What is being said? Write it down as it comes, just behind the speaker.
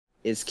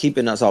it's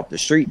keeping us off the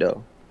street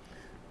though.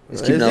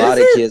 It's keeping Is a lot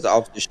of it? kids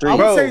off the street. I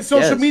would say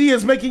social Yes. media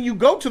is making you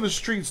go to the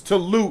streets to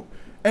loot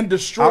and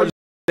destroy.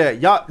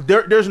 That y'all,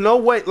 there's no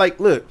way. Like,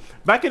 look,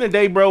 back in the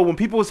day, bro, when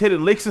people was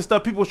hitting licks and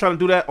stuff, people was trying to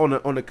do that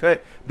on the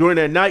cut during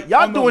that night.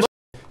 Y'all doing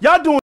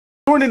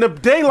during in the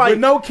daylight, With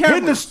no hitting the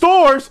cameras.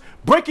 stores,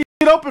 breaking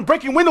it open,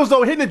 breaking windows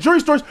though, hitting the jewelry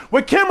stores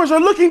where cameras are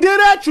looking dead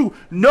at you.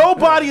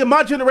 Nobody in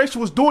my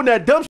generation was doing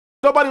that dumb shit.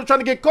 Nobody was trying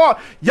to get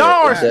caught.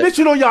 Y'all are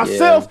snitching on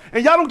yourselves,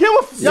 and y'all don't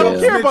y'all don't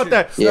care about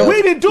that. Yeah.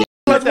 We didn't do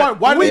That's that.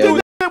 why we do they do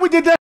did we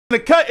did that in the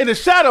cut in the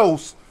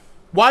shadows.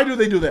 Why do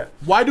they do that?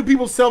 Why do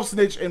people self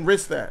snitch and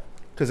risk that?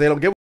 Because they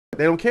don't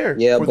care.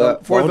 Yeah,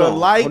 For the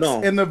likes hold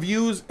on. and the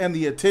views and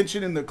the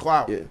attention and the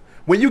clout. Yeah.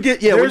 When you get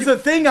There's a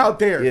thing out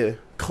there. Yeah.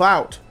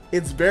 Clout.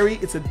 It's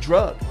a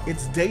drug.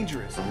 It's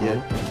dangerous.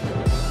 yeah.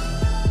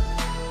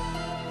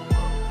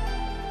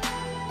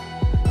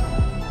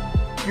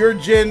 You're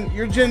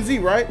Gen Z,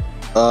 right?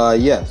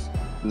 Yes.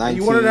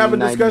 You wanted to have a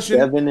discussion?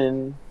 1997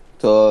 and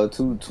to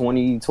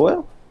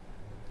 2012.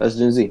 That's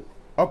Gen Z.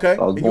 Okay. I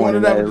was And you born wanted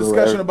in to have a that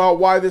discussion era. about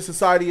why this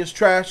society is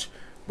trash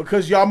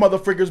because y'all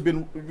motherfuckers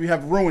we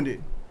have ruined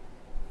it.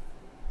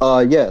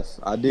 Yes,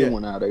 I did Yeah.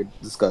 want to have a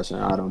discussion.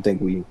 I don't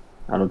think we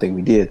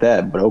did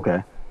that, but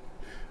okay.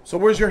 So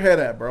where's your head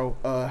at, bro?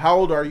 How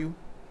old are you?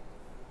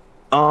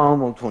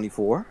 I'm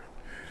 24.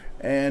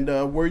 And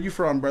where are you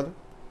from, brother?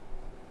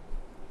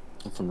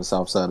 I'm from the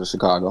south side of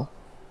Chicago.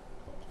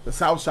 The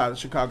south side of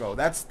Chicago.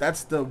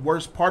 That's the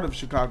worst part of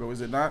Chicago,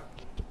 is it not?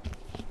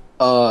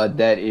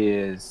 That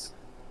is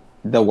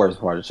the worst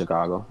part of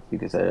Chicago. You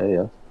can say that,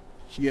 yeah.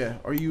 Yeah.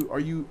 Are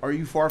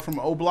you far from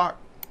O Block?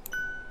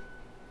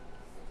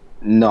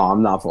 No,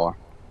 I'm not far.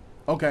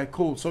 Okay,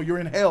 cool. So you're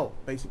in hell,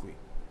 basically.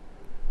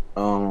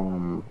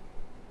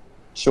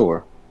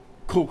 Sure.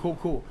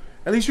 Cool.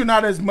 At least you're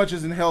not as much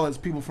as in hell as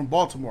people from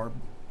Baltimore.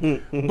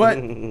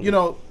 But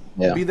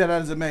Yeah. be that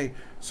as it may.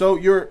 So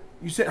you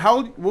said how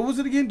old? What was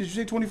it again? Did you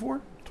say 24?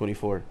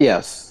 24.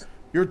 Yes.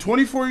 You're a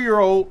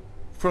 24-year-old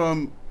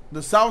from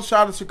the south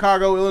side of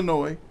Chicago,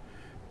 Illinois.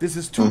 This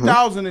is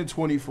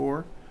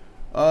 2024.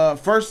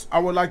 First, I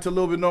would like to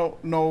know a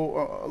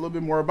little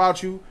bit more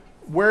about you.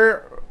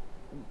 What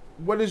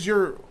was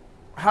your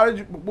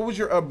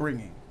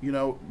upbringing? You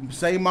know,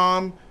 same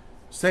mom,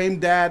 same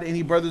dad,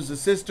 any brothers or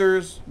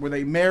sisters? Were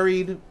they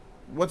married?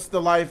 What's the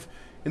life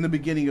in the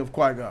beginning of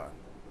Qui-Gon?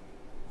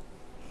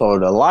 So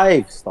the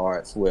life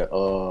starts with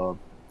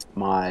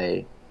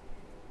my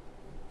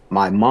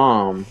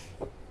mom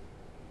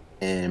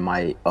and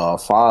my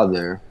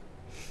father.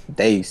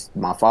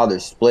 My father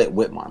split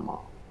with my mom,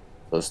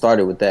 so it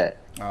started with that.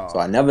 Oh. So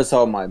I never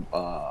saw my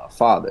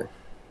father.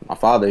 My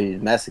father, he's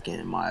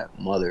Mexican. My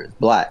mother is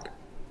black,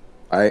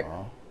 right?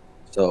 Oh.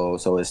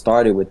 So it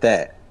started with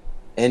that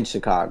in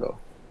Chicago.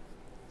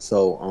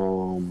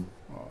 So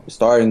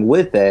starting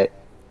with that,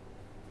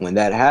 when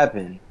that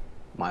happened,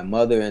 my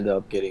mother ended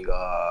up getting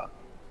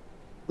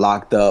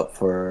locked up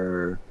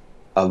for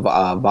a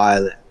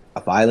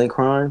violent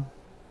crime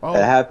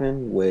that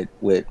happened with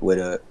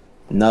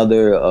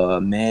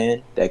another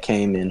man that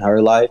came in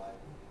her life,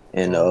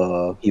 and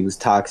he was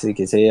toxic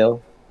as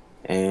hell,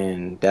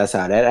 and that's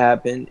how that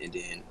happened. And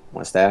then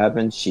once that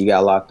happened, she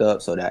got locked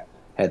up, so that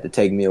had to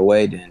take me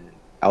away. Then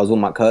I was with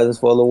my cousins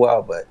for a little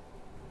while, but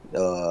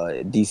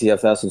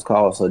DCFS was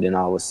called, so then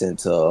I was sent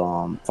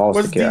to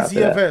foster care. What's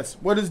DCFS?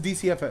 What is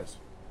DCFS?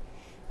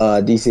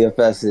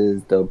 DCFS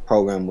is the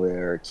program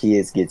where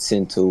kids get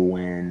sent to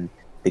when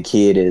the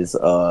kid is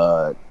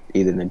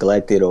either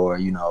neglected or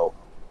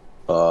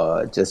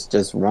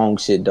just wrong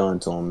shit done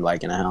to him,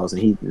 like in a house,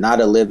 and he's not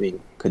a living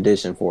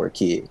condition for a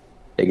kid.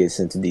 They get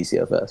sent to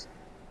DCFS.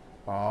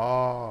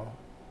 Oh,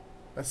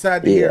 that's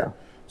sad to hear.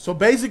 So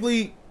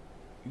basically,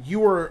 you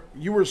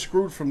were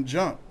screwed from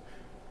jump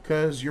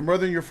because your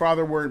mother and your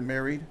father weren't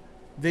married.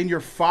 Then your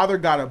father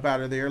got up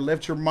out of there,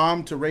 left your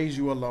mom to raise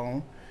you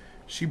alone.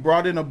 She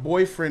brought in a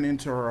boyfriend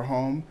into her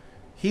home.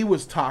 He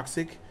was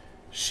toxic.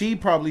 She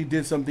probably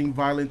did something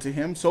violent to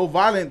him, so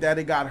violent that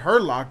it got her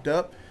locked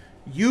up.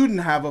 You didn't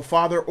have a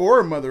father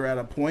or a mother at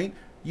a point.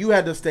 You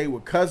had to stay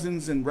with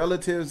cousins and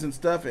relatives and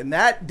stuff, and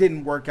that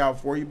didn't work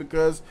out for you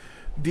because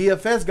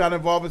DFS got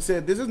involved and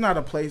said, this is not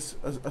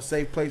a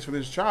safe place for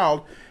this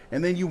child,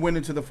 and then you went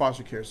into the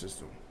foster care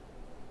system.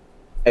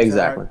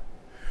 Exactly.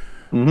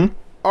 Right?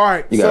 All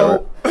right,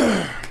 so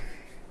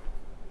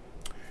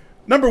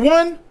number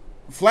one,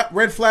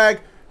 red flag,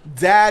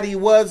 daddy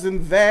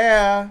wasn't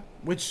there,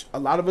 which a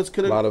lot of us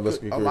could have. A lot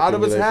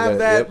of us have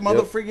that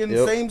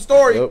motherfucking same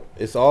story. Yep.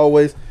 It's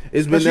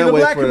been that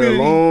way for a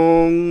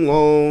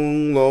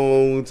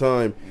long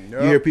time.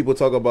 Yep. You hear people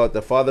talk about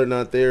the father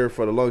not there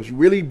for the longest. You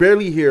really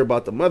barely hear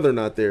about the mother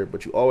not there,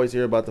 but you always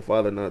hear about the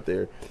father not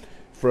there.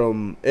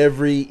 From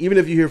even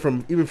if you hear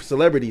from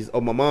celebrities,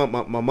 my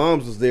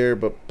mom's was there,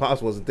 but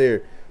Pops wasn't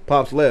there.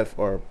 Pops left,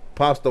 or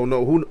Pops don't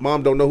know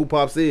mom don't know who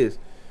Pops is.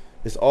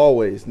 It's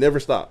always,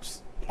 never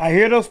stops. I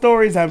hear those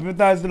stories, I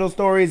empathize with those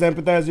stories, I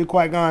empathize with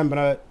Qui-Gon,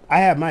 but I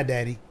have my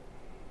daddy.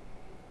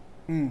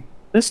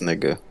 This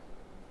nigga.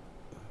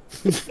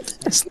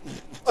 So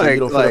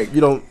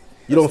you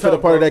You don't fit a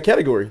tough, part of bro. that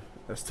category.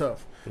 That's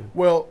tough.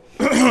 Well,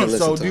 Listen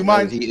so to do you him.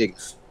 mind? He-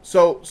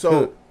 So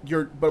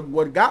but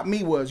what got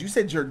me was you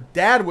said your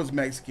dad was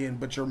Mexican,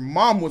 but your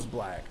mom was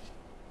black.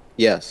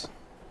 Yes.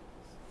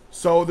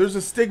 So there's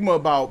a stigma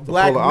about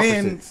black polar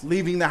men opposites.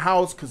 leaving the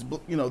house because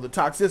the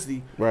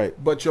toxicity. Right.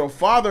 But your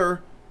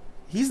father,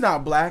 he's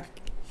not black.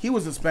 He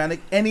was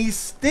Hispanic, and he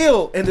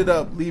still ended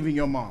up leaving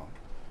your mom.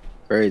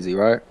 Crazy,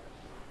 right?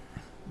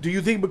 Do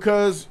you think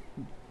because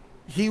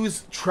he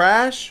was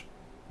trash,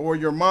 or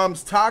your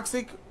mom's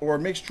toxic, or a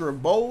mixture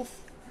of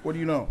both? What do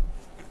you know?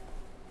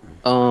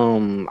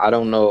 I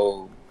don't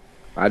know.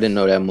 I didn't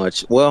know that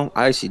much. Well,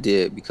 I actually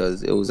did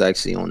because it was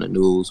actually on the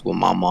news with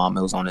my mom.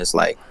 It was on this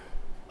like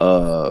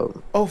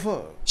Oh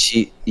fuck.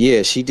 she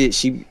did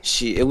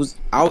it was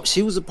out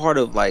she was a part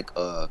of like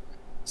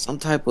some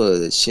type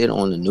of shit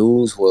on the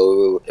news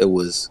where it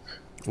was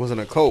Wasn't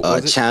a cult, a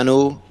was it?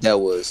 channel that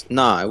was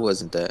it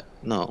wasn't that.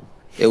 No.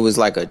 It was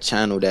like a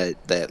channel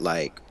that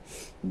like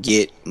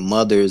get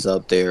mothers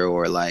up there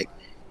or like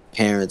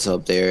parents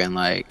up there and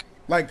like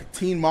Like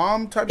Teen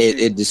Mom type shit?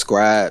 it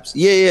describes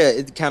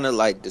it kind of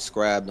like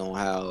described on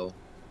how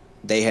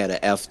they had a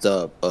effed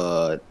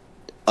up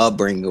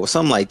upbringing or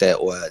something like that,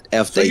 or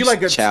effed So you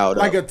like a child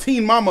like up. a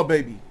Teen Mama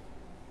baby.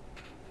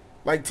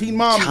 Like Teen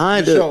Mom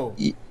Kind the show.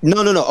 of.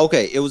 No.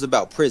 Okay, it was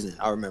about prison.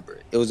 I remember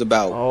it. It was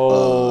about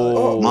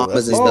mamas and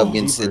that's stuff deeper.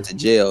 getting sent to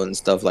jail and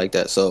stuff like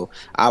that. So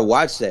I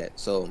watched that.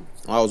 So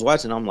when I was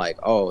watching, I'm like,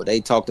 oh,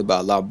 they talked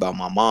about a lot about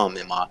my mom,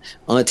 and my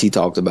auntie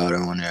talked about her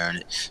on there,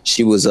 and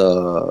she was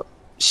a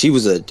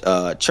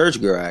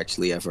church girl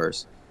actually at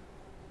first,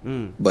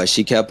 but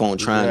she kept on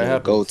trying to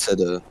go to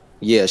the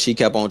she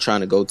kept on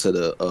trying to go to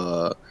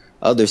the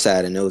other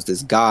side, and there was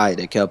this guy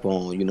that kept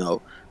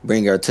on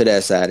bring her to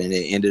that side, and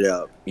it ended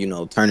up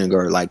turning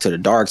her like to the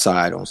dark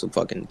side on some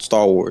fucking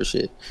Star Wars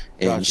shit,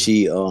 and Gotcha.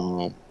 she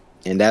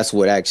and that's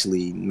what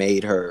actually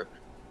made her.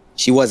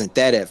 She wasn't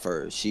that at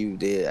first. She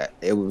did.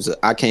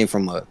 I came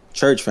from a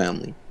church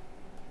family,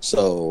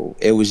 so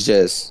it was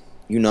just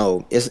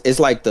it's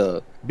like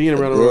Being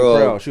around the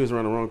wrong crowd. She was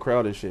around the wrong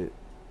crowd and shit.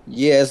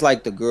 Yeah, it's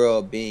like the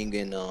girl being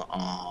in a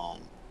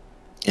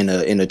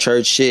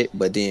church shit,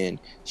 but then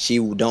she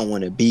don't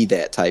want to be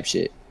that type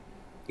shit.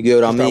 You get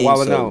what I mean?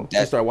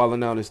 She started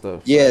wilding out and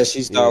stuff. Yeah,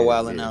 she started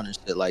wilding out and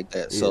shit like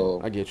that. Yeah,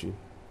 So I get you.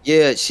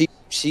 yeah, she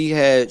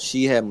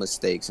had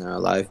mistakes in her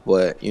life,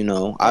 but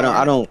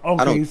I don't.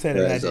 Okay, you said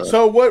it.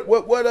 So what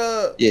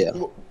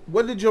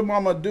what did your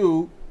mama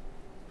do?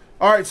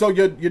 All right, so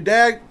your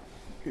dad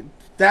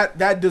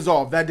that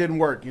dissolved. That didn't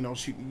work.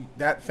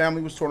 That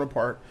family was torn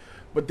apart.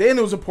 But then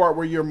there was a part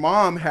where your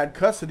mom had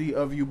custody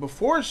of you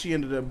before she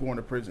ended up going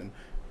to prison.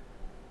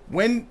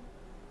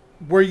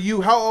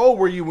 How old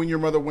were you when your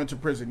mother went to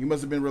prison? You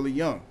must have been really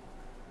young.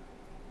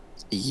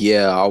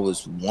 Yeah, I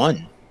was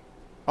 1.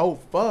 Oh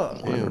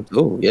fuck. Yeah.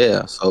 Oh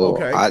yeah. So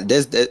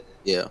Okay.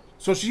 yeah.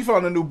 So she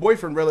found a new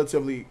boyfriend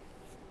relatively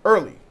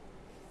early.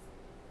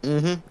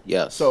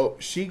 Yeah. So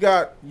she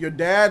got, your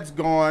dad's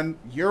gone,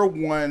 you're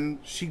 1,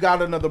 she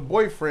got another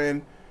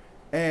boyfriend,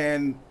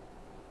 and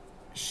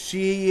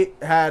she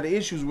had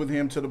issues with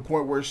him to the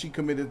point where she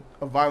committed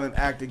a violent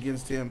act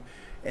against him,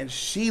 and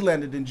she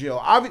landed in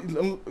jail.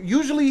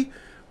 Usually,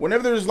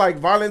 whenever there's like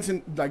violence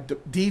in like the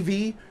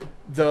DV,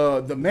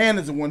 the man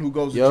is the one who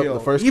goes to jail. The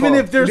first Even call.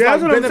 if there's Yeah, like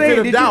that's what I'm benefit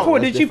saying. of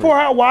doubt. Did she pour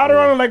hot water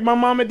on her like my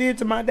mama did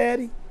to my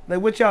daddy? Like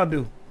what y'all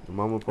do? Your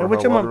mama Like, poured what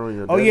hot your water mom? on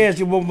your Oh daddy?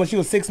 yeah, when she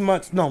was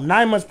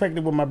 9 months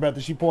pregnant with my brother,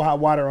 she poured hot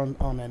water on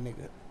that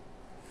nigga.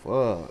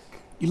 Fuck.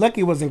 You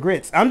lucky it wasn't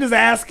grits. I'm just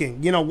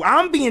asking.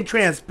 I'm being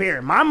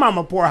transparent. My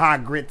mama poured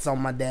hot grits on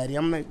my daddy.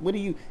 I'm like, what do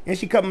you? And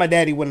she cut my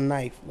daddy with a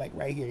knife, like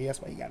right here.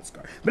 That's why he got a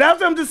scar. But that's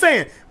what I'm just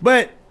saying.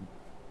 But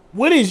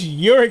what is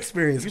your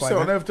experience? You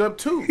sound effed up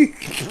too.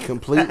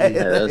 Completely.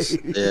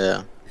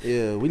 Yeah.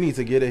 Yeah, we need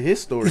to get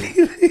his story.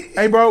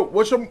 Hey bro,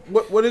 what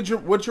did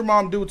your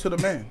mom do to the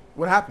man?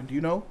 What happened? Do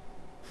you know?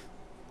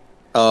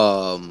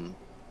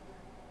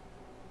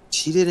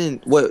 She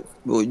didn't. What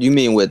you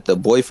mean with the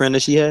boyfriend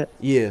that she had?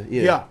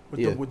 Yeah.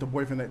 With the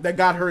boyfriend that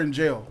got her in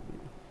jail.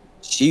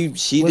 She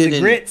Was it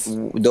didn't. grits?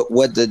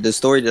 The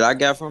story that I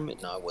got from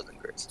it? No, it wasn't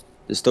grits.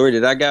 The story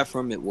that I got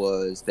from it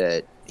was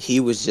that he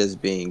was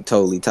just being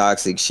totally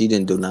toxic. She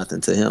didn't do nothing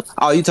to him.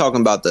 Oh, you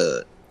talking about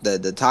the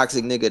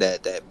toxic nigga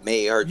that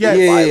made her? Yeah.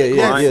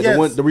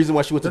 The reason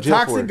why she went to The jail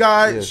for toxic it.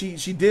 guy, Yeah.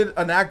 she did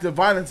an act of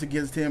violence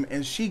against him,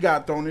 and she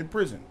got thrown in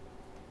prison.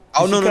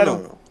 Oh Did no she no cut no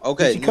him? no.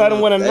 Okay, Did she cut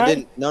him with a that knife?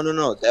 didn't-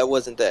 No, that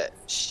wasn't that.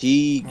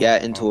 She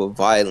got into a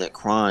violent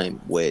crime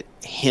with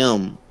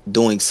him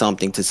doing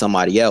something to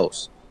somebody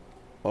else.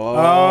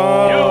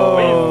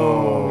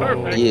 Oh.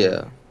 Perfect.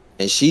 Yeah,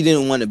 and she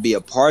didn't want to be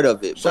a part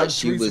of it, Shout but out to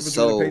she Teresa was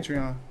for joining so.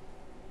 Patreon.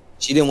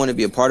 She didn't want to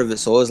be a part of it,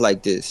 so it was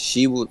like this.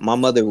 My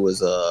mother was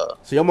So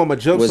your mama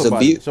jumped was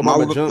somebody. abused. So your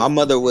mama My jumped.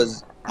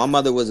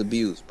 mother was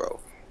abused, bro.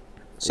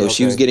 So Yeah,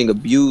 she was okay. getting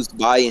abused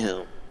by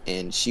him,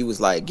 and she was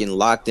like getting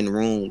locked in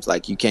rooms,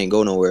 like you can't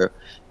go nowhere.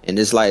 And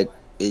it's like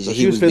So he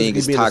she was was being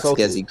as physically being toxic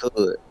as assaulted. he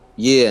could.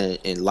 Yeah,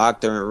 and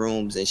locked her in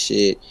rooms and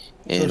shit.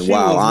 And So she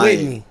while was I with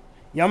ain't- me.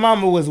 Your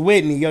mama was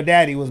Whitney. Your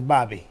daddy was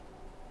Bobby.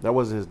 That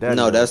wasn't his daddy.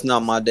 No, though. that's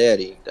not my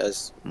daddy.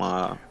 That's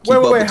my.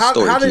 Wait. How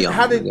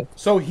How did?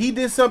 So he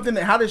did something.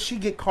 How did she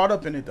get caught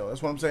up in it though?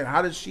 That's what I'm saying.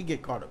 How did she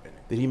get caught up in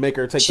it? Did he make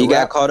her take? She the got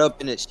rap? caught up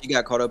in it. She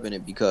got caught up in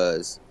it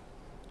because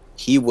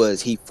he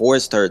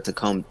forced her to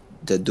come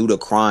to do the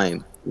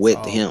crime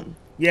with him.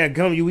 Yeah,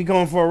 we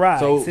going for a ride.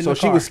 So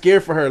she was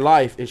scared for her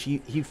life, and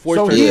he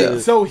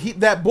forced So her.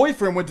 that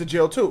boyfriend went to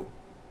jail too.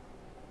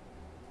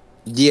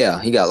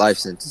 Yeah, he got life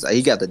sentence.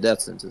 He got the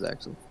death sentence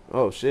actually.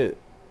 Oh shit.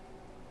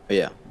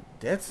 Yeah.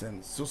 Death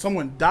sentence. So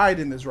someone died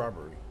in this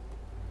robbery.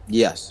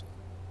 Yes.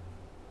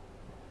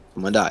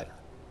 Someone died.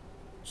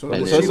 So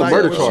And was So it's she a like-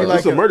 murder was she charge. like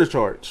It's a murder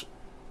charge.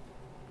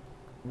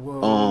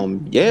 Well,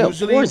 Yeah.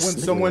 usually of when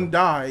course. someone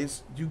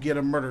dies, you get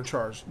a murder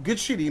charge. Good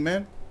shit,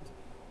 man.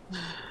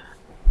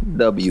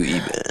 W.E.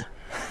 man.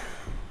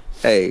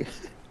 Hey.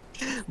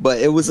 But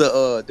it was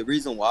the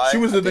reason why She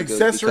was I an think it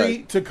was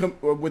accessory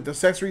with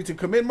accessory to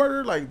commit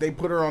murder. Like they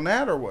put her on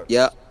that or what?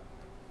 Yep,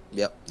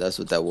 that's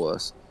what that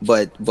was.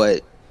 But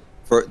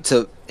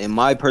in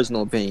my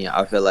personal opinion,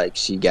 I feel like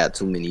she got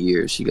too many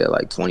years. She got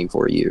like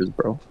 24 years,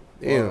 bro.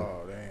 Damn.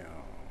 Oh, damn.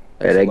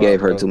 Yeah, they a lot,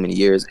 gave her bro. too many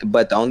years.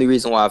 But the only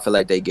reason why I feel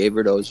like they gave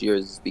her those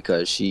years is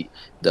because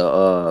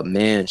the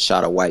man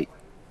shot a white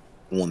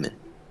woman.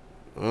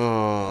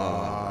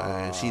 Oh,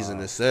 and she's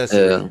an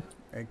accessory. Yeah.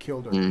 And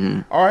killed her.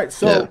 Mm-hmm. All right,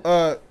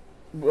 so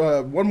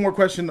one more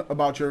question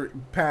about your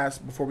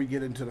past before we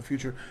get into the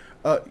future.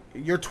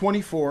 You're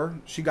 24.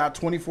 She got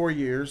 24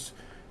 years.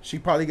 She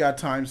probably got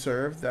time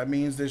served. That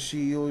means that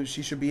she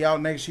should be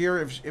out next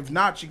year. If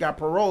not, she got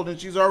paroled and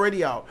she's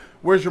already out.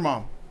 Where's your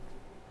mom?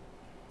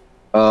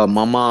 My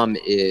mom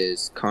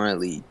is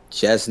currently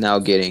just now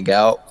getting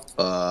out.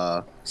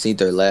 Seen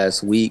her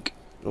last week.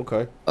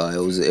 Okay.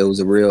 It was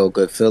a real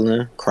good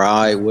feeling.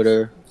 Cried with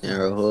her and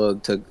her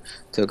hug.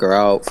 Took her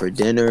out for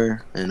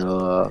dinner and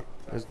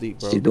That's deep,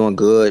 bro. she's doing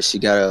good. She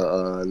got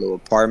a little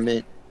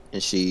apartment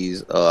and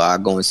she's I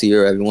go and see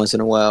her every once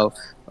in a while.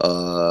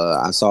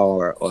 I saw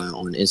her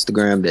on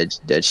Instagram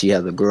that she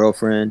has a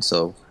girlfriend,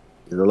 so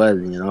she's a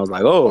lesbian. I was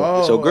like, oh,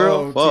 it's your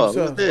girl? Fuck,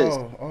 who's this?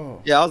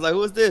 Yeah, I was like,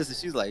 who is this? And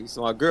she's like, it's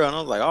my girl. And I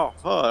was like, oh,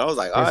 fuck. I was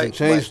like, all right.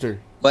 Changed her.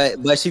 But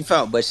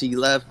she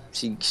left.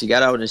 She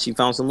got out and she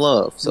found some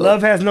love. So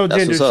love has no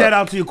that's gender. what's up. Shout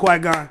out to you,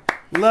 Qui-Gon.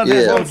 Love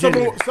has Yeah. no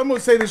gender. Some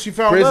would say that she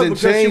found Prison love because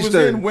she changed was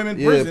her. in women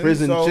Yeah, prison.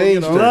 prison so,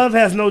 changed her. Love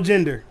has no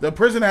gender. The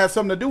prison has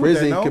something to do with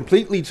Prison that, no?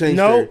 completely changed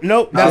No, her.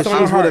 no, that's Now on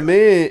she's her with a heart.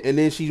 man, and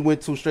then she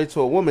went straight to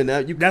a woman. Now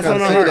you That's can on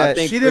her say heart. that. I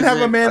think She didn't have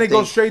a prison- man I that goes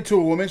think- straight to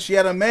a woman. She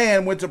had a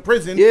man, went to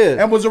prison, Yeah.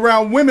 and was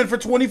around women for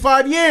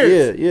 25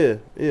 years. Yeah.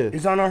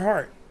 It's on her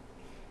heart.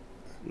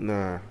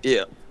 Nah.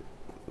 Yeah.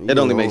 You It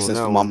only know, makes sense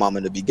that for my one.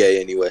 mama to be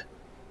gay anyway.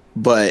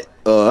 But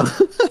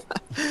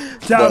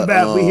John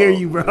Bath, we hear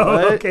you, bro.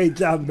 what? Okay,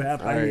 John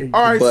Bath, I hear you.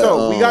 All right, But,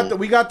 so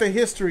we got the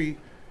history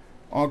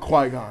on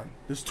Qui-Gon.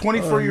 This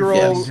 24-year-old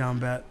Yes. John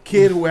Bath.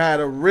 kid who had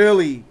a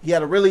really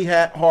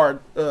hard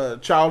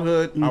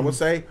childhood, I would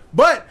say.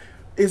 But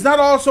it's not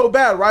all so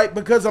bad, right?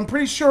 Because I'm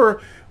pretty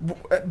sure,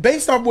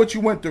 based off what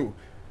you went through,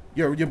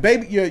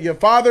 your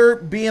father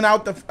being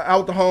out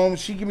the home,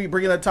 she can be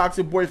bringing a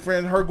toxic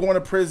boyfriend, her going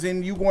to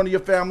prison, you going to your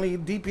family,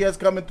 DPS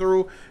coming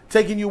through,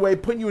 taking you away,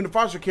 putting you into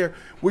foster care.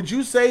 Would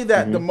you say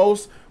that the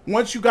most,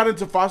 once you got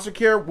into foster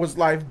care, was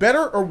life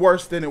better or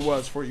worse than it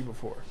was for you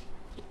before?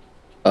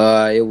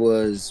 it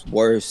was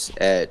worse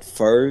at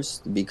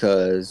first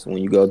because when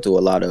you go through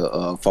a lot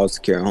of foster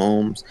care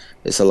homes,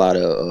 it's a lot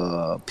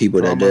of people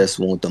that just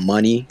want the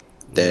money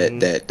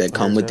that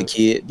come with the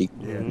kid,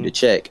 the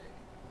check.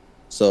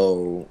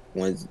 So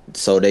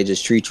they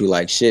just treat you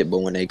like shit, but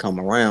when they come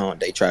around,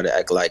 they try to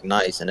act like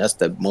nice, and that's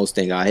the most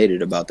thing I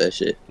hated about that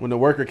shit. When the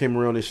worker came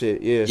around and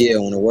shit, yeah. Yeah,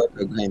 when the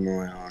worker came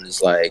around,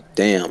 it's like,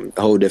 damn,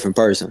 a whole different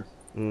person.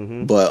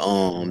 Mm-hmm. But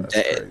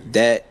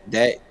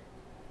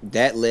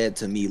that led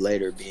to me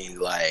later being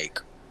like,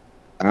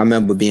 I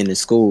remember being in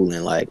school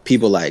and like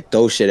people like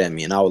throw shit at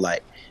me, and I would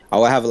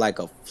have like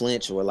a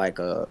flinch or like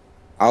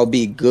I'll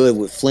be good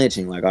with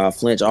flinching. Like I'll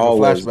flinch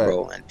always,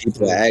 bro. And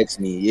people ask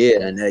me, yeah,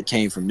 and that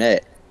came from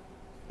that.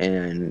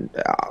 And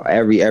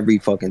every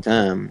fucking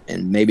time.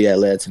 And maybe that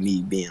led to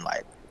me being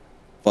like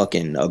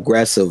fucking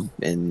aggressive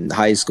in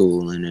high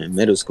school and in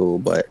middle school.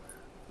 But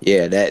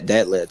yeah,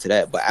 that led to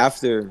that. But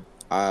after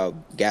I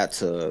got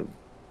to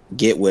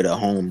get with a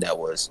home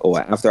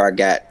after I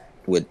got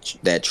with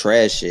that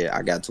trash shit,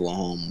 I got to a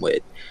home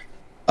with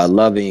a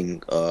loving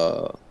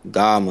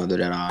godmother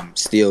that I'm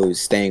still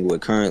staying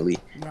with currently.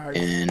 Nice.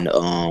 And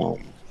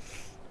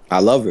I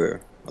love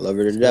her. I love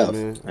her to death.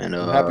 Man. And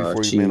I'm happy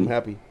for you, man. I'm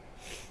happy.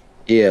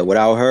 Yeah,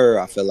 without her,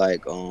 I feel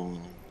like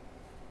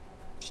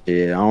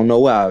shit, I don't know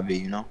where I'd be,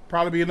 you know.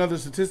 Probably be another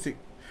statistic.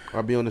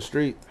 I'll be on the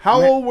street.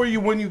 How old were you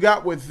when you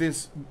got with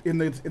this in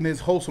this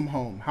wholesome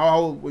home? How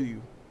old were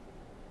you?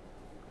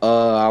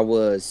 I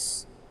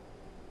was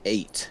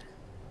 8.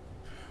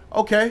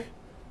 Okay,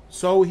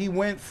 so he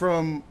went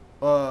from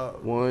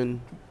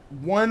 1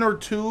 or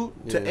 2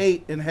 to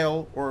 8 in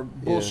hell or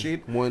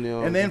bullshit, Yeah. 1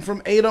 and then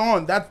from 8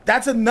 on,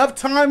 that's enough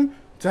time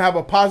to have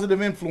a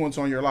positive influence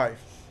on your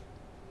life.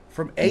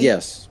 from 8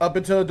 Yes. up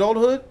until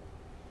adulthood?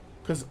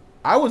 Because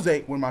I was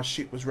 8 when my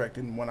shit was wrecked,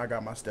 and when I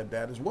got my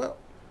stepdad as well,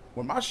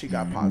 when my shit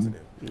got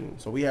positive.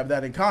 So we have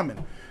that in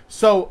common.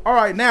 So all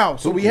right, now,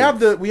 so we have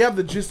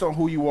the gist on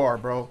who you are,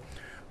 bro.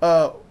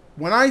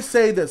 When I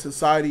say that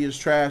society is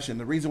trash, and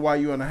the reason why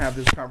you want to have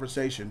this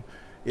conversation,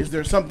 is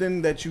there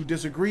something that you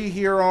disagree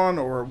here on,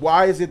 or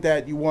why is it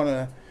that you want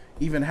to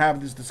even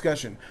have this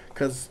discussion?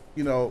 Because,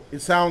 you know, it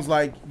sounds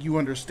like you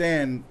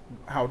understand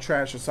how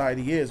trash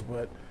society is,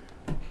 but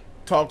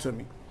talk to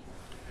me.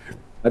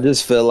 I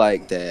just feel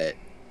like that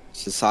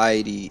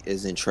society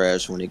isn't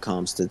trash when it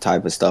comes to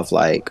type of stuff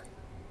like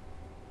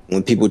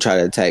when people try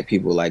to attack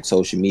people, like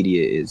social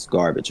media is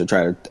garbage, or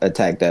try to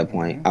attack that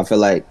point. I feel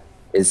like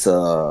it's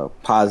a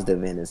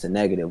positive and it's a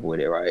negative with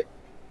it, right?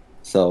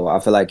 So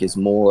I feel like it's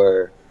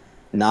more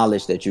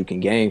knowledge that you can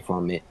gain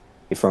from it,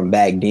 from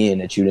back then,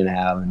 that you didn't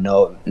have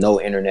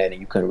no internet and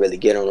you couldn't really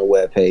get on a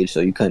web page,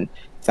 so you couldn't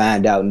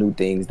find out new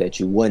things that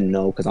you wouldn't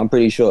know. Because I'm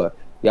pretty sure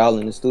y'all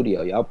in the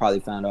studio, y'all probably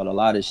found out a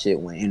lot of shit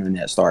when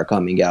internet started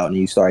coming out and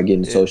you started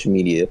getting social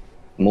media.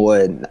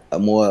 More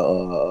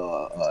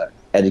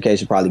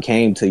education probably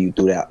came to you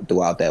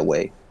throughout that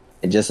way.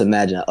 And just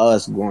imagine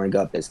us growing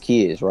up as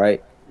kids,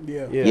 right?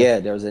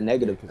 Yeah, there was a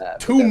negative path.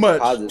 Too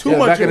much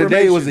back in the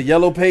day, it was the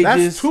Yellow Pages.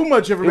 That's too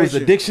much information. It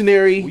was a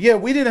dictionary. Yeah,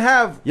 we didn't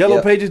have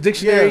Yellow Pages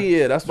dictionary.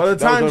 Yeah, that's by the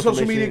that time was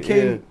social media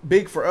information. came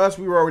big for us,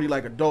 we were already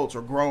like adults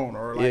or grown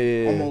or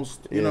like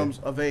almost you know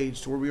of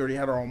age to where we already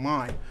had our own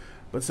mind.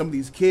 But some of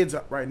these kids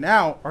right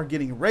now are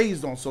getting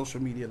raised on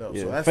social media though.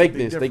 So that's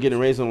fakeness. They're getting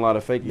raised on a lot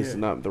of fakeness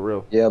and not the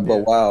real. Yeah,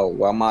 but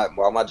while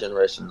my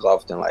generation is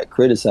often like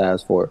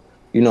criticized for,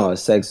 you know,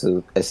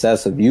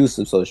 excessive use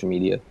of social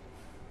media,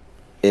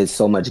 it's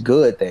so much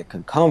good that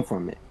can come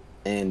from it,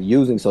 and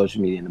using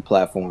social media and the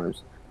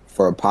platforms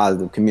for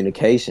positive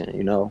communication,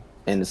 you know,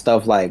 and the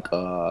stuff like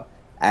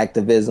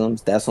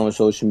activisms that's on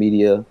social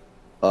media,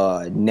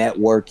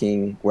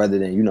 networking rather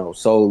than, you know,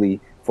 solely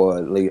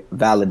for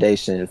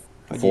validation,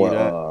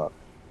 for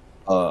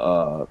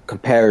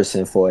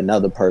comparison for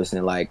another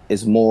person. Like,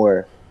 it's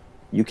more,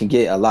 you can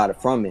get a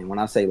lot from it. When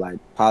I say like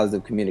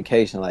positive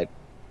communication, like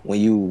when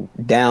you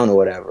down or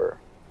whatever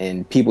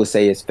and people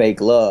say it's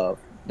fake love,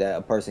 that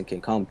a person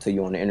can come to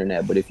you on the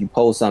internet, but if you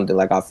post something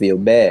like I feel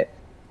bad,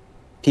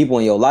 people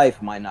in your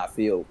life might not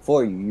feel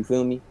for you, you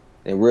feel me,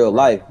 in real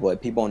life,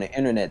 but people on the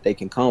internet, they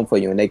can come for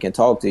you and they can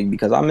talk to you.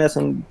 Because I met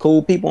some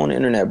cool people on the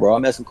internet, bro. I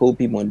met some cool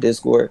people on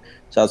Discord.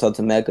 Shouts out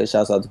to Mecca,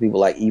 shouts out to people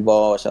like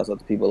Evolve, shouts out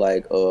to people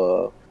like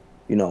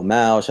you know,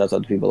 Mal, shouts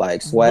out to people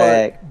like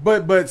Swag.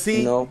 But see,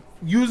 you know,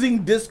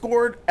 using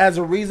Discord as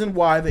a reason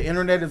why the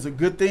internet is a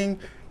good thing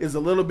is a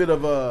little bit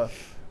of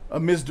a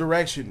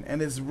misdirection,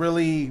 and it's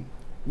really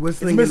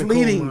it's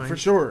misleading for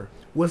sure.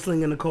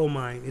 Whistling in the coal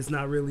mine. It's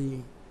not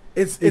really.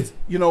 It's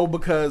you know,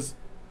 because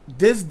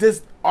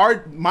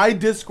my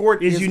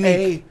Discord is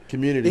unique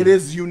community. It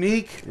is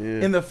unique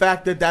in the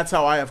fact that that's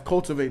how I have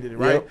cultivated it,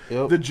 right?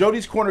 Yep. The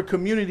Jody's Corner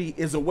community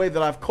is a way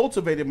that I've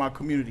cultivated my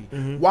community.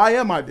 Why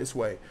am I this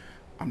way?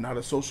 I'm not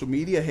a social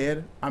media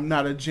head. I'm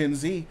not a Gen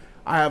Z.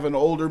 I have an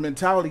older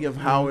mentality of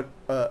how it,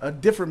 a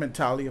different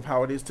mentality of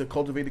how it is to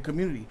cultivate a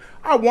community.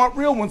 I want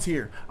real ones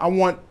here. I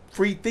want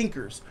free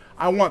thinkers.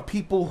 I want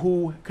people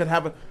who could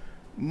have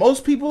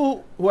most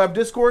people who have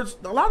Discords,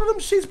 a lot of them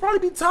shits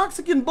probably be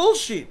toxic and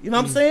bullshit. You know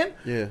what I'm saying?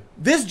 Yeah.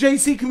 This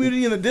JC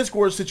community in the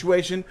Discord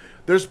situation,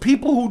 there's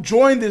people who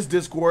join this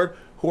Discord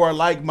who are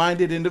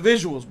like-minded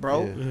individuals,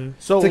 bro. Yeah.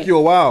 So it took you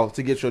a while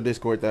to get your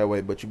Discord that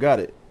way, but you got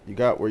it. You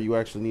got where you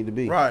actually need to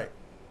be. Right.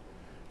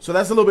 So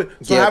that's a little bit.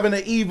 So having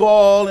an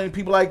Evol and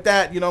people like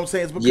that, you know what I'm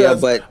saying, it's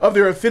because of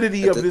their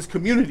affinity of this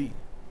community.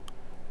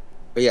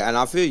 Yeah, and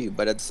I feel you,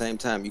 but at the same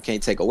time, you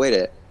can't take away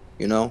that,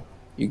 you know?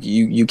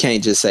 You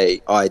can't just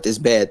say, all right, this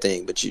bad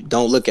thing, but you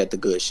don't look at the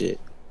good shit.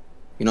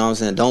 You know what I'm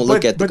saying? Don't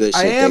look at the good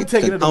shit. I am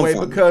taking it away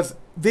because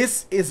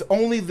this is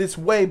only this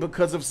way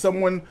because of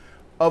someone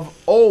of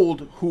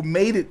old who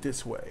made it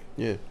this way.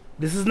 Yeah.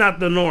 This is not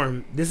the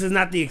norm. This is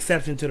not the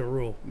exception to the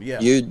rule.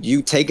 Yeah.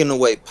 You taking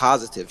away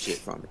positive shit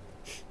from it.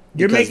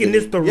 You're making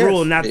this the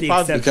rule, not the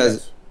exception.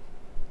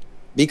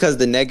 Because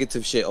the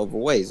negative shit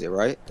overweighs it,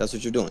 right? That's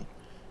what you're doing.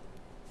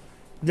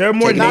 There are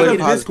more not of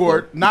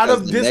Discord, not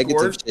of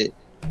Discord.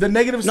 The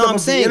negative stuff on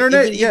the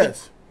internet,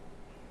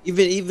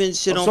 even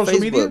shit on Facebook.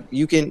 Media?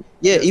 You can,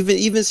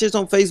 even shit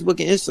on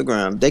Facebook and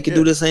Instagram. They can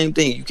do the same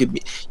thing.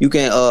 You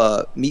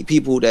can meet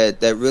people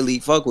that really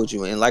fuck with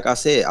you. And like I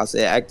said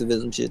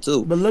activism shit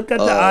too. But look at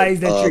the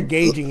eyes that you're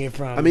gauging it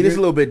from. I mean, it's a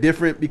little bit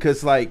different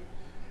because like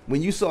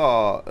when you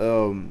saw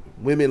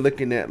women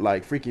looking at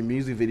like freaking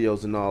music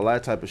videos and all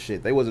that type of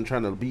shit, they wasn't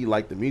trying to be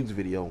like the music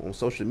video on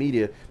social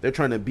media. They're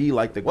trying to be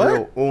like the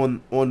girl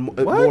on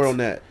more on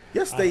that.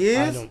 Yes, they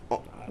is.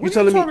 What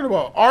are you talking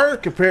about? Our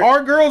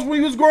girls when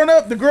we was growing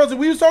up, the girls that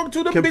we was talking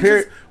to, them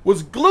bitches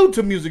was glued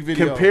to music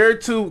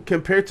videos.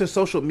 Compared to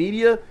social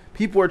media,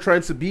 people are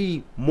trying to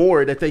be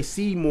more that they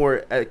see more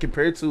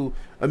compared to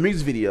a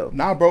music video.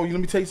 Nah, bro, let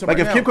me tell you something.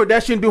 Like right if Kim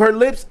Kardashian do her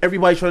lips,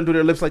 everybody's trying to do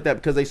their lips like that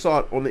because they saw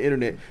it on the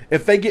internet.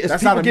 If they get,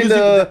 that's not a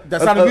music.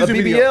 That's not a music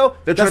video.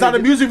 That's not a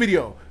music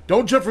video.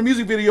 Don't jump from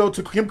music video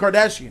to Kim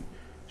Kardashian.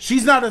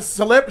 She's not a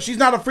celeb. She's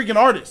not a freaking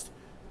artist.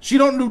 She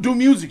don't do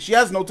music. She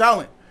has no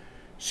talent.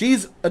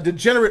 She's a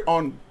degenerate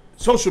on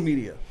social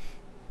media.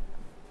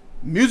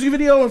 Music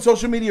video and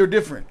social media are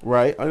different.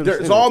 Right.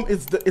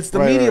 It's the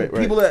media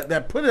people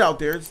that put it out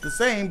there. It's the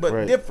same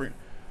but different.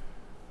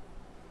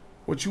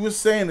 What you was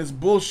saying is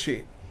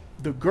bullshit.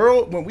 The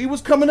girl, when we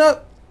was coming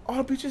up,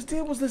 all the bitches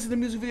did was listen to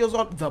music videos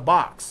on The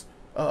Box,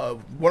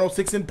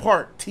 106 in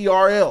Park,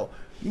 TRL.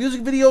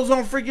 Music videos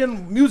on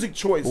freaking Music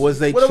Choice.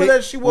 Whatever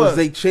that she was. Was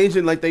they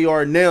changing like they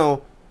are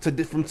now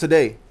from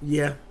today?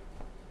 Yeah.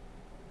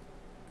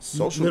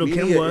 Social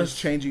media is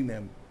changing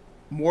them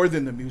more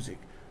than the music.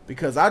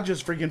 Because I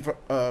just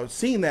freaking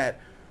seen that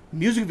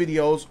music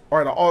videos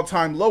are at an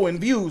all-time low in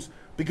views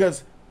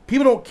because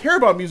people don't care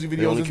about music videos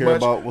they only as care much.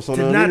 About what's on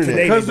the internet.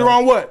 Because they're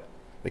on what?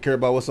 They care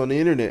about what's on the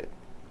internet.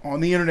 On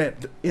the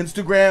internet.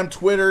 Instagram,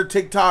 Twitter,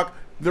 TikTok,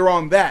 they're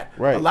on that.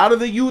 Right. A lot of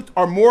the youth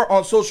are more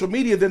on social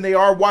media than they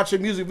are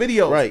watching music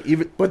videos.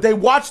 Right. But they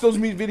watch those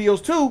music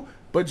videos too,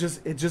 but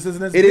it just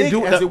isn't as big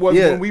as it was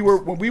when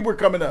we were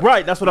coming up.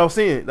 Right, that's what I was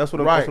saying. That's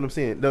what I'm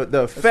saying.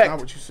 The effect. That's not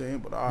what you're saying,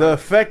 but the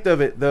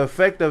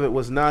effect of it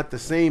was not the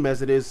same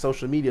as it is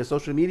social media.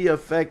 Social media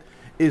effect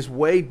is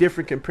way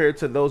different compared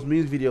to those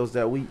music videos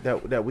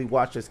that we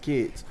watch as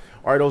kids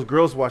or those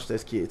girls watched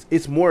as kids.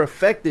 It's more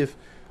effective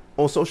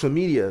on social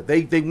media.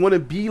 They want to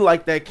be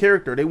like that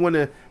character. They want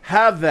to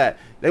have that.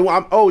 They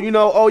want,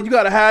 you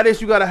gotta have this,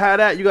 you gotta have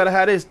that, you gotta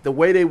have this. The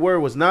way they were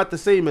was not the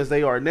same as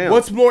they are now.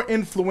 What's more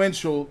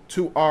influential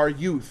to our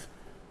youth?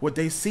 What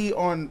they see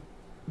on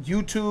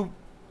YouTube,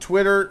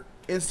 Twitter,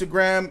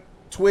 Instagram,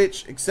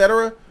 Twitch,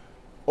 etc.,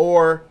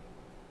 or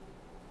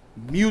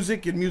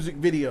music and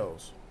music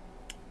videos?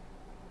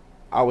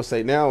 I would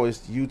say now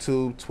it's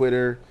YouTube,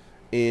 Twitter,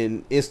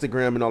 and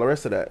Instagram, and all the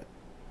rest of that.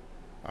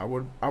 I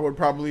would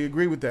probably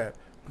agree with that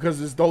because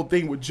this whole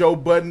thing with Joe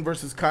Budden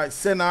versus Kai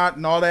Cenat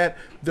and all that.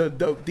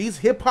 These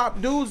hip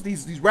hop dudes,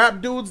 these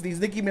rap dudes, these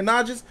Nicki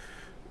Minaj's,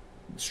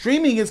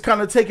 streaming is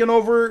kind of taking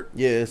over.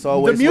 Yeah, it's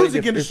always the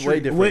music industry.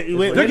 It's way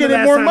different. They're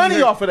getting more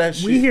money off of that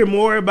shit. We hear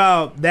more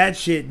about that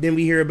shit than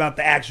we hear about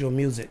the actual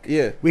music.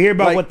 Yeah, we hear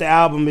about what the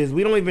album is.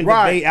 We don't even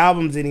debate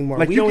albums anymore.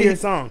 Like we don't hear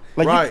songs.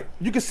 Like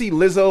you can see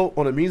Lizzo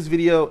on a music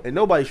video, and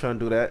nobody's trying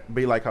to do that.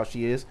 Be like how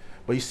she is.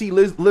 But you see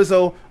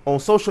Lizzo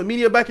on social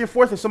media back and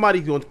forth, and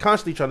somebody's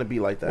constantly trying to be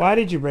like that. Why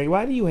do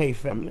you hate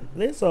feminine?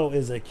 Lizzo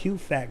is a cute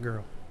fat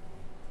girl.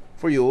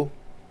 For you.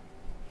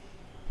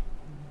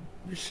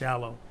 You're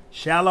shallow.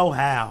 Shallow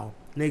how?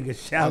 Nigga,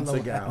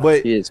 shallow how.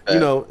 But,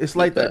 it's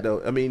like that,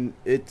 though. I mean,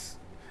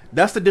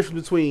 that's the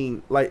difference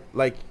between, like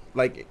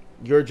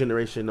your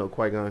generation, though,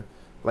 Qui-Gon.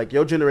 Like,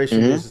 your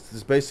generation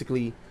is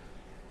basically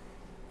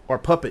are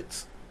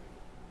puppets.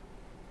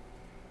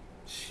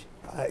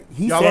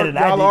 He said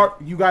it.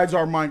 You guys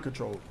are mind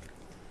controlled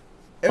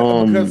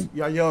because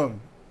y'all young.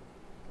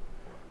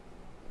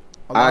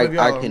 A lot of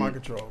y'all are mind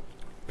controlled.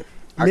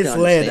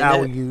 Misled. I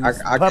would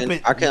use. I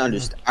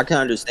can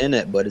understand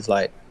that, but it's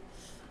like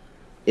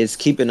it's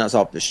keeping us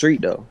off the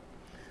street though.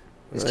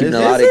 It's keeping a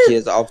lot of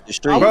kids off the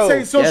street. I would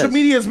say social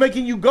media is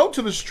making you go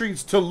to the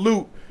streets to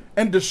loot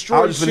and destroy.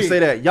 I was just gonna say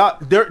that, y'all.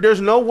 There's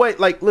no way.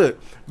 Like, look,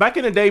 back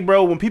in the day,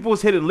 bro, when people was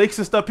hitting licks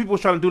and stuff, people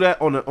was trying to do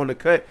that on the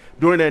cut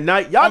during that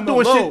night. Y'all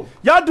doing shit.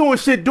 Y'all doing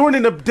shit during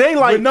in the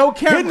daylight. With no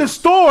cameras. Hitting the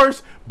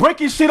stores,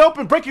 breaking shit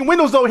open, breaking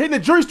windows though, hitting the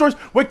jewelry stores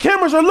where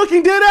cameras are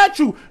looking dead at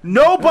you.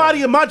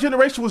 Nobody in my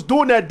generation was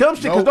doing that dumb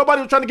shit because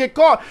nobody was trying to get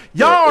caught.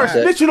 Y'all are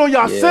snitching on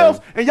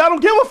yourselves, and y'all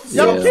don't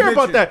y'all don't care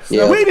about that.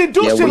 We didn't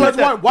do shit like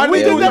that. Why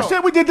we do that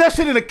shit? We did that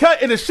shit in the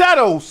cut in the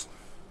shadows.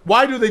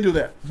 Why do they do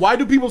that? Why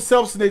do people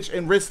self-snitch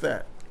and risk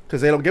that?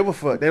 Because they don't give a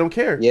fuck. They don't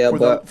care. Yeah,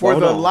 for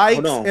the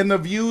likes and the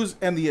views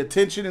and the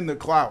attention and the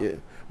clout. Yeah.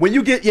 When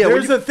you get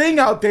there's a thing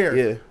out there.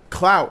 Yeah.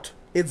 Clout.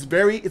 It's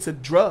a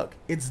drug.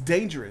 It's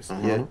dangerous.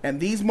 Yeah. And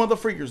these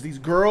motherfuckers, these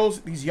girls,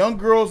 these young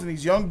girls and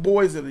these young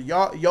boys that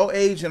are your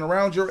age and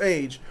around your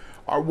age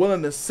are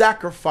willing to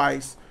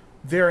sacrifice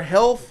their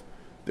health,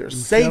 their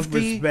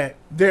safety,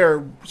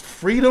 their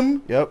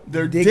freedom,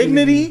 their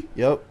dignity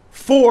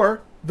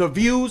for the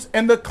views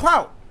and the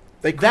clout.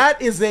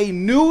 That is a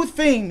new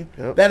thing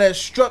that has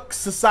struck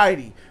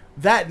society.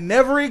 That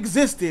never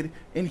existed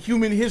in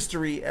human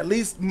history, at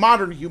least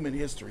modern human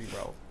history,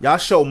 bro. Y'all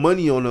show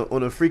money on a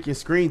freaking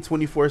screen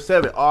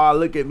 24/7. Oh,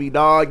 look at me,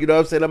 dog. You know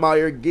what I'm saying? I'm out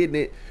here getting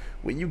it.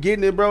 When you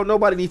getting it, bro,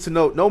 nobody needs to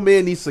know. No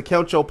man needs to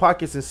count your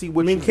pockets and see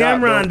what you got.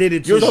 Cameron did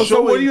it too.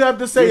 So what do you have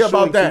to say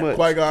about that,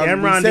 Qui-Gon?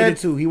 Cameron did it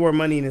too. He wore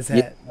money in his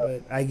hat,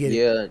 but I get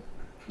it.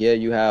 Yeah,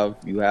 you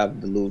have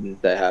delusions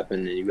that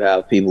happen, and you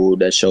have people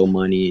that show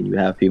money, and you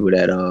have people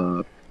that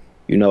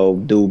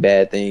do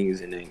bad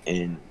things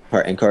and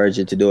encourage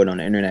you to do it on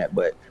the internet.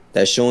 But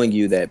that's showing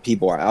you that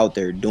people are out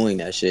there doing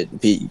that shit.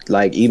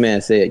 Like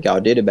E-Man said, y'all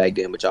did it back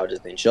then, but y'all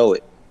just didn't show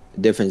it.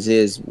 The difference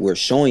is we're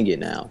showing it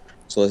now.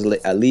 So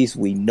at least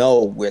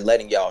we're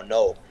letting y'all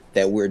know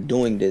that we're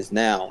doing this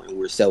now and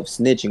we're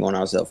self-snitching on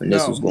ourselves, and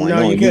this was going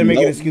on. You can't make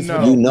an excuse for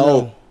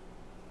that.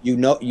 You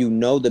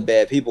know the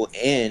bad people,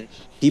 and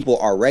people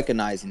are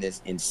recognizing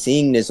this and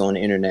seeing this on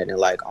the internet and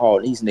like,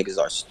 oh, these niggas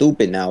are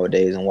stupid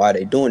nowadays, and why are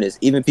they doing this?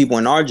 Even people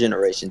in our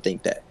generation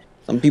think that.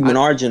 Some people in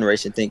our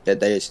generation think that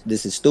this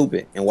is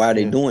stupid, and why are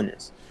they doing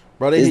this?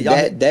 Bro, I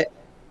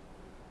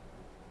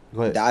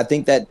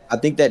think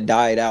that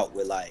died out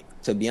with, like,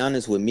 to be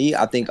honest with me,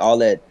 I think all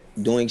that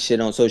doing shit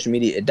on social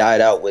media, it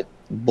died out with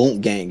Boom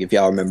Gang, if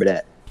y'all remember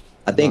that.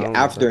 I think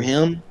after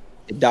him,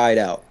 it died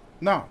out.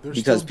 No, they're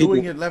still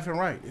doing it left and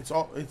right. It's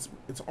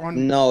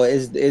on. No,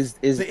 it's the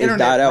internet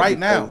died out right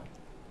now.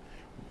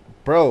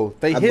 Bro,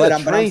 they hit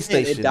a train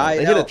station.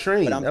 They hit a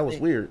train. That was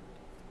weird.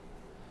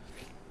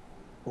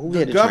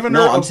 The governor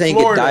of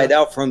Florida, it died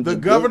out from the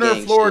governor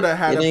of Florida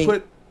had to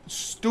put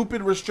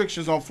stupid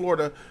restrictions on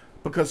Florida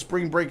because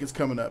spring break is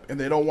coming up and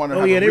they don't want to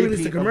have a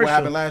repeat of what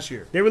happened last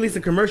year. They released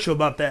a commercial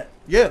about that.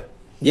 Yeah.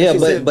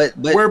 Yeah, but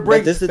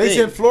they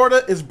said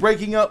Florida is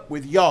breaking up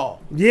with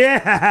y'all.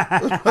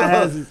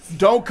 Yeah.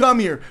 Don't come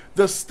here.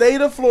 The state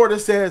of Florida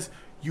says,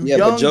 you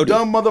young,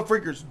 dumb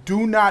motherfuckers,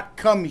 do not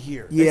come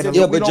here. Yeah,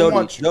 but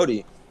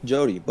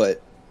Jody, but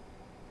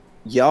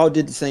y'all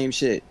did the same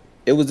shit.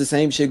 It was the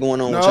same shit going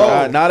on with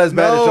y'all. Not as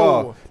bad as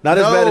y'all. Not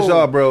as bad as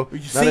y'all, bro.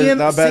 Seeing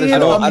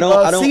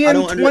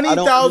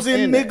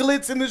 20,000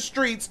 nigglets in the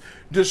streets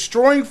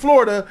destroying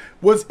Florida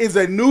is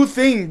a new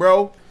thing,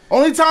 bro.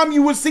 Only time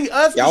you would see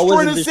us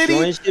destroy the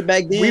city,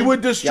 we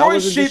would destroy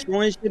shit. We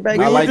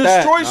would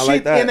destroy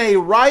shit in a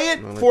riot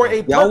for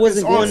a purpose. Y'all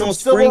wasn't going on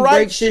spring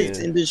break shit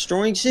and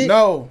destroying shit.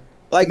 No.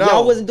 Like,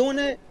 y'all wasn't doing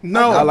that?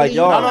 No. Not like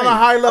y'all. Not on a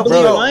high level.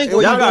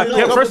 Y'all got,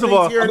 first of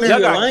all, y'all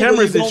got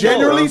cameras and shit.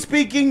 Generally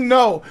speaking,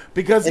 no.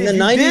 Because in the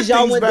 90s,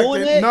 y'all went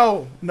doing that?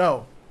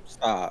 No.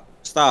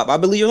 Stop. I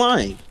believe you're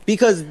lying.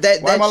 Because that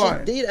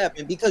shit did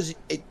happen. Because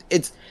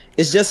it's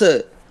just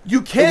a...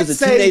 You can't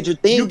say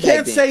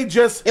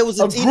just it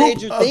was a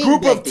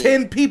group of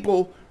 10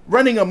 people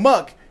running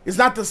amok is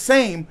not the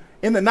same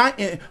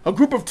a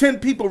group of 10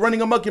 people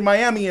running amok in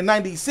Miami in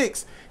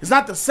 '96 is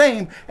not the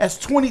same as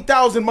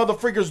 20,000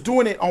 motherfuckers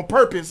doing it on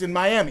purpose in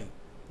Miami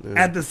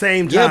at the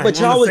same time. Yeah, but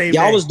y'all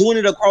was doing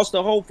it across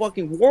the whole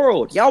fucking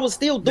world. Y'all was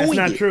still doing it.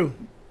 That's not true.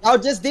 Y'all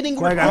just didn't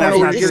report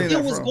it. It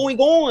still was going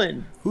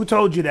on. Who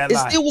told you that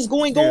lie? It still was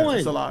going on.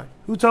 It's a lie.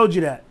 Who told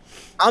you that?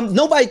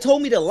 Nobody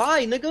told me to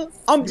lie, nigga.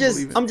 I'm just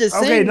saying.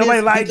 Okay, nobody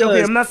lied.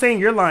 Okay, I'm not saying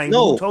you're lying.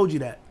 No. Who told you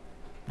that?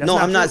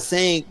 I'm not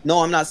saying.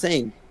 So you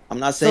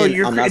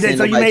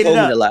made it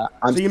up.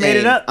 So you made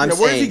it up.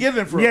 Where's he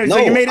getting it from? Yeah, so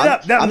you made it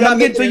up.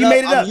 So you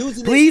made it up.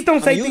 Please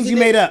don't say things you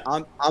made up.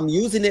 I'm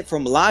using it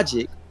from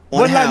logic.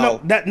 No,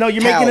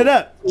 you're making it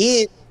up.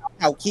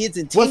 How kids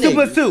and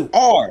teenagers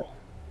are.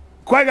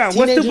 Qui-Gon,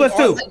 what's 2 plus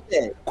 2?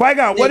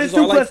 Qui-Gon, what is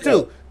 2 plus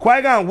 2?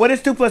 Qui-Gon, what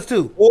is 2 plus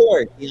 2?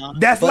 4.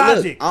 That's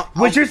logic.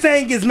 What you're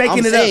saying is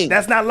making it up.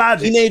 That's not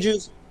logic.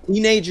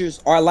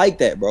 Teenagers are like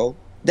that, bro.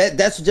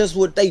 That's just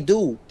what they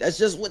do. That's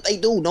just what they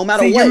do. No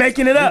matter what. You're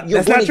making it up.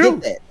 That's not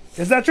true.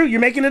 That's not true. You're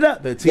making it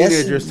up. The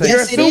teenagers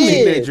take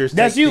teenagers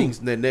take things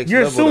to the next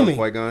level.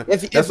 Qui-Gon.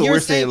 That's what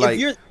we're saying.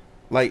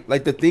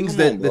 Like the things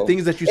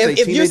that you say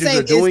teenagers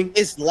are doing.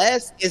 It's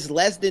less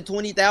than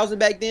 20,000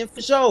 back then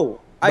for sure.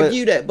 I give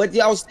you that, but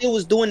y'all still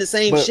was doing the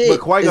same shit.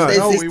 But Qui-Gon, the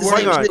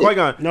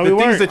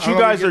things that you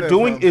guys are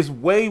doing is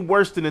way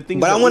worse than the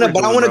things. But I want to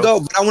go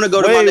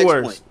to my next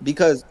point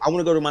because I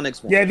want to go to my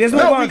next point. Yeah, there's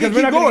no one because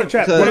we're not going to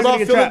get trapped. What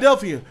about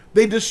Philadelphia?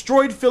 They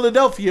destroyed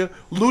Philadelphia,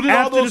 looted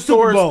all those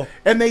stores,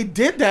 and they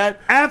did that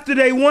after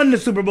they won the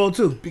Super Bowl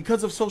too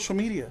because of social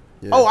media.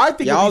 Yeah. Oh, I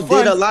think y'all it'd be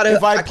fun did a lot of,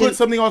 if I put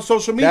something on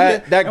social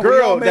media. That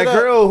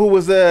girl who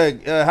was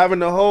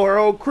having her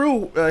whole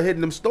crew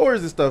hitting them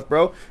stores and stuff,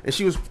 bro, and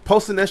she was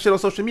posting that shit on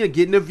social media,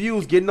 getting the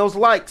views, getting those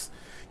likes,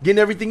 getting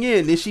everything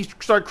in. Then she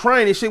started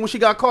crying and shit when she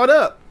got caught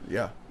up.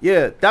 Yeah,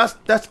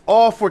 that's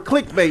all for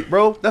clickbait,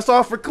 bro. That's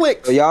all for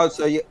clicks. So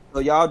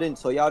y'all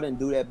didn't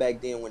do that back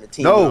then when the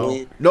team would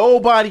win.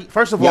 Nobody.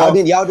 First of all,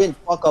 y'all didn't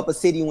fuck up a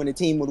city when the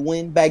team would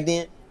win back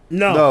then.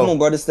 No. Come on,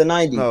 bro. It's the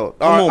 90s. No.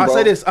 I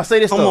say this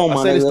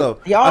though.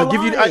 I'll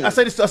give you. I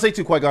say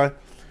too, Qui-Gon.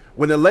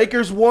 When the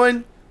Lakers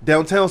won,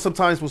 downtown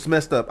sometimes was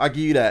messed up. I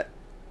give you that.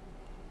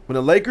 When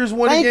the Lakers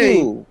won the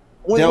game,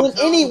 when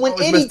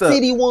any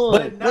city won,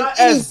 but not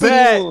as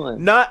bad.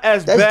 Not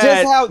as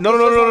bad.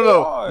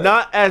 No.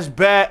 Not as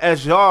bad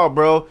as y'all,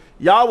 bro.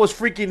 Y'all was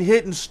freaking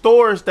hitting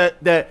stores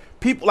that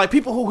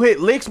people who hit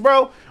licks,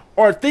 bro,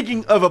 are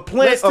thinking of a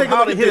plan of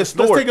how to hit a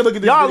store. Let's take a look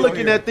at this. Y'all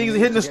looking at things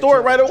and hitting the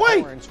store right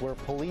away. Where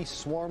police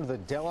swarmed the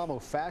Del Amo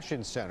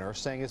Fashion Center,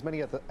 saying as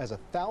many as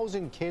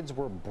 1,000 kids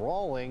were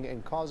brawling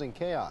and causing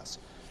chaos.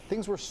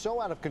 Things were so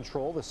out of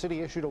control, the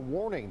city issued a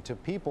warning to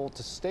people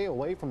to stay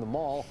away from the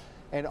mall,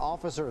 and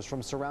officers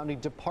from surrounding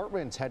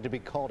departments had to be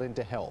called in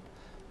to help.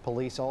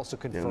 Police also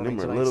confirming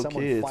tonight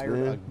someone fired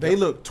a gun. They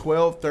look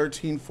 12,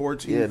 13,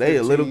 14, Yeah, they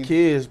are little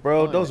kids,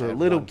 bro. Those are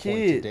little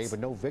kids. Today, but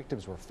no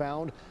victims were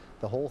found.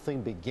 The whole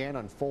thing began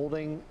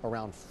unfolding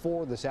around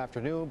 4 this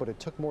afternoon, but it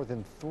took more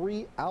than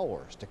 3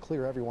 hours to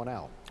clear everyone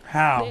out.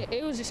 How?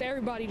 It was just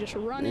everybody just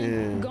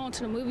running, going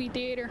to the movie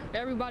theater.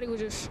 Everybody was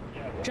just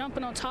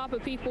jumping on top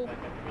of people.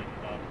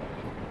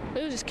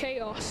 It was just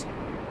chaos.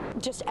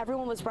 Just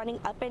everyone was running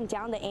up and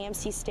down the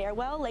AMC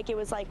stairwell. Like it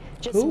was like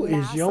just Who is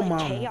mass your like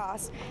mama?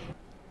 chaos.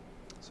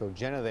 So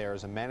Jenna there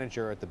is a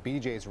manager at the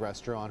BJ's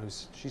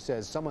restaurant she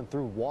says someone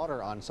threw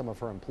water on some of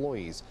her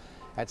employees.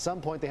 At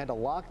some point, they had to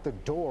lock the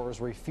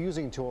doors,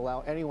 refusing to allow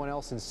anyone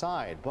else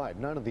inside, but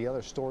none of the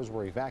other stores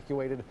were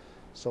evacuated.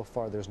 So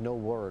far, there's no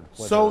word.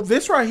 So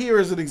this right here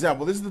is an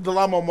example. This is the Del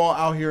Amo Mall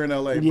out here in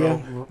LA, bro.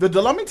 Yeah.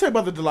 Let me tell you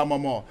about the Del Amo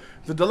Mall.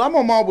 The Del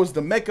Amo Mall was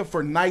the mecca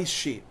for nice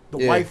shit.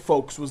 The white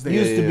folks was there.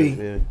 Used to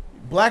be.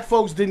 Black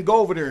folks didn't go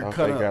over there and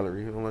cut up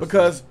gallery.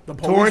 because the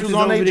police Torrance was is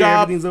on over their there,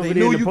 job. everything's over They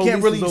there, knew the you police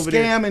can't really is over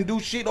there. scam and do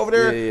shit over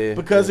there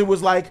because it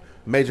was like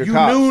Major you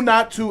cops. knew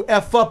not to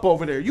F up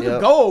over there. You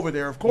could go over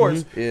there, of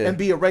course, and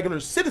be a regular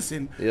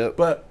citizen,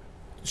 but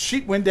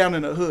shit went down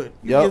in the hood.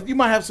 You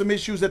might have some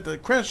issues at the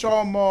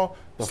Crenshaw Mall,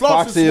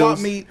 Slauson Swap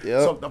Meet,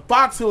 so the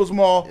Fox Hills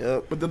Mall,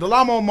 but the Del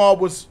Amo Mall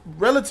was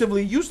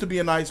relatively used to be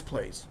a nice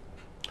place.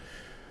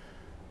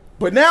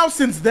 But now,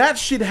 since that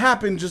shit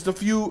happened just a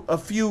few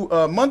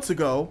months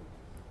ago,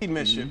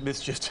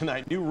 mischief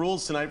tonight. New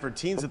rules tonight for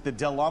teens at the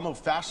Del Amo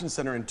Fashion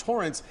Center in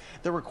Torrance.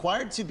 They're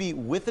required to be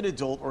with an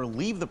adult or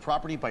leave the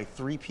property by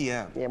 3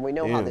 p.m. And we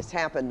know how this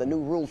happened. The new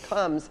rule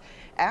comes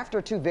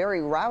after 2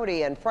 very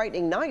rowdy and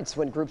frightening nights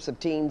when groups of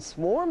teens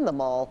swarmed the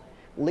mall,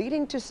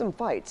 leading to some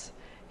fights.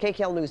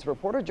 KCAL News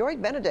reporter Joy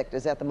Benedict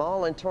is at the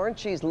mall in Torrance.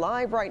 She's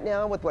live right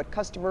now with what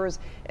customers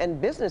and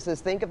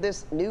businesses think of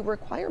this new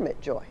requirement,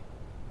 Joy.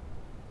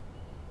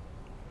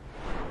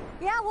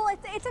 Yeah, well,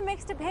 it's a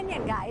mixed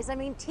opinion, guys. I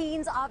mean,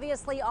 teens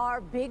obviously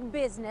are big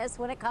business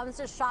when it comes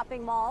to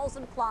shopping malls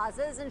and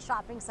plazas and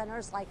shopping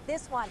centers like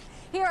this one.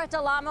 Here at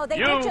Del Amo, they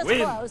did just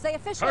close. They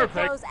officially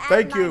close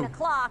at 9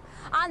 o'clock.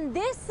 On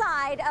this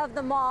side of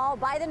the mall,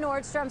 by the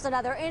Nordstroms and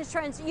other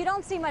entrance, you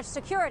don't see much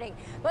security.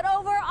 But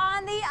over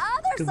on the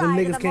other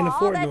side of the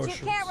mall that you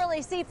can't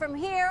really see from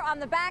here, on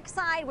the back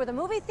side where the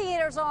movie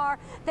theaters are,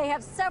 they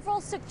have several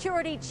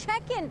security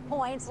check-in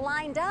points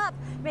lined up,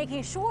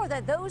 making sure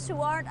that those who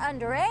aren't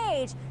underage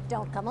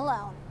don't come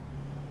alone.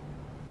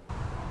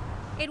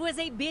 It was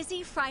a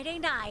busy Friday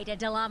night at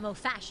Del Amo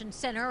Fashion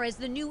Center as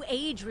the new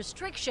age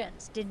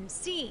restrictions didn't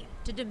seem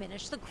to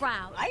diminish the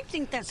crowd. I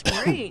think that's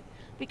great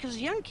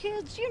because young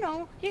kids, you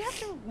know, you have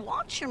to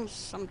watch them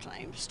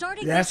sometimes.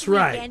 Starting this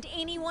weekend,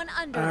 anyone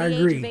under the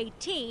age of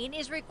 18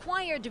 is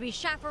required to be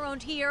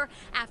chaperoned here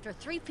after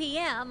 3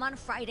 p.m. on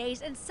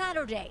Fridays and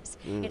Saturdays.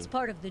 It's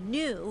part of the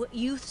new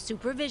youth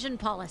supervision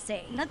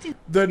policy.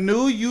 The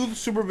new youth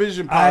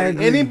supervision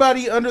policy.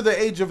 Anybody under the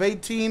age of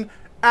 18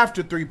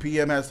 after 3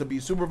 p.m. has to be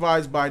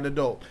supervised by an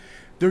adult.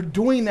 They're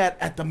doing that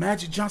at the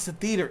Magic Johnson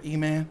Theater,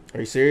 E-Man. Are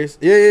you serious?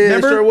 Yeah,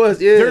 remember? It sure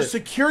was. Yeah. There's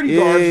security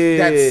guards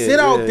that sit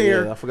out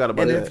there. I forgot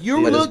about that. And if you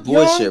look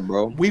young,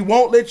 bro, we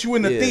won't let you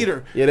in the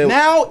theater.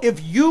 Now,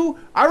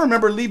 I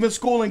remember leaving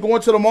school and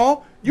going to the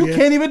mall. You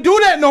can't even do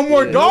that no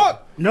more,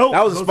 dog. Nope.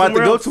 That was a spot to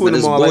go to in the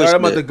mall. Like, I'm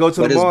about to go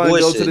to the mall and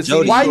go to the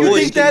CD. Why you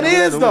think that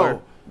is,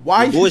 though?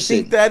 Why you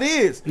think that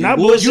is? You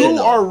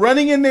are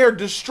running in there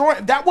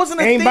destroying. That wasn't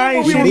a thing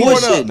when we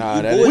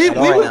were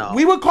growing up.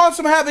 We would cause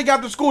some havoc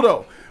after school,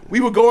 though. We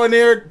would go in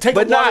there, take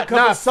a water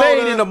cup of soda.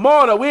 Fading in the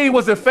mall, though. We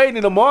wasn't fading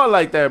in the mall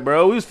like that,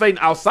 bro. We was fading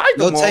outside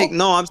the mall. I'm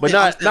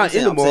not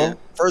in the mall.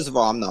 First of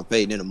all, I'm not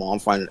fading in the mall.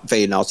 I'm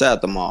fading outside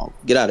the mall.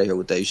 Get out of here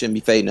with that. You shouldn't be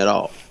fading at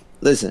all.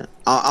 Listen,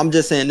 I'm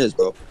just saying this,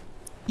 bro.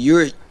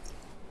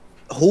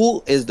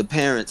 Who is the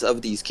parents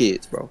of these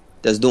kids, bro,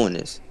 that's doing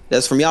this?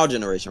 That's from y'all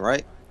generation,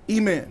 right?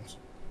 E-mans.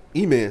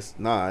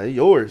 Nah,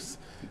 yours.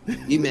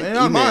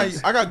 Mine.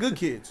 I got good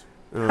kids.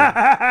 Okay,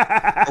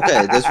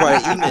 that's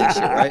right. E-man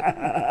shit,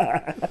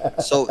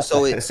 right?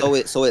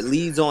 So it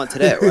leads on to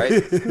that, right?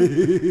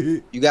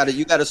 You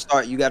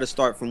gotta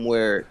start from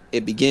where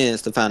it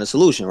begins to find a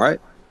solution, right?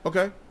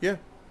 Okay, yeah.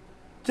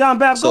 John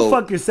Bap, go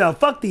fuck yourself.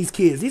 Fuck these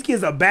kids. These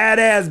kids are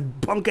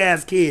badass, punk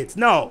ass kids.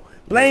 No,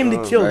 blame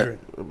the children.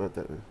 What about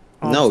that?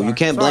 No, you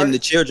can't blame the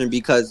children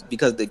because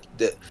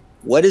the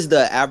what is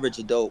the average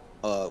adult?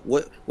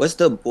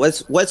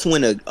 What's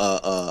when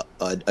a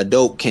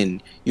adult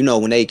can, you know,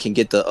 when they can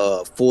get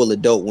the full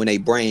adult when their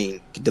brain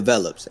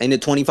develops? Ain't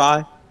it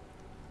 25?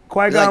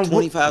 Qui-Gon, like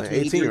 25,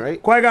 18,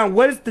 right? Qui-Gon,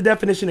 what is the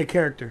definition of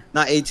character?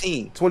 Not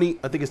 18. 20.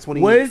 I think it's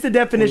 20. What is the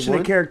definition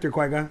 21? of character,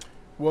 Qui-Gon?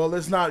 Well,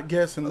 let's not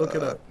guess and look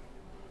it up.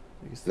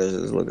 Let's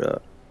just look it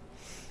up.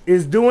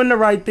 Is doing the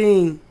right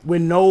thing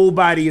when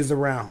nobody is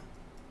around.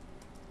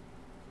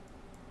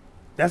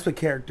 That's what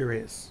character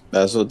is.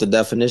 That's what the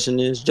definition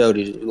is.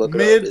 Jody, did you look it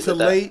up? Mid to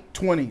late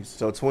 20s.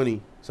 So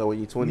 20. So when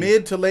you're 20.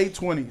 Mid to late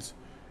 20s.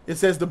 It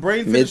says the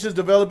brain finishes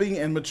developing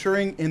and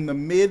maturing in the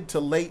mid to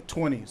late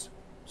 20s.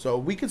 So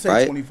we could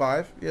say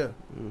 25. Yeah.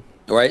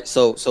 Right.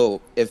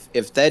 So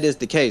if that is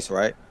the case,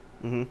 right?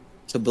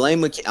 To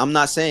blame a kid, I'm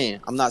not saying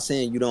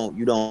you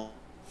don't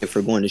if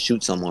we're going to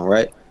shoot someone,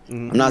 right?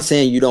 I'm not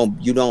saying you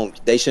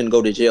don't. They shouldn't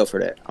go to jail for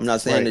that. I'm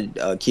not saying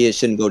that kids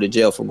shouldn't go to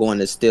jail for going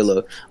to steal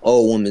a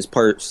old woman's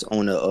purse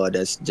on a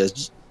that's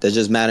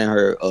just minding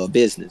her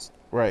business.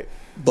 Right.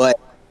 But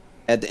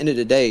at the end of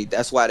the day,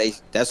 that's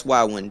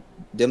why when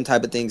them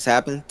type of things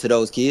happen to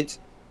those kids,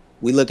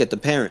 we look at the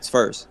parents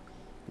first.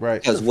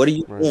 Right. Because what are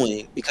you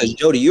doing? Because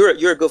Jody, you're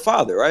a good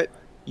father, right?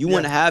 You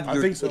wouldn't have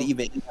your kid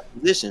even in that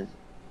position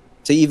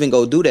to even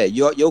go do that.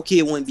 Your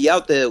kid wouldn't be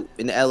out there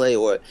in LA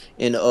or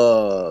in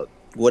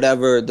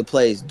whatever the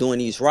place doing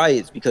these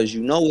riots because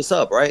you know what's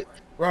up, right?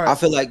 Right. I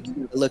feel like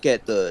you look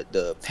at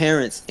the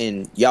parents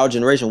in y'all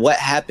generation. What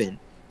happened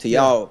to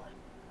y'all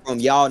from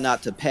y'all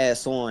not to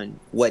pass on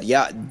what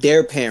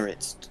their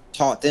parents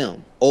taught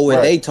them or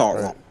what they taught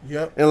them?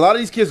 Yep. And a lot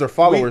of these kids are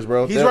followers,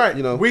 bro. He's right.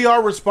 You know, we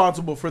are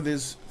responsible for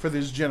this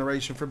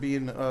generation for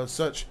being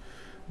such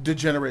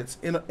degenerates.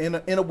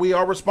 We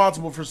are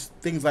responsible for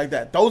things like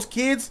that. Those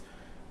kids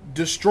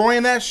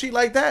destroying that shit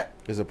like that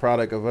is a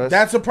product of us.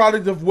 That's a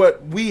product of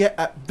what we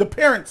the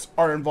parents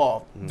are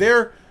involved.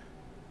 They're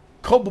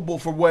culpable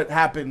for what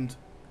happened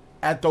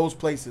at those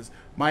places,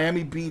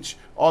 Miami Beach,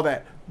 all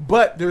that.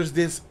 But there's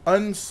this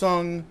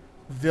unsung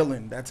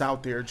villain that's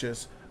out there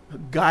just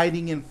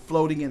guiding and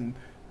floating and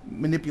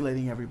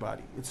manipulating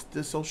everybody. It's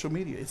the social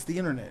media. It's the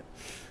internet.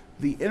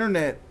 The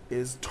internet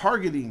is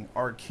targeting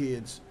our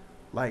kids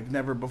like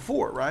never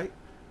before, right?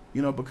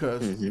 You know,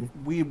 because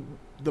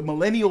the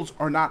millennials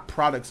are not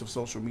products of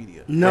social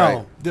media. No.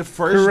 Right? The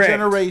first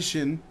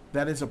generation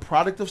that is a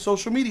product of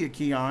social media,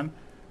 Keon,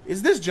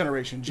 is this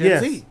generation,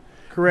 Gen Z.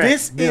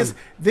 Correct.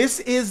 This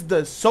is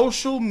the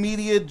social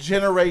media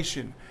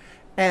generation.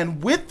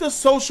 And with the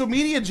social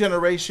media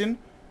generation,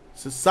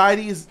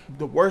 society is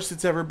the worst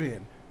it's ever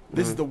been.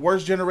 This is the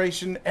worst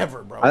generation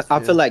ever, bro. I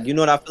feel like, you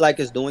know what I feel like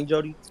it's doing,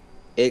 Jody?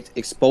 It's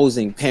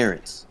exposing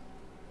parents.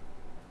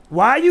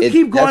 Why you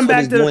keep going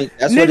back to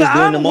nigga?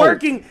 I'm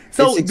working.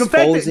 So the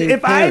fact that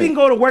if I didn't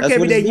go to work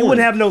every day, you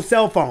wouldn't have no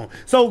cell phone.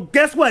 So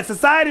guess what?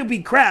 Society would be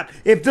crap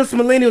if just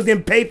millennials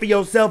didn't pay for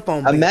your cell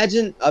phone.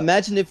 Imagine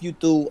if you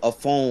threw a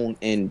phone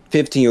in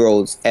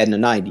 15-year-olds in the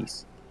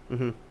 90s.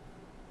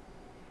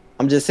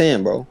 I'm just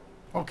saying, bro.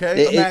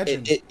 Okay,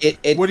 imagine.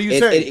 What do you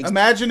say?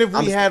 Imagine if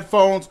we had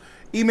phones.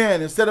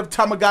 E-man, instead of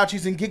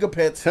Tamagotchis and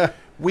Gigapets,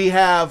 we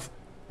have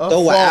an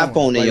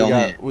iPhone in your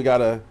hand. We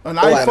got an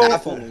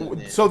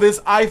iPhone. So this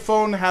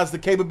iPhone has the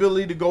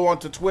capability to go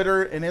onto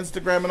Twitter and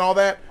Instagram and all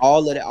that.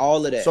 All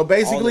of that. So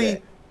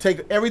basically,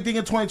 take everything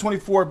in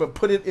 2024, but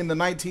put it in the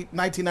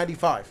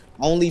 1995.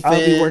 OnlyFans.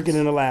 I'll be working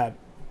in a lab.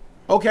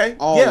 Okay.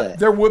 That.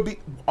 There would be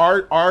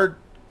our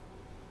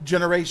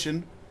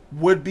generation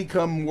would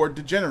become more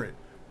degenerate,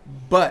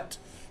 but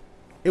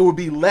it would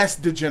be less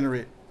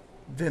degenerate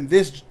than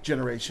this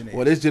generation is.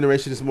 Well, this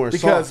generation is more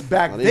because soft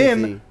back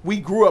then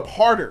we grew up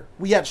harder.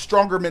 We had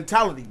stronger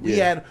mentality. We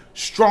had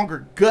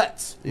stronger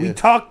guts. We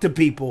talked to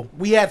people.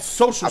 We had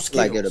social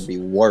skills. Like it'll be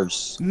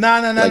worse.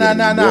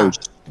 No.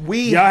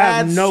 We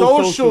had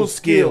social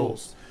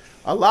skills.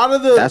 A lot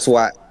of the that's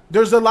why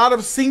there's a lot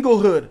of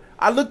singlehood.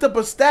 I looked up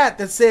a stat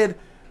that said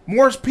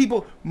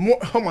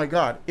oh my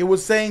God, it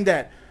was saying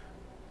that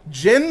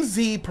Gen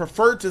Z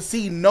preferred to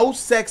see no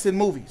sex in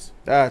movies.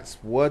 That's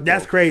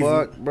crazy,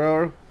 fuck,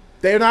 bro.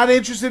 They're not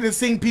interested in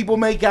seeing people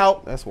make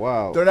out. That's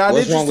wild. They're not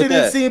interested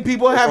in seeing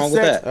people have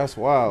sex. That's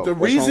wild. The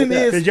reason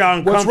is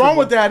what's wrong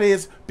with that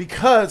is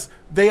because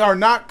they are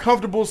not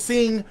comfortable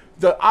seeing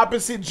the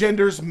opposite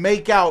genders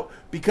make out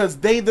because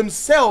they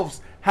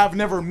themselves have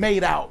never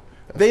made out.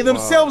 They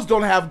themselves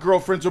don't have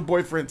girlfriends or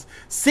boyfriends.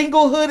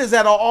 Singlehood is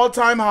at an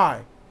all-time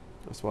high.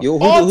 That's wild.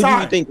 Who do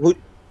you think?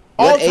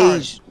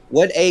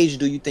 What age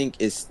do you think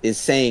is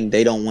saying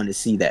they don't want to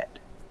see that?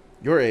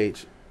 Your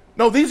age.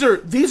 No, these are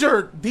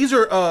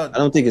I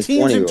don't think it's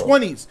teens and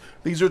 20s.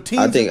 These are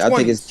teens and 20s. I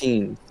think it's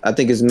teens. I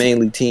think it's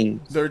mainly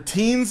teens. They're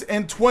teens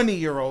and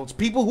 20-year-olds.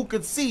 People who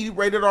could see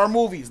rated R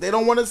movies. They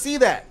don't want to see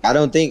that. I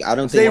don't think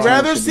they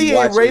rather see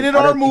a rated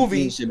R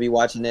movie. You should be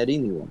watching that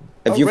anyway.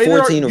 If you're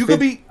 14 or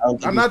 15,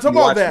 I'm not talking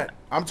about that.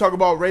 I'm talking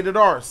about rated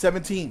R,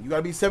 17. You got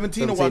to be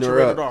 17 to watch a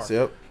rated R.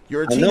 Yep.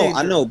 You're a teenager.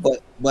 I know,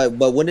 but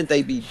wouldn't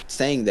they be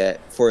saying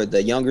that for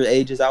the younger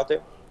ages out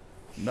there?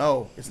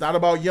 No, it's not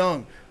about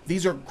young.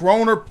 These are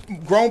grown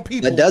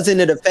people. But doesn't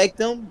it affect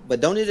them?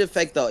 But don't it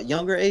affect the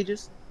younger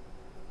ages?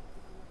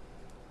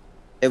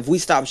 If we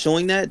stop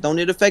showing that, don't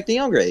it affect the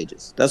younger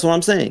ages? That's what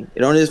I'm saying.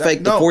 It don't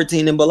affect the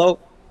 14 and below.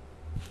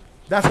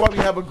 That's why we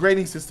have a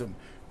grading system.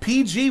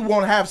 PG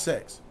won't have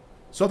sex,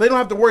 so they don't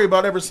have to worry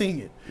about ever seeing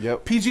it.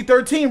 Yep.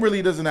 PG-13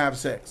 really doesn't have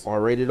sex. Or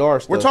rated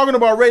R stuff. We're talking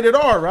about rated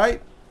R,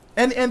 right?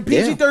 And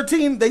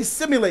PG-13, they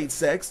simulate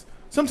sex.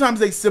 Sometimes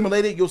they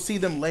simulate it. You'll see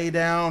them lay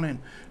down and,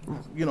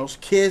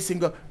 kiss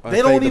and go.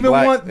 They don't even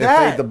want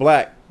that. Fade the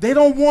black. They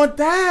don't want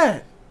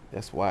that.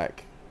 That's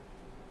whack.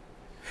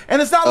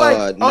 And it's not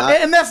like,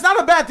 and that's not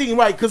a bad thing,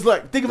 right? Because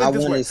look, think of it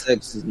this way: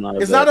 sex is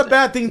not. It's not a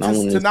bad thing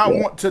to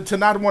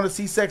not want to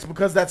see sex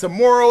because that's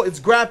immoral. It's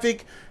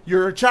graphic.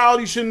 You're a child.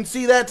 You shouldn't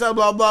see that. Blah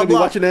blah blah. Be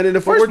watching that in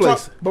the first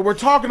place. But we're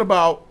talking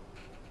about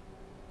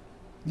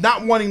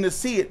not wanting to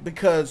see it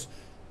because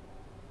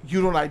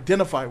you don't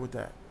identify with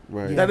that.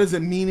 Right. That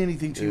doesn't mean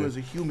anything to you as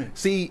a human.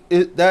 See,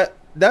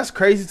 that's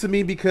crazy to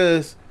me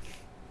because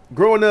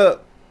growing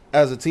up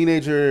as a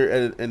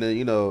teenager and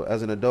you know,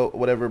 as an adult,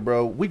 whatever,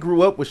 bro, we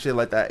grew up with shit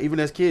like that. Even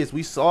as kids,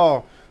 we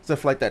saw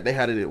stuff like that. They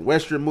had it in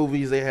Western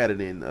movies. They had it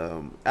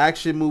in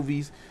action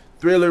movies,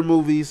 thriller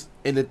movies,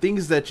 and the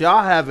things that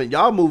y'all have in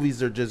y'all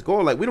movies are just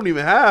going like we don't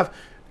even have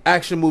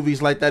action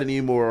movies like that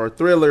anymore, or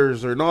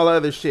thrillers or all that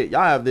other shit.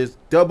 Y'all have this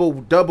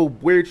double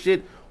weird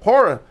shit,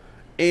 horror,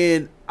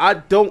 and I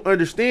don't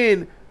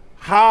understand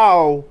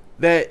how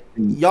that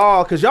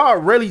y'all, because y'all are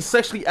really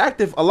sexually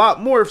active a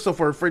lot more. So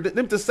for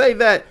them to say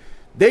that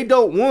they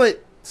don't want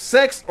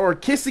sex or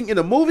kissing in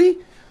a movie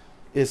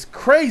is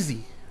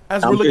crazy.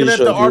 As we're looking at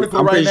the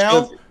article right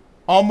now,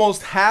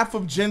 almost half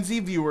of Gen Z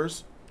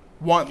viewers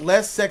want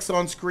less sex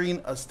on screen,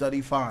 a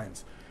study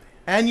finds.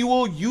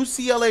 Annual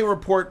UCLA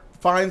report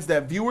finds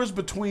that viewers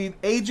between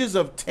ages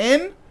of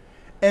 10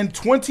 and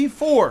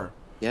 24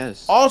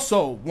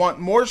 also want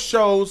more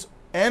shows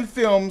and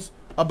films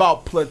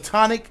about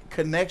platonic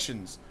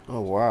connections.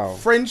 Oh, wow.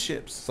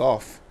 Friendships.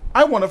 Soft.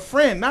 I want a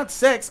friend, not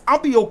sex. I'll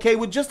be okay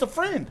with just a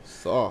friend.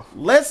 Soft.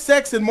 Less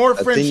sex and more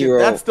friendship.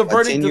 That's the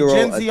verdict of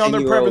Gen Z on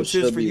their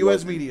preferences for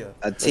U.S. media.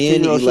 A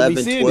 10,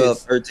 11, 12,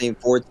 13,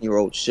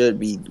 14-year-old should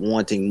be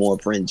wanting more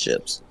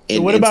friendships.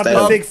 So what about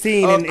the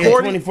 16 and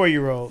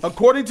 24-year-olds?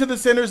 According to the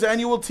Center's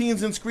annual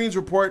Teens and Screens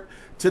report,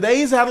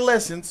 today's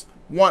adolescents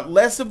want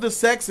less of the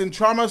sex and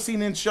trauma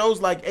seen in shows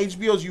like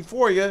HBO's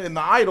Euphoria and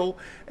The Idol,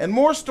 and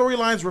more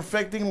storylines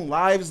reflecting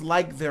lives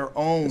like their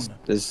own.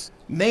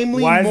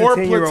 Namely, more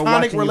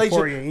platonic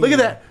relationships. Look at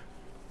that.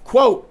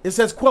 Quote, it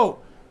says,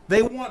 quote,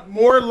 they want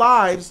more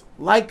lives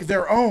like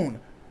their own.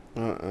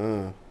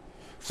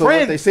 So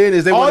what they're saying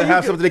is they want to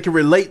have something they can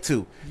relate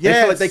to. They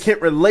feel like they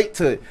can't relate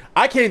to it.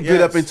 I can't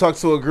get up and talk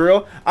to a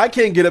girl. I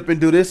can't get up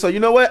and do this. So you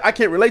know what? I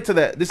can't relate to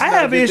that. I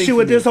have an issue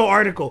with this whole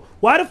article.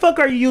 Why the fuck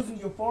are you using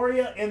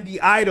Euphoria and The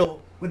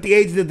Idol with the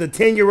ages of the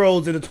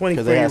 10-year-olds and the 24-year-olds?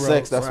 Because they have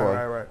sex, that's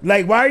why. Right.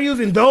 Like, why are you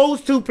using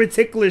those two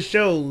particular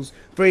shows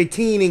for a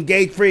teen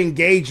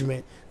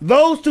engagement?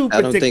 Those two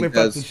particular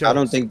fucking shows. I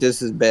don't think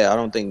this is bad. I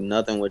don't think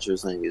nothing what you're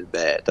saying is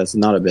bad. That's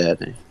not a bad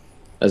thing.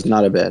 That's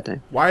not a bad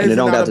thing. Why is it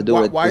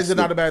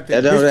not a bad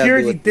thing?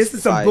 This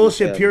is some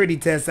bullshit purity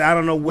test. I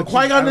don't know what.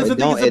 Qui-Gon doesn't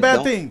think it's a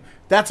bad thing.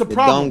 That's a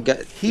problem.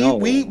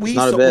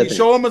 We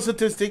show him a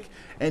statistic,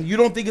 and you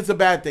don't think it's a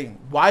bad thing.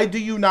 Why do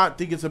you not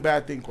think it's a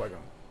bad thing, Qui-Gon?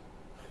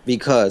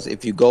 Because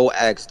if you go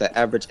ask the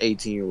average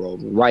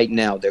 18-year-old right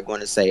now, they're going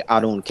to say, "I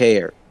don't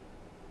care."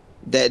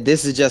 That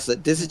this is just a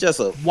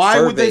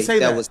why would they say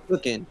that was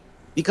taken?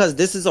 Because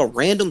this is a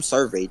random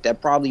survey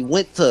that probably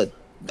went to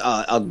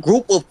a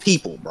group of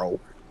people, bro.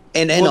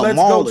 And a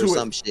mall or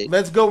some shit.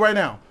 Let's go right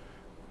now.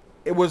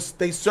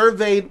 They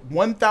surveyed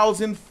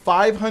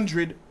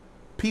 1,500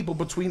 people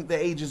between the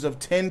ages of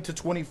 10 to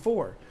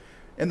 24.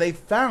 And they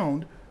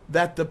found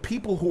that the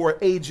people who are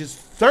ages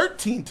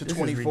 13 to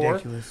 24,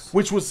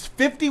 which was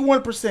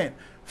 51%,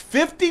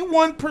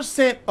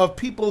 51% of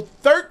people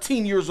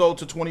 13 years old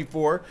to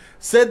 24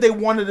 said they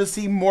wanted to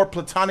see more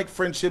platonic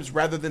friendships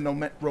rather than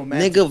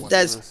romantic ones.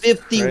 That's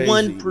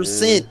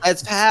 51%.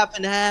 That's half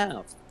and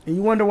half. And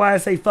you wonder why I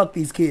say fuck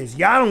these kids.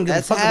 Y'all don't give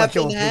a fuck about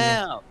your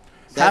opinion.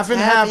 Half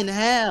and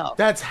half.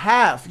 That's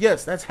half.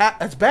 Yes, that's half.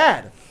 That's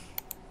bad.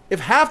 If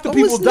half the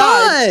people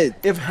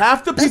died,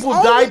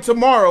 died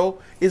tomorrow,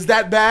 is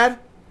that bad?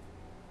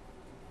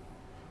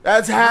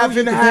 That's half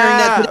and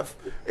half.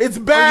 It's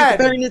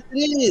bad. How are you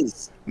comparing it to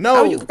this? No.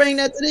 How are you comparing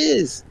that to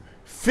this?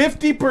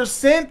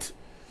 50%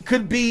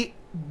 could be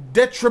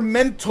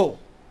detrimental.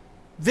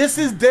 This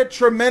is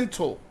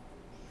detrimental.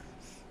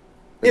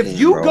 If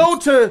you go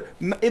to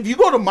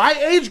my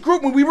age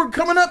group when we were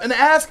coming up and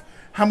ask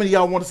how many of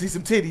y'all want to see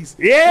some titties?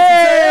 Yeah.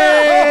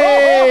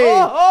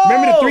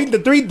 Remember the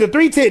three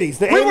titties.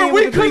 We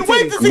couldn't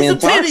wait to see some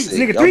titties.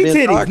 Nigga, 3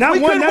 titties.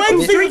 Not one, not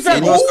 2, 3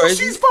 titties. Oh,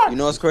 she's fine. You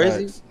know what's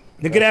crazy?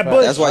 Look at that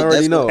bush. That's why I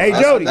already know. Hey,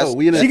 Jody,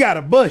 she got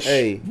a bush.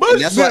 Hey,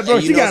 bush.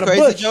 She got a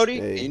bush. Jody.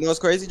 And you know what's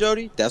crazy,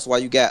 Jody? That's why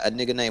you got a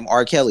nigga named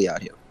R. Kelly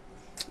out here.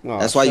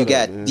 That's why you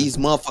got these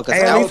motherfuckers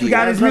at least we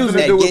got his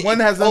music. One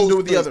has nothing to do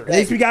with the other. At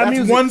least we got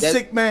music. One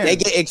sick man. They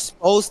get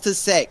exposed to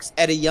sex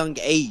at a young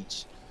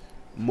age.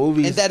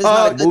 Movies, and that is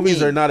not a good movies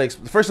thing. are not.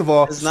 First of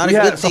all, it's not a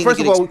good thing. First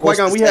of all,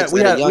 Qui-Gon, we had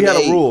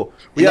a rule.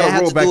 We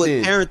had a rule back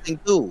then. Parenting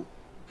too.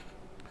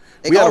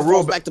 We had a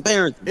rule back to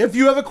parenting. If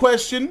you have a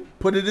question,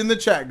 put it in the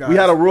chat, guys. We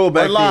had a rule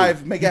back then.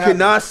 Live, make it happen. You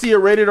cannot see a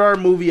rated R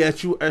movie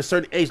at a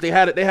certain age. They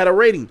had a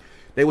rating.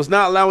 They was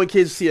not allowing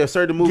kids to see a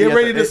certain movie. Get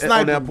ready to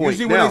snipe that point.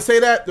 Usually when they say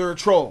that, they're a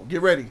troll.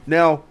 Get ready.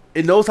 Now,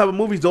 in those type of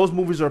movies, those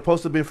movies are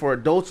supposed to be for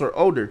adults or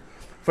older.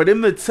 For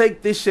them to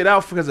take this shit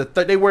out because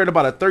they worried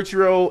about a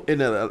 13-year-old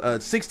and a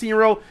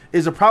 16-year-old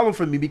is a problem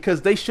for me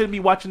because they shouldn't be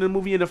watching the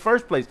movie in the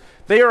first place.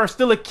 They are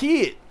still a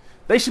kid.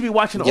 They should be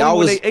watching only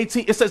when they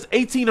 18. It says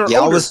 18 or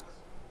older.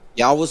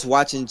 Y'all was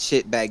watching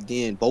shit back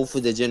then. Both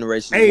of the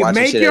generations. Hey,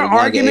 make your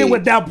argument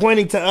without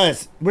pointing to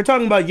us. We're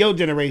talking about your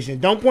generation.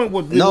 Don't point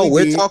with. No,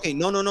 we're talking.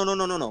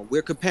 No.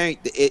 We're comparing.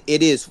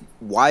 It is.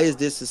 Why is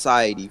this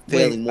society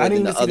failing more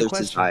than the other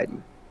society?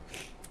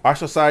 Our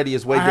society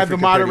is way I had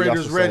different the compared to moderators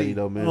y'all society, ready.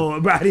 though, man.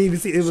 Oh, but I didn't even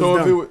see it. Was So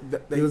if dumb.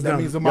 it was that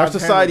means the Our mod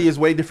society is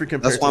way different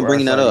compared That's why to I'm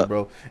bringing our that society, up,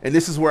 bro. And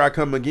this is where I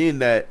come again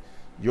that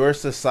your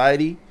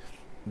society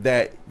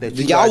that you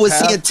y'all guys was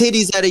have seeing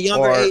titties at a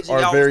younger age, and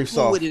are y'all very was cool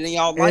soft. with it, and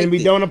y'all And liked we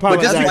it. don't But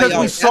apologize. just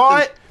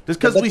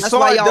because we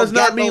saw it, does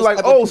not mean like,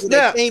 oh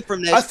snap,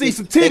 I see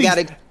some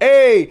titties.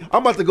 Hey,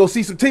 I'm about to go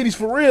see some titties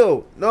for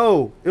real.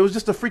 No, it was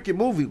just a freaking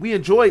movie. We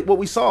enjoyed what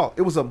we saw.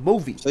 It was a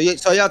movie. So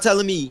y'all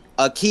telling me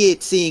a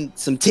kid seeing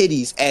some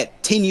titties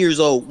at 10 years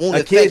old won't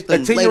affect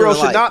them A 10-year-old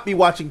should not be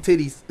watching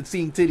titties,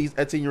 seeing titties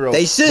at 10-year-olds.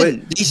 They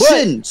shouldn't. They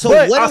shouldn't. So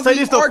but what I'll are say we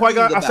this though, arguing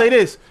Qui-Gon. I'll say about?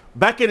 this.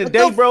 Back in the What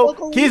day, the bro,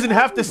 fuck are we kids didn't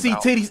have to arguing see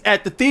about? titties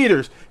at the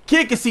theaters.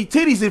 Kid could see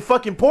titties in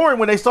fucking porn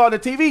when they saw it on the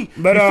TV.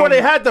 But, before they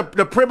had the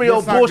premium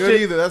That's not bullshit.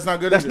 good either. That's not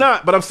good That's either.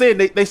 not. But I'm saying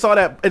they saw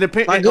that in the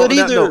Not good on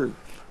that either. note.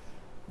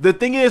 The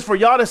thing is, for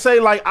y'all to say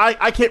like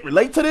I can't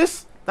relate to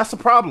this, that's a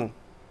problem.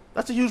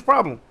 That's a huge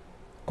problem.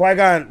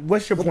 Qui-Gon,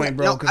 what's your point,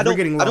 bro? No, Because we're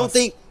getting lost. I don't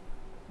think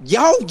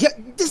y'all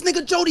get this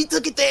nigga Jody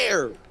took it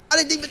there. I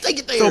didn't even take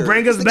it there. So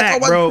bring us This nigga back, talk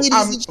about bro.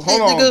 titties and shit,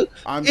 Hold on. nigga.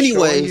 I'm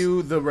Anyways, showing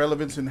you the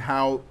relevance in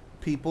how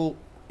people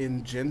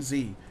in Gen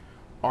Z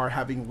are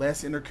having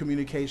less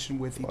intercommunication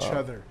with each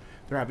other.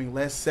 They're having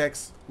less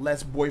sex,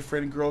 less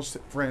boyfriend and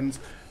girlfriends.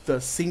 The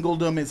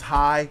singledom is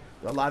high.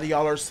 A lot of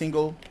y'all are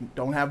single,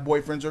 don't have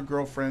boyfriends or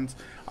girlfriends.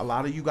 A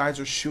lot of you guys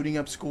are shooting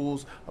up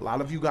schools. A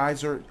lot of you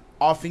guys are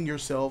offing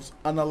yourselves,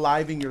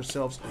 unaliving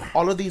yourselves.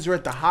 All of these are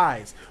at the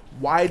highs.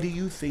 Why do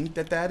you think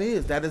that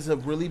is? That is a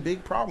really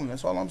big problem.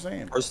 That's all I'm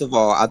saying. first of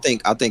all, I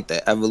think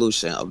the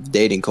evolution of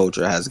dating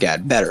culture has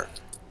got better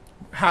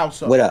How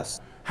so? with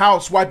us. How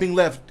swiping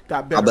left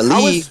got better? I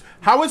believe-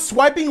 How is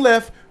swiping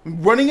left,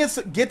 running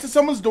it, get to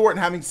someone's door and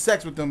having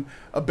sex with them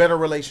a better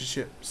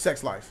relationship,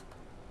 sex life?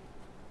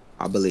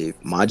 I believe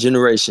my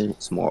generation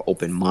is more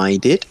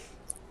open-minded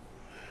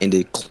and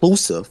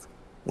inclusive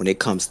when it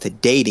comes to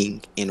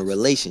dating and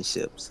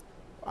relationships.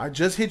 I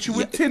just hit you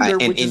with Yeah, Tinder,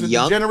 and- which is a and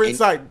young- degenerate and-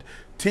 site.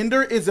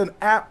 Tinder is an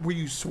app where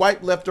you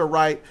swipe left or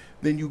right,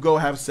 then you go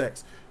have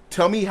sex.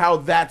 Tell me how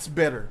that's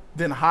better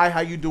than hi, how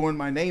you doing?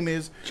 My name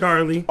is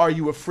Charlie. Are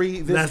you a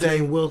free this Last day?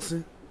 name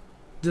Wilson.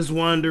 Just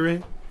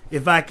wondering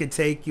if I could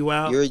take you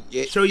out, You're-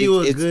 show you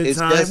a it's- good it's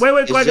time. just- Wait,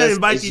 it's I gotta just-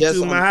 invite it's you just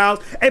to on- my house.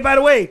 Hey, by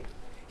the way,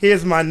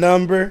 here's my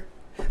number.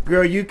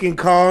 Girl, you can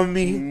call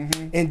me.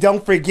 And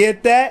don't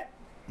forget that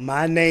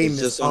my name It's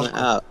is just on the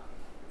Uncle. app.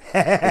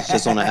 It's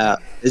just on the app.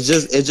 It's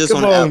just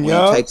Come on the app on, when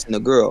y'all. you're texting the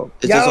girl.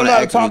 It's Y'all just don't on know the how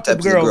to app when talk to you're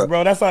texting the girls, girl.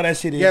 bro. That's all that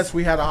shit is. Yes,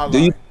 we had a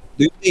hotline.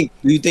 Do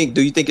you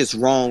think it's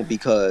wrong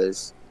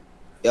because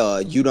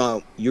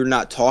you're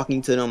not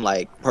talking to them,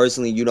 like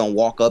personally, you don't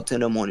walk up to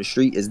them on the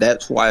street? Is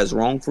that why it's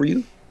wrong for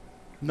you?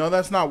 No,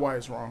 that's not why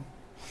it's wrong.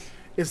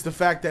 It's the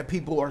fact that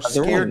people are What's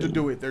wrong? scared to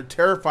do it. They're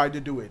terrified to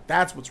do it.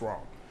 That's what's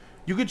wrong.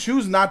 You could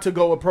choose not to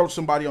go approach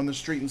somebody on the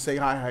street and say,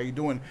 hi, how you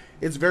doing?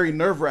 It's very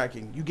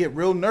nerve-wracking. You get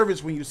real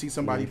nervous when you see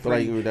somebody feel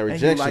like pretty that and you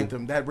rejection. like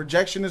them. That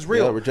rejection is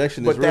real. Yeah,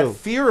 rejection but is real. that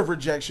fear of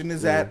rejection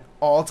is at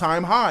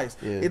all-time highs.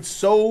 Yeah. It's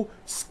so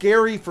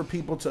scary for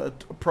people to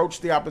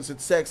approach the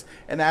opposite sex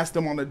and ask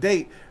them on a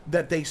date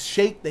that they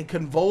shake, they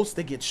convulse,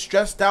 they get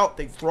stressed out,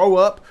 they throw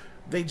up.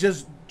 They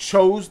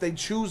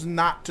choose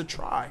not to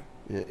try.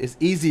 Yeah,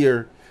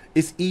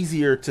 it's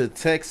easier to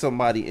text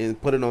somebody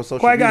and put it on social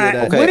Qui-Gon,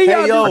 media. That, what do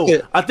y'all hey, yo,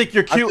 do? I think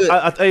you're cute.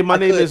 I Hey, my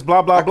name is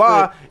blah, blah,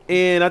 blah.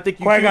 And I think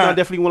you're cute. Qui-Gon. I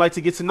definitely would like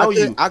to get to know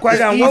you. Qui-Gon, It's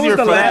what was easier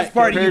the for last that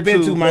party you compared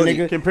been to, my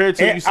nigga? Compared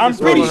to And you see I'm this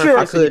pretty girl on sure-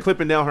 her face and you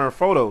clipping down her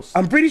photos.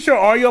 I'm pretty sure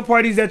all your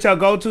parties that y'all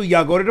go to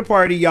the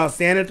party, y'all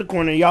stand at the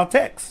corner, y'all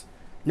text.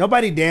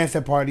 Nobody dance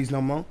at parties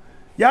no more.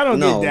 Y'all don't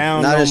No, get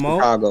down not no in more.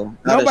 Chicago.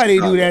 Not in Nobody do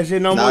Chicago. that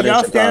shit no Not more. in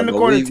Y'all stand in the Chicago.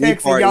 corner, We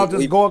text, and y'all party- just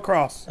we- go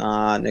across.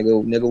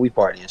 Nigga, we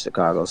party in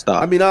Chicago.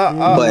 Stop. I mean,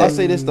 I'll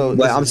say this, though.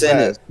 But This I'm is saying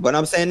bad. this. But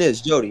I'm saying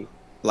this, Jody.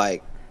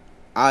 Like,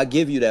 I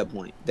give you that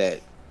point.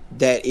 That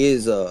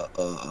is a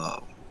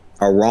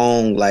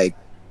wrong, like,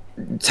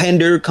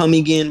 Tinder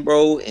coming in,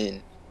 bro,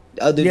 and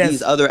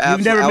these other apps.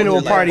 You've never out been to here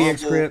a like party, Bumble.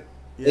 X-Crip.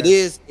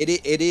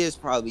 It is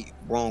probably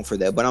wrong for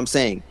that. But I'm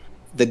saying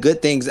the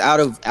good things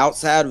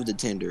outside of the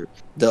Tinder,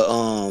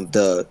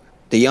 the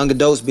young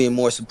adults being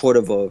more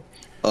supportive of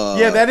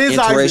That is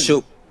interracial.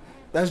 Eisen.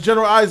 That's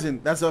General Eisen.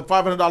 That's a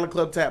 $500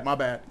 club tap. My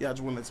bad. Yeah, I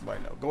just want to let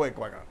somebody know. Go ahead,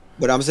 Qui-Gon.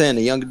 But I'm saying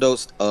the young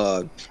adults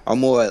are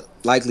more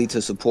likely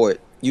to support,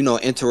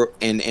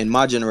 in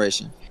my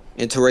generation,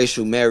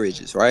 interracial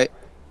marriages, right?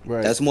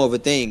 Right. That's more of a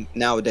thing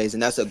nowadays,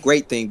 and that's a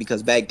great thing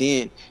because back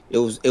then it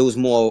was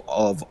more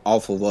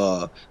off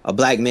of a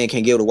black man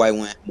can't get with a white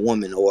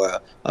woman or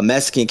a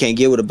Mexican can't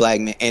get with a black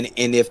man, and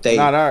if they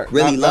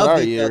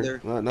loved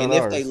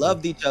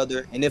each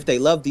other, and if they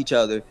loved each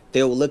other,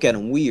 they would look at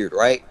them weird,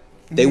 right?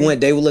 They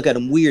would look at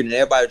them weird, and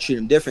everybody would treat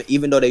them different,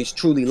 even though they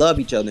truly love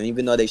each other, and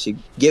even though they should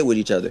get with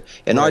each other.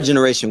 In our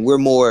generation, we're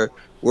more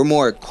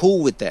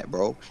cool with that,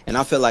 bro, and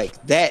I feel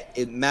like that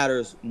it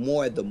matters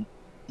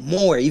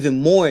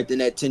even more than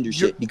that Tinder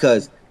shit,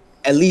 because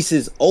at least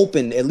it's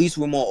open. At least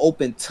we're more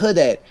open to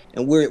that,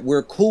 and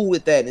we're cool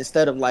with that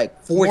instead of like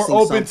forcing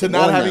More open to something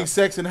not on having them.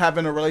 sex and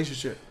having a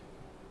relationship.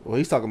 Well,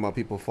 he's talking about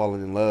people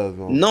falling in love.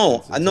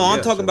 No,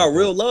 I'm talking about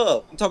real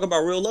love. I'm talking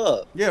about real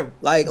love. Yeah,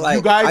 like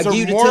you guys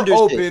are more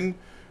open shit.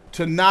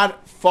 to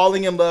not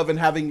falling in love and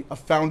having a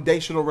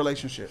foundational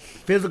relationship,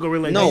 physical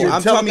relationship. No,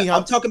 I'm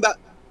talking about.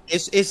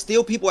 It's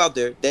still people out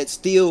there that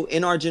still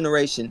in our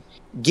generation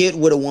get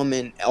with a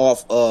woman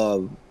off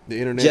of the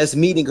internet, just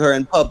meeting her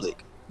in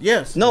public.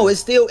 Yes. No, it's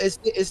still.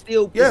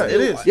 Yeah,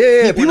 it is.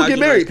 Yeah. People get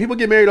married. People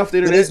get married off the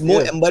internet.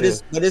 But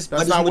it's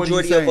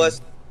majority of us.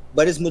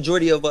 But it's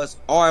majority of us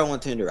are on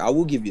Tinder. I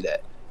will give you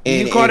that.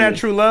 And you call that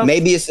true love?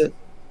 Maybe it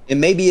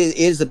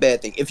is a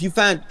bad thing. If you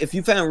find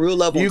real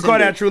love on Tinder, call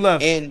that true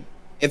love? And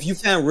if you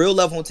find real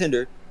love on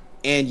Tinder,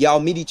 and y'all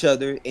meet each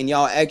other, and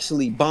y'all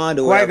actually bond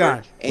or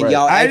whatever, and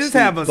y'all I just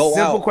have a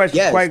simple question.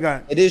 Yes,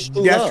 Qui-Gon. it is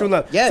true That's love. true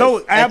love. Yes,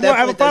 so I have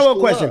a follow-up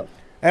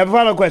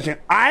question.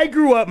 I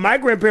grew up, my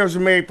grandparents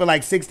were married for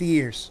like 60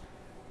 years.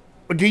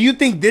 Do you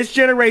think this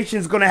generation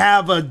is going to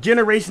have a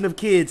generation of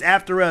kids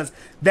after us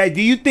that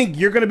do you think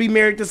you're going to be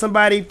married to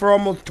somebody for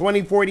almost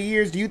 20, 40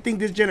 years? Do you think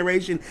this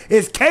generation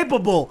is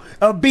capable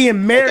of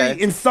being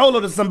married and solo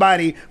to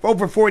somebody for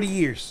over 40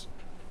 years?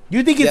 Do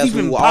you think it's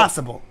even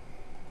possible?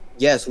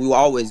 Yes, we will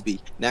always be.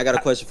 Now I got a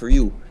question for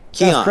you.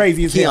 Keon, that's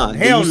crazy as hell. Do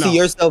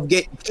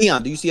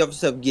you see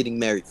yourself getting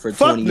married for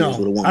 20 years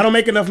with a woman? I don't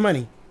make enough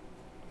money.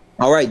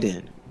 All right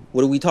then.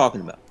 What are we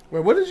talking about?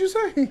 Wait, what did you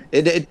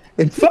say?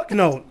 Fuck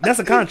no. That's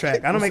a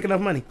contract. I don't make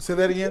enough money. Say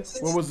that again.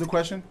 What was the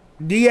question?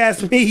 Do you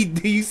ask me,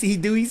 do you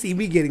see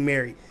me getting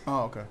married?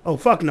 Oh, okay. Oh,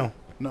 fuck no.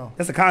 No.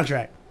 That's a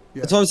contract.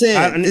 Yeah. That's what I'm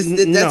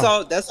saying.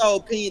 That's all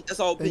opinion. That's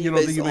all opinion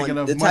based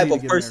on the type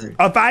of person.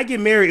 If I get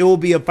married, it will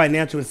be a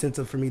financial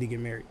incentive for me to get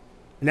married.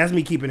 And that's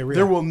me keeping it real.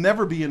 There will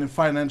never be a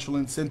financial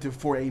incentive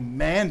for a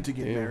man to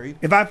get married.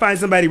 If I find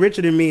somebody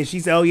richer than me and she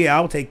says, "Oh yeah,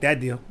 I'll take that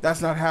deal," that's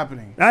not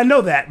happening. I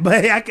know that,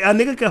 but a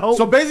nigga can hope.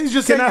 So basically,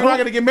 just saying you're not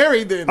going to get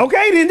married then.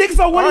 Okay, then nigga.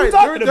 So what are you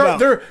talking about?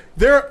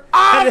 There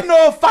are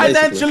no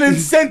financial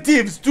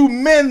incentives to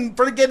men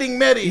for getting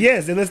married.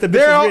 Yes, unless the bitch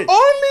there are rich.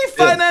 only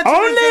financial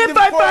only incentives if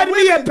I find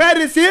me a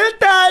Paris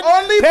Hilton.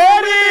 Only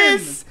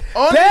Paris.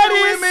 Only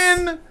the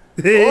women.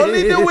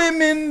 Only the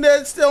women.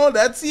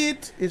 That's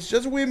it. It's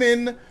just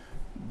women.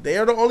 They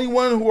are the only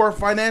one who are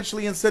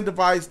financially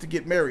incentivized to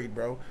get married,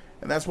 bro.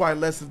 And that's why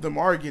less of them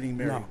are getting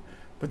married. No.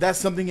 But that's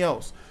something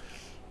else.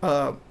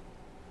 I'm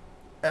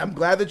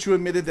glad that you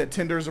admitted that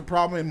Tinder is a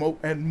problem,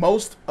 and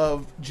most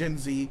of Gen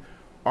Z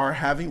are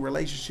having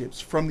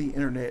relationships from the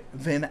internet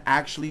than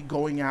actually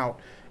going out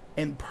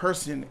in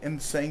person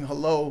and saying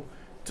hello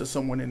to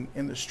someone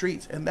in the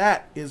streets. And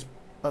that is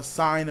a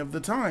sign of the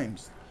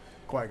times.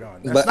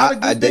 Qui-Gon. That's not a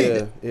good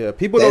thing. Yeah.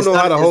 People don't know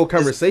how to hold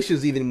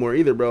conversations anymore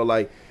either, bro.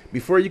 Like,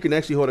 before you can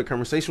actually hold a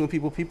conversation with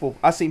people,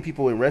 I've seen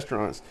people in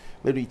restaurants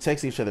literally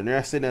texting each other. And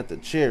they're sitting at the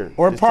chair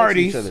or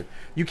parties. Each other.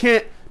 You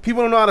can't.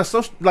 People don't know how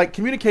to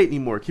communicate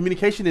anymore.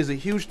 Communication is a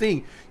huge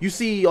thing. You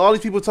see all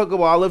these people talk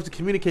about I love to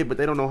communicate, but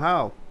they don't know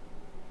how.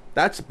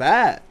 That's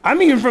bad. I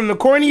mean, from the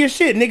corniest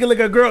shit, nigga,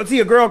 look at a girl, see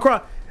a girl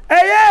cross.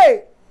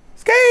 Hey,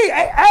 ski,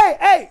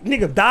 hey,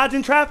 nigga,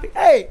 dodging traffic.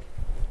 Hey,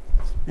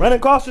 running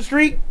across the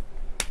street.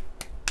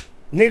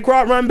 Nigga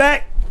cross, run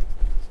back.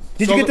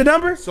 Did you get the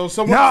number? So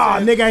someone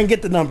said, nigga, I ain't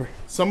get the number.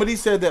 Somebody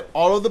said that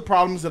all of the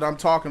problems that I'm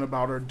talking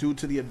about are due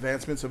to the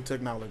advancements of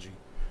technology.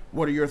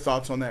 What are your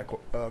thoughts on that,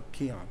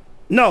 Keon?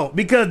 No,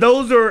 because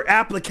those are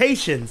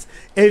applications.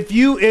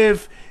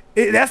 If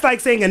that's like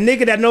saying a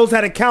nigga that knows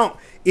how to count,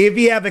 if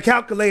he have a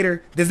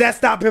calculator, does that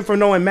stop him from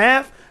knowing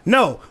math?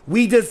 No,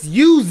 we just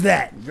use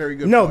that. Very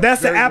good. No, point.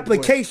 that's the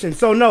application.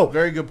 So no,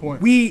 very good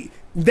point. We're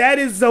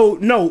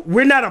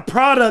not a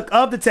product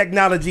of the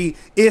technology.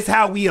 It's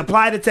how we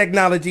apply the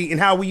technology and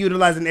how we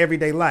utilize it in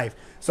everyday life.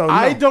 So no.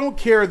 I don't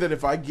care that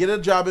if I get a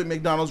job at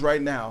McDonald's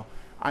right now,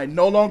 I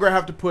no longer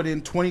have to put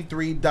in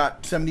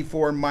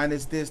 23.74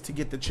 minus this to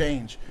get the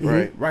change.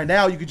 Right. Right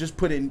now, you could just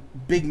put in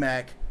Big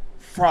Mac,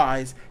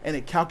 fries, and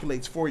it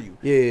calculates for you.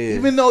 Yeah.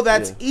 Even though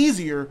that's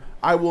easier,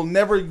 I will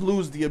never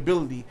lose the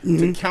ability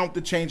to count the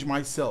change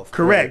myself.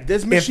 Correct. If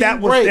this machine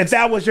breaks, if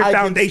that was your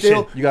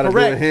foundation, you got to do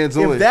it hands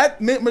on. If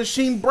that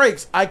machine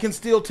breaks, I can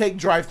still take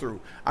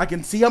drive-through. I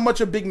can see how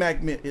much a Big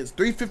Mac is.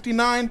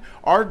 $3.59.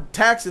 Our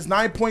tax is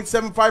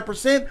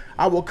 9.75%.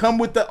 I will come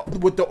with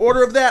the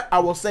order of that. I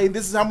will say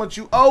this is how much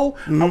you owe.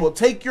 I will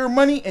take your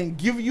money and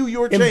give you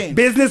your change.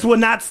 Business will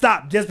not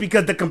stop just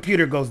because the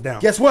computer goes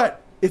down. Guess what?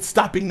 It's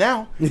stopping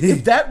now.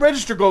 If that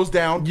register goes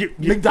down,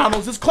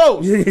 McDonald's is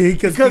closed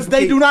because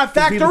they do not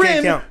factor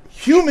in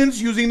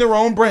humans using their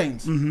own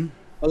brains.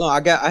 Hold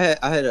on, I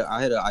had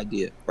an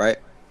idea, right,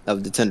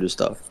 of the Tinder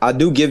stuff. I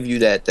do give you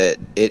that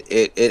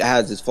it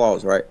has its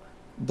flaws, right,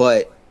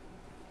 but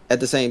at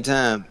the same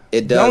time,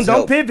 it does.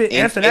 Don't pivot.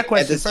 Answer that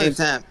question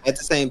first. At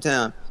the same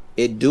time,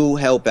 it do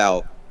help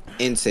out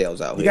incels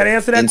out here. You gotta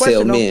answer that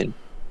question. Men.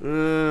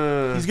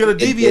 He's gonna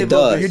deviate. It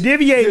does. You're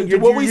deviating.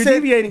 Did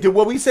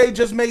what we say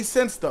just made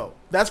sense though?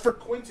 That's for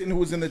Quentin, who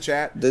was in the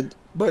chat.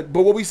 But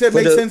what we said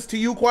made sense to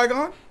you,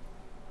 Qui-Gon?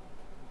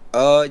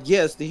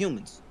 Yes, the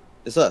humans.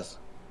 It's us.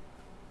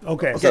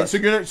 Okay. So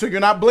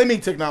you're not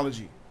blaming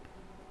technology.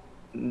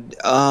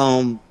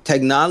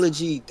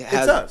 Technology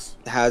has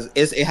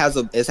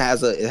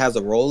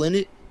a role in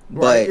it,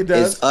 Right, but it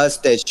does. it's us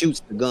that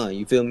shoots the gun.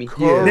 You feel me?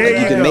 Correct. Like, There you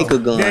you can go. make a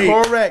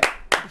gun. Correct.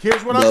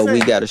 Here's what I'm But saying.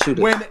 we gotta shoot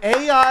it. When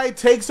AI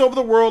takes over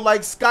the world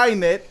like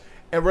Skynet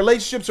and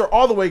relationships are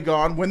all the way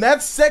gone, when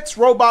that sex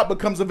robot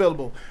becomes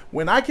available,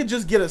 when I could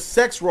just get a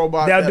sex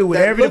robot They'll do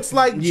whatever that looks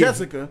like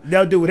Jessica,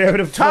 they'll do whatever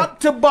the top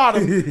to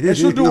bottom, and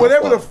she'll do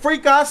whatever the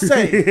freak I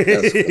say.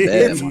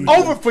 It's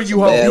over for you,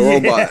 Bad ho.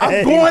 robot.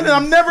 I'm going and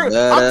I'm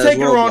Badass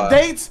taking her on robot.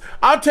 dates.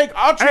 I'll treat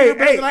her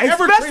better than I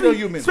ever treat a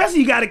human. Especially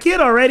you got a kid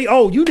already.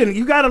 Oh, you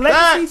got a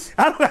legacy. Facts.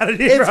 I don't got a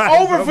It's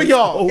right, over bro. for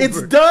y'all. over.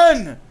 It's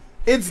done.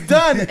 It's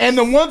done. And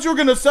the ones who are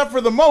going to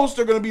suffer the most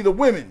are going to be the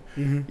women.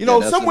 Mm-hmm. You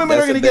know, Yeah, some women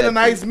are that's going a to get a bad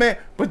nice thing. man,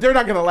 but they're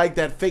not going to like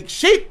that fake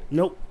shit.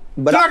 Nope.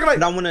 But They're I,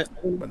 not gonna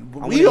but I like. want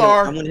to. We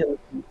are. I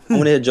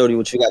want to hear Jody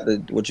what you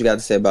got to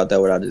say about that.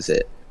 What I just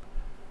said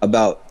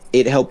about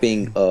it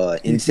helping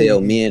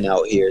incel men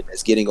out here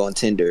that's getting on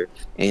Tinder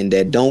and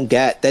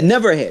that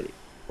never had it,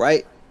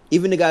 right?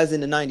 Even the guys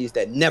in the 90s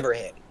that never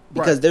had it.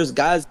 Because there's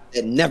guys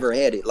that never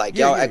had it. Like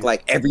y'all act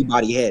like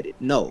everybody had it.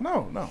 No.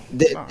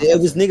 There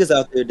was niggas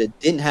out there that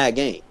didn't have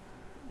game.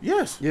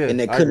 Yes. Yeah, And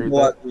they I couldn't agree go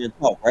with out there and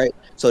talk, right?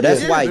 So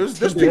that's why there's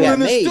Tinder people got in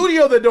the made.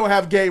 studio that don't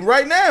have game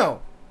right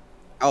now.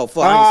 Oh,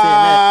 fuck,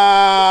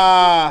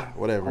 I understand that.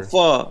 Whatever.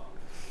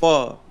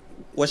 For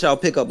what's y'all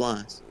pickup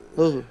lines?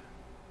 Ooh.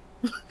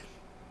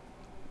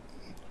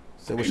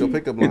 So what's your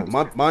pickup line?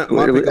 My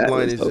pickup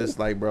line is just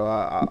like, bro,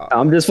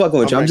 I'm just fucking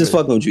with you. I'm just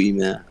regular. fucking with you,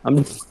 E-Man.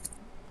 I'm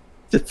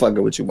just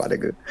fucking with you, my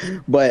nigga.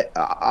 But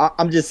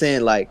I'm just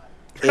saying, like,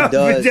 it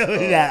does.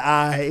 That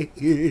eye.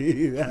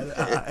 That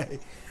eye.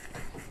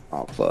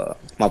 Oh, fuck.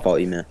 My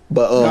fault, E-Man.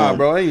 But nah,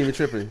 bro, I ain't even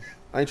tripping.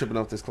 I ain't tripping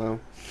off this clown.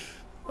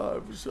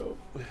 For sure.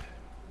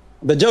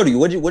 But Jody,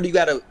 what do you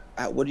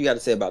gotta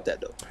say about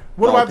that though?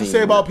 What do My I have to say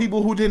opinion, about man.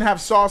 people who didn't have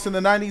sauce in the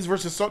 90s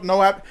versus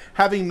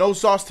having no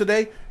sauce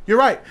today? You're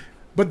right.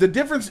 But the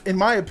difference, in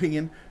my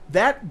opinion,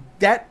 that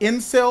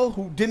incel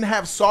who didn't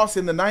have sauce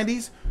in the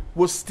 90s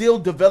was still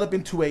develop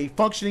into a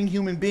functioning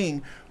human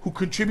being who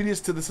contributes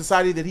to the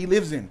society that he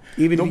lives in.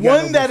 Even the if he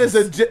got one no that is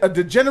business. a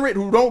degenerate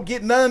who don't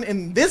get none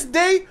in this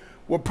day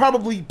will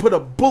probably put a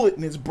bullet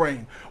in his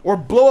brain or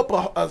blow up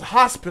a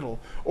hospital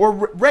or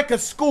wreck a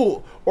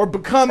school or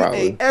become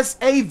Probably. a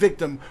SA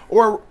victim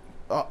or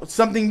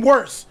something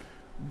worse.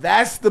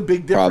 That's the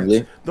big difference.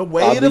 Probably. The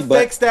way Probably, it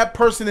affects that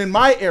person in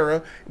my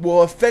era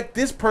will affect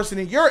this person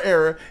in your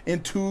era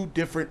in two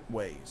different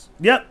ways.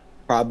 Yep.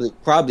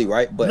 Probably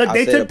right. But Look, I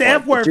they said took the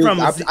part F word that you- from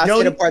us. I said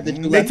Jody. the part that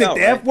you They left took out,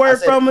 the right? F word I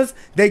said- from us.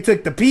 They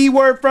took the P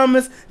word from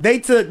us. They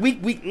took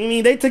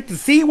they took the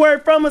C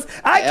word from us.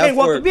 I The can't F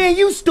walk word. man,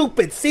 you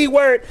stupid C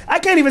word. I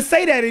can't even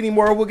say that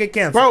anymore or we'll get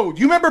canceled. Bro,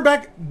 you remember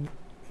back,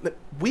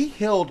 we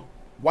held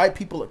white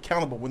people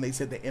accountable when they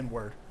said the N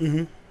word.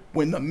 Mm-hmm.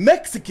 When the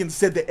Mexicans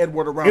said the N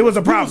word around, It was us,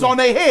 a we problem. was on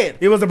their head.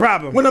 It was a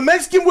problem. When the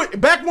Mexican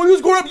back when we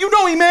was growing up, you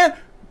know him, man.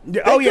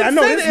 Oh yeah, I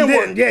know Say this the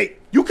N-word. yeah.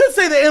 You could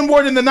say the N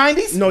word in the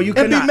 90s. No, you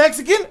could and not. be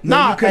Mexican. No,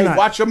 nah, you could hey, not.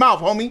 watch your mouth,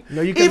 homie.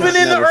 No, you could Even not.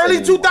 in the Never said early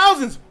N-word.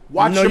 2000s,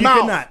 watch No, your you mouth.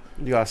 could not.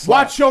 You got slapped.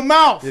 Watch your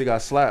mouth. You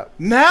got slapped.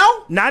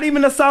 Now, Not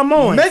even the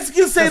Samoans.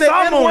 Mexicans say the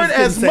Samoans N word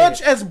couldn't as say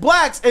much it. as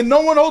blacks, and no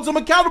one holds them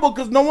accountable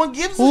because no one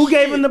gives. Who a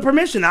gave shit. him the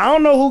permission? I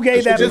don't know who gave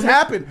It that just permission.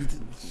 happened.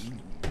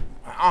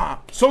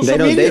 Social They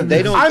don't- media.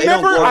 they don't- I they don't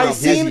remember go I around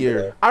seen. his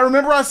year. I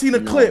remember I seen a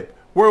clip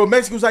where a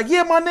Mexican was like,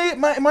 "Yeah, my name,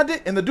 my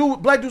dick," and the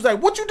black dude's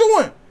like, "What you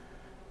doing?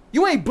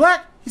 You ain't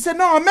black." He said,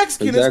 "No, I'm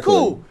Mexican. It's Exactly.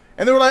 cool."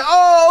 And they were like,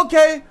 "Oh,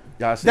 okay."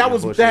 Y'all seen That that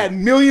was bullshit. that had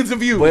millions of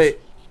views. But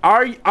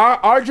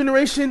our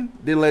generation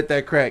didn't let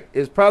that crack.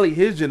 It's probably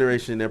his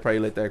generation that probably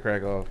let that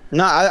crack off.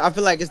 No, I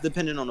feel like it's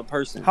dependent on the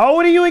person. How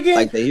old are you again?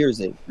 Like the hears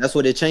it. That's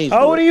what it changed.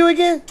 How old with. are you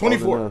again?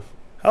 24. Enough.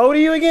 How old are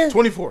you again?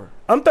 24.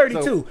 I'm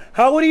 32.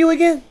 How old are you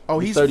again? Oh,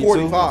 he's 32?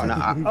 45.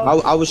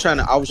 Nah, I was trying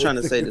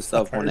to say the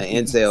stuff on the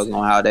incels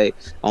on how they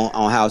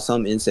on how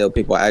some incel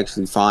people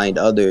actually find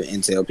other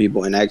incel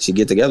people and actually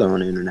get together on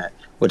the internet,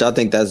 which I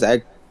think that's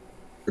actually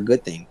a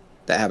good thing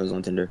that happens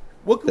on Tinder.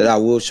 What That I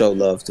will show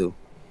love to.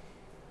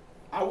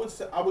 I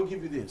would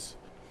give you this.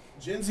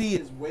 Gen Z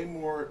is way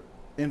more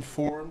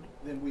informed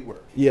than we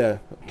were. Yeah,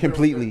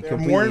 completely. They're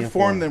completely more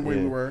informed than we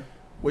yeah. were,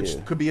 which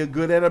Yeah. could be a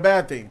good and a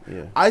bad thing.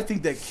 Yeah. I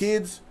think that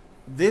kids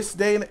this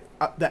day,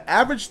 the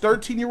average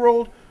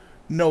 13-year-old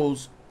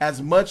knows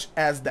as much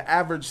as the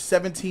average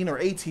 17 or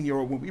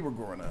 18-year-old when we were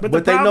growing up. But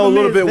But the they know a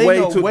little problem bit is they way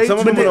know too. way Some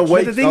of too them know much.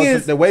 way. But the thing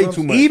is, they're way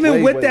too much. even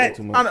way, with way, that- way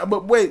too I much. know,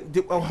 but wait,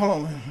 hold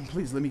on,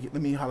 please let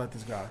me holler at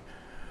this guy.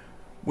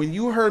 When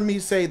you heard me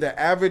say the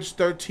average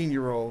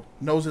 13-year-old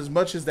knows as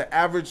much as the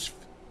average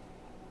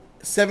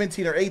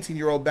 17 or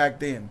 18-year-old back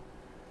then,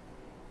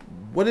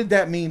 what did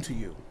that mean to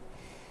you?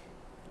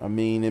 I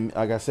mean,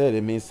 like I said,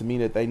 it means to me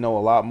that they know a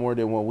lot more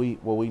than what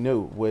we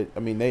knew. I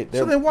mean,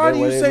 So then why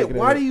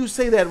do you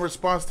say that in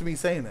response to me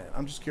saying that?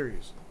 I'm just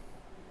curious.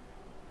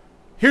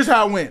 Here's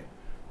how it went.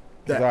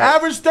 The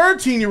average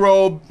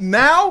 13-year-old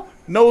now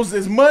knows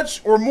as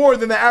much or more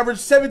than the average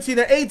 17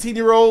 or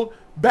 18-year-old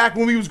back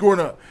when we was growing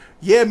up.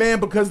 Yeah, man,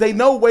 because they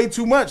know way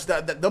too much.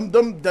 Them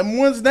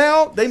ones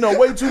now, they know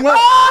way too much.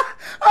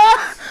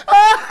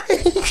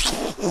 It's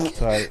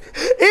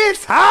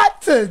hot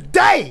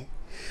today.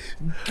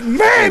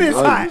 Man, it's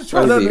hot. I'm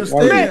trying to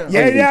understand.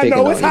 Yeah, I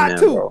know it's hot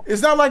too. Bro.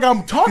 It's not like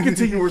I'm talking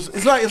to you.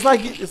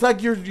 It's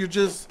like you're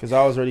just. Because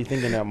I was already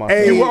thinking that myself.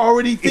 Hey, you were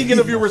already thinking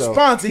of your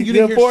response, and you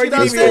didn't hear shit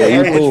I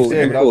said.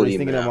 said. But I was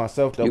thinking of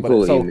myself though.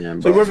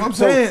 I'm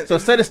saying. So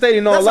instead of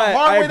stating all that,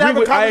 I agree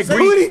with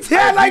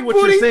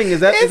what you're saying. Is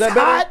that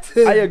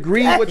better? I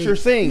agree with what you're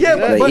saying. Yeah,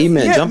 but no,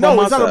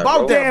 it's not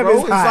about that,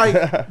 bro. It's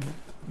like.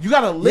 You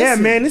gotta listen. Yeah,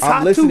 man, it's hot too.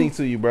 I'm listening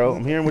to you, bro.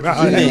 I'm hearing what you're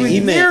saying.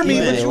 You hear me,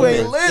 but you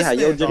ain't listening. See how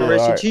your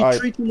generation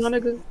treat you, my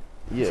nigga?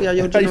 Yeah. See how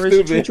your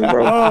generation treat you,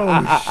 bro?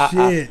 Oh,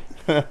 shit.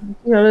 Yeah,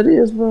 that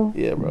is, bro.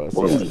 Yeah, bro.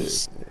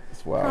 It's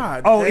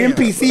wild. Oh,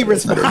 NPC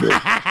response.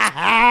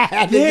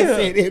 I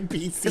said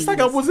NPC. It's like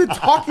I wasn't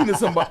talking to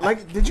somebody.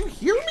 Like, did you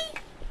hear me?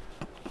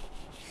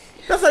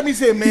 That's like me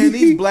saying, man,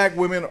 these black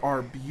women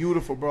are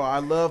beautiful, bro. I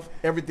love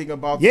everything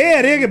about them.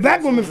 Yeah, they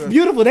black women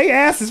beautiful. They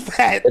ass is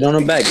fat. Get on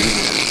the back,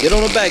 man. Get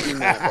on the back,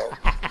 man, bro.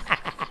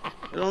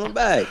 Get on the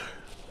back.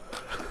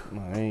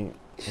 No, it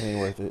ain't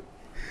worth it.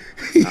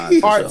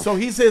 All right, so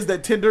he says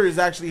that Tinder is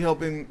actually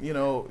helping. You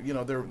know,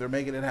 they're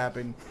making it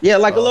happen. Yeah,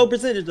 like a low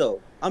percentage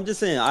though. I'm just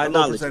saying, I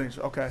acknowledge.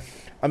 Okay.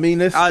 I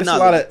mean, it's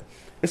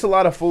a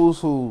lot of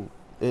fools who.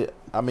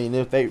 I mean,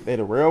 if they're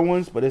the real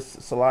ones, but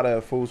it's a lot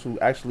of fools who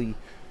actually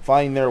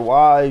find their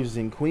wives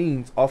and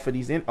queens off of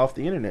off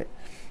the internet.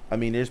 I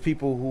mean, there's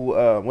people who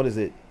what is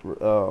it?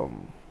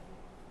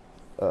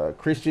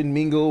 Christian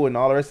Mingle and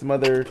all the rest of them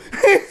other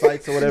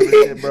sites or whatever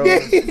shit, bro.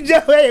 Wait.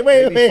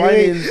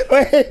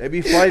 They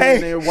be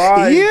fighting their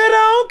wives. You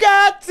don't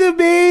got to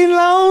be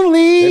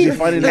lonely. They be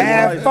fighting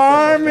their wives.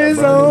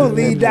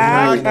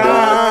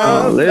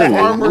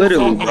 FarmersOnly.com.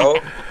 Literally, bro.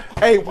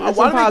 Hey, why do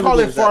they call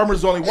it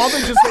farmers only? Why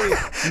don't they just say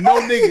no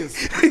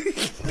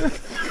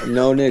niggas?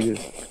 No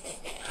niggas.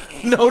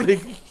 No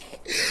niggas.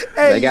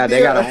 Hey, they got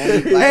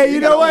hey,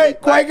 you know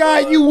what? Quite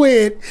God, you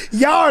win.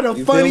 Y'all are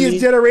the funniest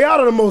generation.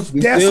 Y'all are the most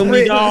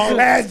desperate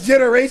ass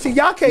generation.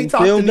 Y'all can't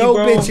talk to no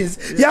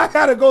bitches. Y'all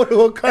gotta go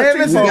to a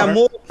country.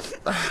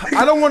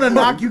 I don't want to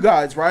knock you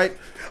guys, right?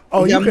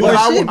 Oh, you can.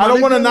 I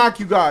don't want to knock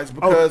you guys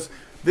because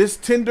this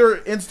Tinder,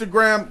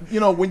 Instagram. You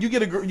know, when you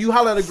get a girl, you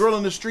holler at a girl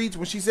in the streets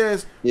when she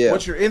says,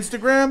 "What's your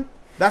Instagram?"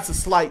 That's a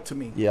slight to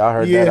me. Yeah, I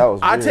heard that. That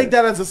was weird. I take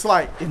that as a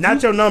slight.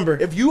 Not your number.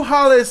 If you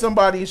holler at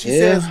somebody and she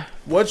says,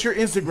 "What's your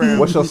Instagram?"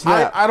 What's your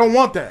snap? I don't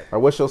want that. Or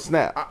what's your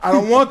snap? I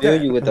don't want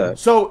that. You with that.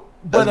 So,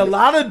 but a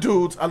lot of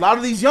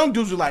these young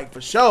dudes are like, for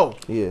sure.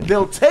 Yeah.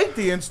 They'll take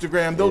the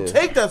Instagram, they'll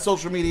take that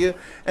social media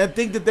and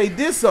think that they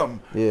did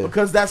something. Yeah.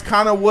 Because that's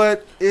kind of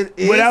what it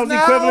is. Well, that was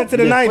now. equivalent to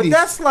the 90s. But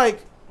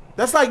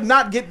that's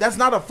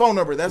not a phone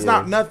number. That's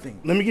not nothing.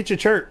 Let me get your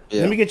chirp.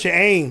 Let me get your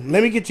aim.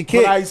 Let me get your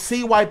kick. But I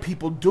see why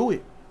people do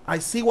it. I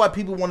see why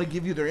people want to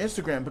give you their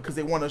Instagram because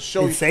they want to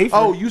show you. Safer.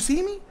 Oh, you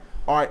see me?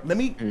 All right, let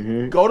me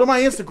go to my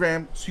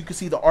Instagram so you can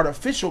see the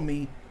artificial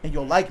me and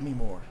you'll like me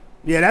more.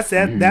 Yeah,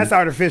 that's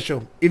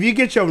artificial. If you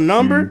get your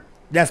number,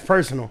 that's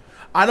personal.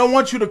 I don't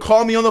want you to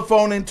call me on the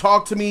phone and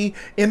talk to me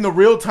in the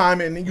real time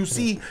and you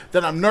see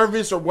that I'm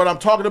nervous or what I'm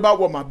talking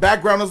about, what my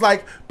background is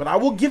like. But I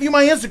will give you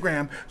my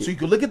Instagram so you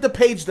can look at the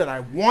page that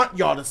I want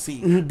y'all to see.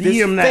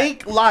 This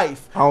fake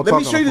life. Let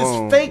me show you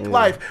this fake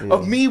life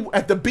of me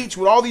at the beach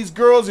with all these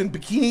girls in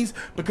bikinis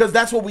because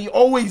that's what we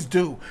always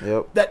do.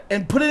 Yep.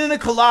 And put it in a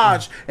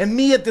collage and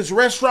me at this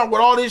restaurant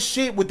with all this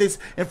shit with this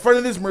in front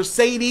of this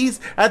Mercedes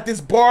at this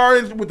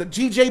bar with the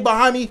GJ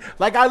behind me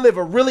like I live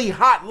a really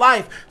hot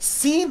life.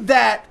 See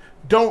that.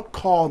 Don't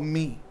call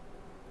me.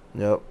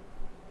 Yep.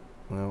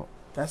 Well,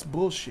 that's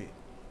bullshit.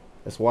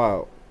 It's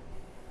wild.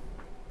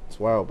 It's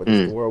wild, but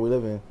it's the world we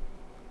live in.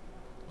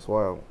 It's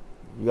wild.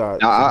 You got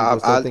some people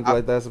still think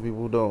like that, some people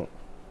who don't.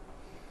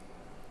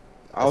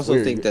 I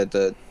also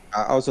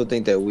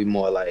think that we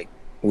more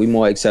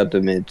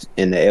accepted in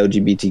the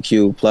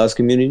LGBTQ plus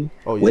community.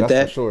 Oh yeah, with that's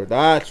that, for sure.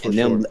 That's for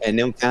sure. And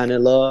them kind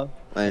of love.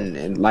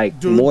 And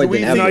like more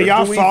than ever. No,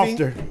 y'all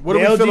softer. What do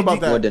we feel about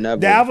that? More than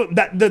ever.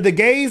 The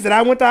gays that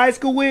I went to high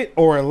school with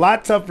are a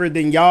lot tougher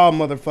than y'all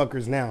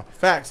motherfuckers now.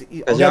 Facts.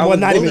 That was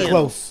not even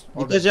close.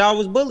 Because y'all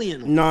was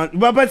bullying them. No,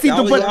 but see,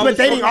 but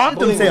they didn't off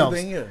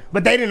themselves.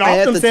 But they didn't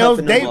off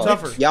themselves. They were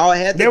tougher. Y'all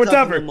had to they were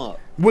tougher. them up.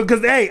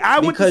 Because I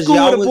went to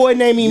school with a boy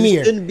named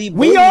Emir.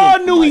 We all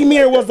knew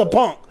Emir was a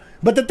punk.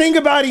 But the thing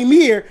about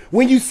Emir,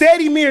 when you said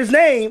Emir's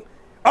name,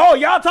 oh,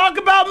 y'all talk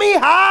about me?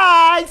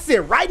 Hi,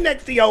 sit right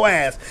next to your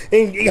ass.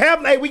 And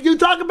when you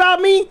talk about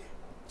me,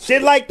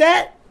 shit like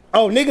that.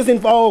 Oh, niggas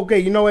okay,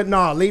 you know what?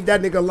 Nah, leave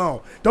that nigga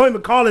alone. Don't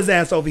even call his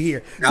ass over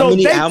here. So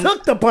they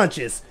took the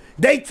punches.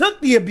 They took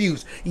the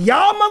abuse.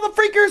 Y'all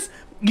motherfreakers,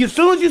 as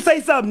soon as you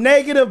say something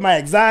negative, my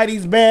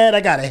anxiety's bad,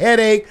 I got a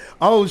headache.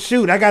 Oh,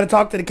 shoot, I got to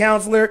talk to the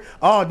counselor.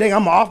 Oh, dang,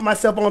 I'm off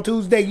myself on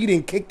Tuesday. You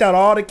didn't kick out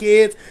all the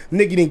kids.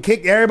 Nigga, you didn't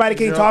kick. Everybody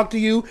can't talk to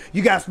you.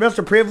 You got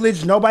special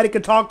privilege. Nobody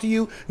can talk to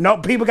you. No,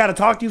 people got to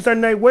talk to you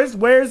certain day.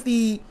 Where's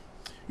the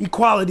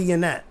equality in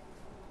that?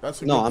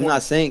 That's a No, good I'm point.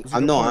 not saying. That's a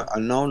I'm good no,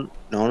 point.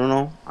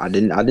 no. I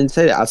didn't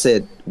say that. I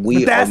said we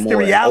But are that's the more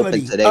reality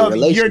open to their of your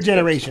relationships.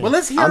 generation. Well,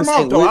 let's hear I'm him out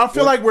saying though. we- I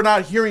feel like we're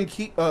not hearing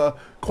Qui-Gon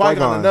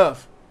Qui-Gon.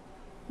 enough.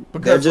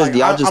 Because They're just-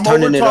 y'all just I'm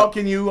turning over it up.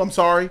 talking you. I'm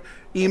sorry,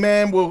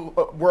 E-Man.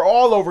 We're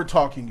all over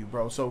talking you,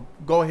 bro. So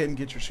go ahead and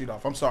get your sheet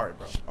off. I'm sorry,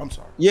 bro. I'm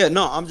sorry. Yeah,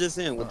 no, I'm just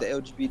saying with the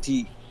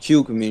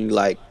LGBTQ community,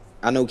 like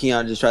I know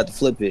Keon just tried to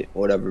flip it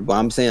or whatever, but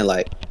I'm saying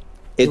like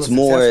it's was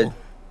more successful.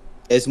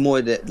 it's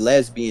more that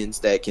lesbians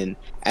that can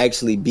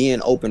actually be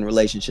in open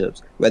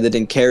relationships rather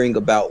than caring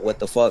about what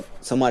the fuck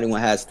somebody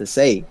has to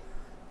say.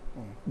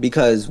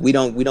 Because we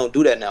don't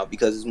do that now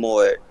because it's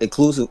more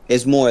inclusive.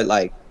 It's more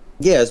like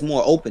it's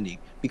more opening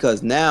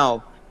because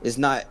now it's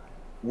not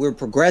we're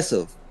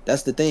progressive.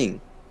 That's the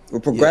thing. We're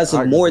progressive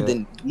I agree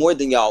more with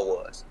than y'all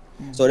was.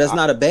 So that's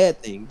not a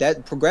bad thing.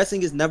 That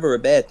progressing is never a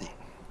bad thing.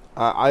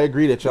 I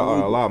agree that y'all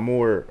are a lot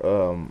more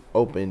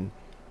open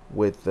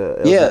with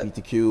Yeah.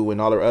 LGBTQ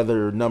and all the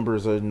other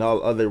numbers and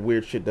all other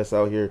weird shit that's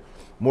out here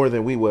more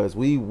than we was.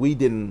 We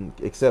didn't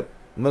accept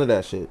none of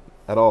that shit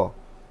at all.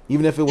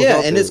 Even if it was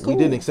out and there, it's cool. we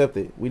didn't accept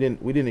it. We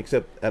didn't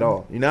accept at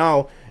all.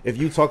 Now, if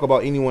you talk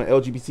about anyone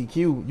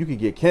LGBTQ, you can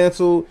get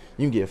canceled,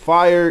 you can get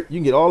fired, you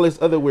can get all this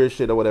other weird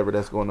shit or whatever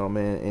that's going on,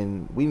 man.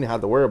 And we didn't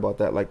have to worry about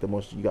that like the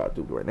most you got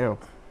to do right now.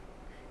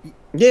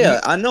 Yeah,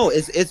 I know.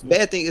 It's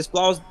bad thing. It's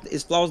flaws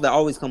that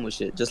always come with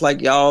shit. Just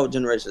like y'all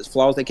generation. It's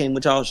flaws that came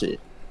with y'all shit.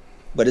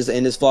 But it's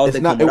flaws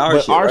that come with our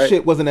but shit. our right?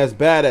 shit wasn't as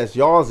bad as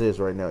y'all's is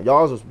right now.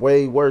 Y'all's was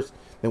way worse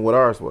than what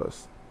ours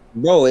was.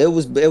 Bro, it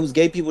was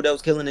gay people that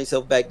was killing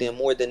themselves back then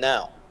more than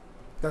now.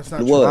 That's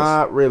not It true. was.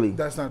 Not really.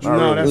 That's not Not true. No,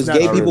 really. that's It was not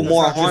gay true. people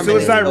more That's not harming. true.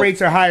 Suicide themselves.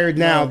 rates are higher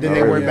now than they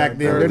not were really. back then.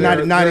 They're-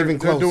 They're not they're even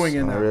close. doing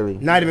it Not now. really.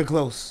 Not even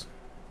close.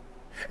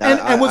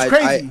 And what's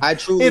crazy? I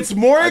truly, it's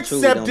more I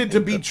truly don't accepted to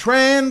think be that.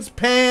 trans,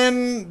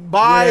 pan,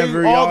 bi,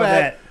 Whatever, all all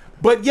that, that.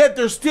 but yet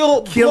they're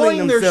still Killing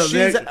blowing their themselves.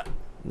 shits. They're-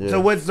 Yeah. So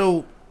what's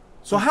so?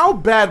 So how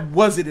bad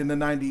was it in the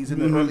 90s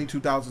and the early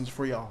 2000s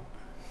for y'all?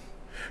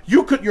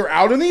 You're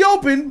out in the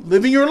open,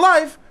 living your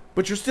life,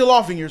 but you're still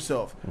offing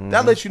yourself.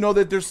 That lets you know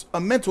that there's a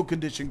mental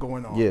condition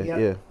going on. Yeah, Yeah.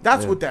 yeah.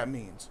 That's yeah. what that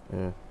means.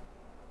 Yeah.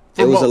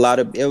 It was most. a lot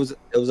of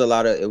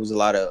a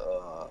lot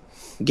of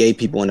gay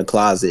people in the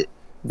closet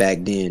back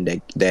then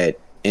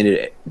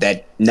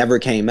that never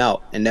came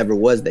out and never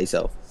was they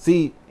self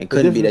See, and the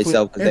couldn't be difference they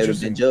self because they would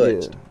have Interesting.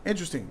 been judged. Yeah.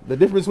 Interesting. The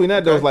difference between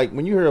that though is Okay. like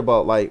when you hear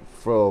about like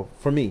for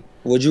me,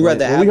 Would you when,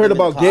 rather when have we heard them in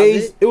the about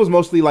gays, closet? it was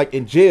mostly like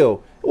in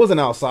jail. It wasn't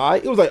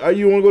outside. It was like, are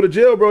you want to go to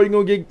jail, bro? You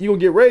gonna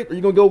get raped, or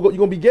you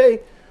gonna be gay?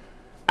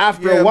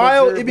 After Yeah, a but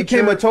while, you're- it but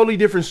became a you're- totally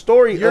different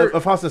story you're-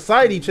 of how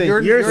society changed.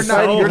 you're Your not-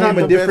 society you're not became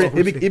a the different.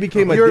 best. It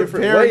became a You're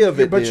different very- way of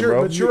it, but then, you're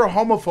bro. but you're a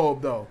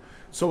homophobe though.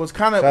 So it's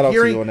kind of Shout out to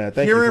you hearing on that.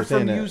 Thank you hearing for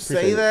saying from that. you say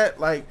Appreciate it. that,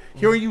 like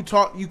hearing you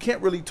talk, you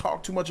can't really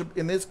talk too much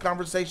in this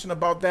conversation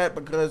about that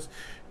because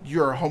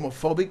you're a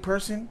homophobic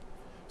person.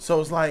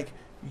 So it's like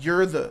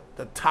you're the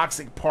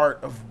toxic part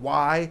of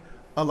why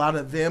a lot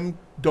of them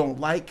don't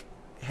like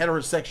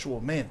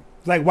heterosexual men.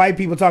 It's like white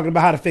people talking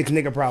about how to fix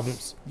nigga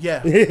problems.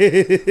 Yeah.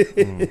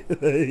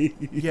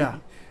 Yeah.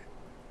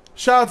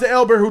 Shout out to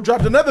Elber who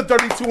dropped another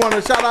 32 on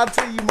us. Shout out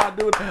to you, my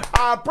dude.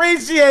 I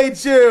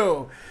appreciate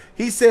you.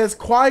 He says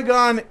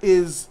Qui-Gon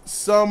is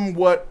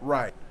somewhat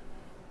right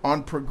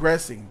on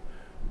progressing.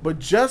 But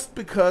just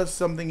because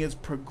something is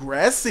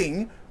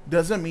progressing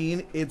doesn't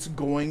mean it's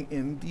going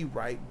in the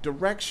right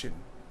direction.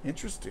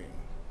 Interesting.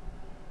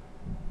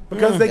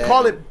 Because they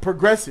call it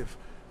progressive.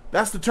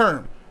 That's the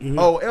term.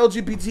 Oh,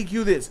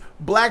 LGBTQ this.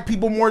 Black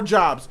people more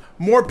jobs.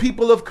 More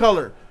people of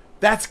color.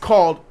 That's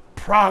called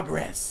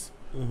progress.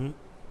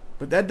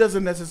 But that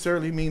doesn't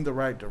necessarily mean the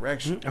right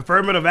direction.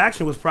 Affirmative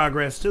action was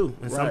progress too,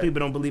 and some Right. people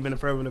don't believe in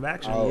affirmative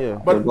action. Yeah.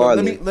 But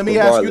let me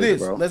ask you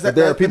this. bro. Let's, But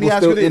there are let me people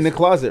ask still you in the this.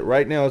 closet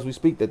right now as we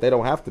speak that they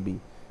don't have to be,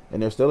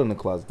 and they're still in the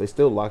closet. They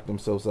still lock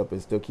themselves up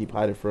and still keep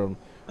hiding from.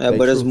 Yeah, their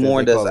but it's truth, as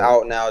more they that's call it.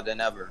 out now than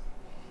ever.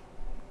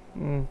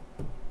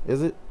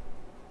 Is it?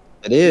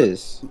 It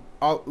is.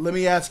 Let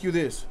me ask you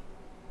this.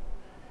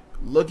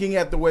 Looking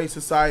at the way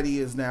society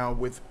is now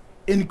with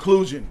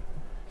inclusion,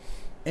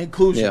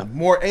 Yeah.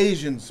 more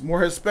Asians,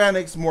 more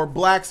Hispanics, more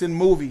blacks in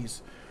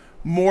movies,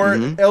 more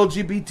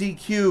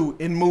LGBTQ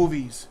in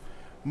movies,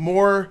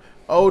 more,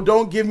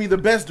 don't give me the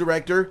best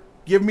director,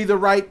 give me the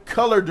right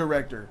color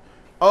director.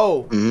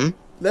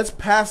 Let's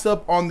pass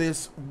up on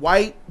this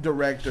white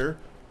director,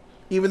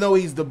 even though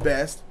he's the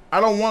best. I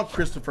don't want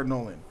Christopher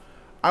Nolan.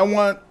 I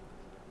want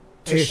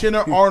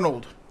Tashina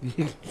Arnold.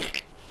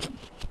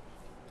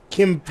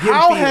 Kim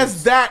How Fields.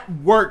 has that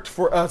worked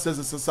for us as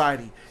a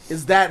society?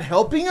 Is that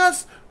helping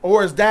us,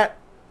 or is that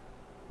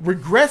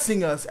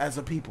regressing us as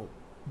a people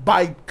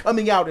by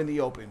coming out in the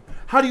open?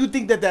 How do you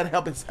think that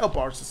helps help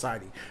our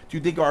society? Do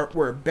you think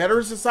we're a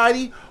better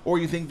society, or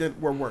you think that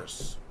we're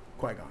worse?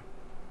 Qui-Gon.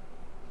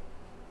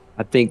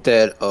 I think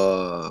that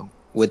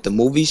with the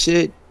movie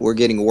shit, we're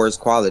getting worse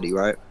quality,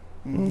 right?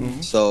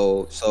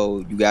 So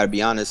you got to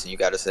be honest and you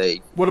got to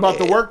say. What about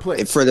the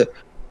workplace? For the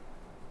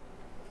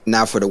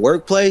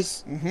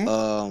workplace,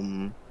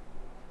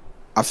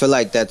 I feel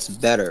like that's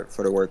better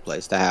for the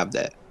workplace to have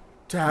that.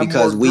 To have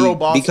more girl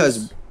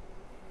bosses.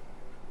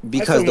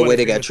 Because the way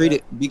they got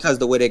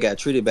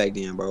treated, back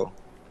then, bro.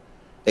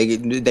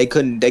 They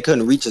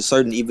couldn't reach a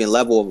certain even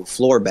level of a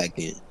floor back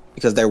then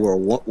because there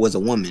was a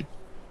woman.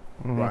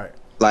 Right.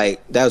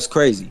 Like that's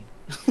crazy.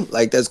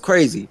 Like that's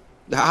crazy.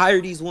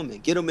 Hire these women,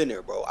 get them in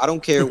there, bro. I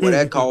don't care what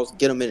that costs,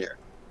 get them in there.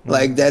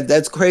 Like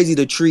that's crazy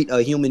to treat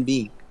a human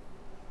being.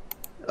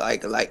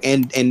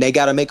 And they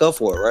got to make up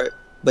for it, right?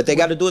 But they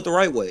got to do it the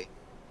right way,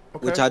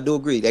 which I do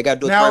agree. They got to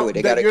do it the right way.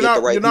 They got to get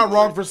the right. You're not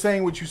wrong for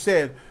saying what you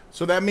said.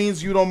 So that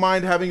means you don't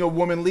mind having a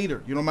woman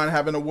leader. You don't mind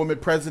having a woman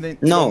president.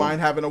 You don't mind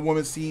having a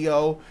woman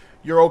CEO.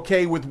 You're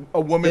okay with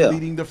a woman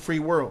leading the free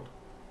world.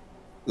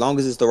 Long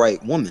as it's the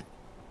right woman.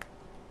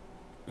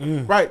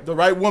 Right, the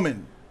right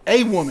woman.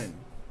 A woman.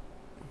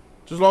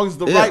 Just as long as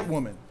it's the right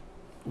woman.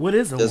 What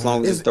is a woman? As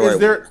long as it's the right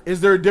woman. Is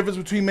there a difference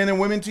between men and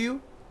women to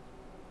you?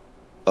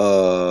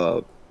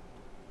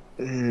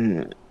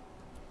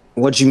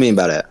 What do you mean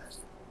by that?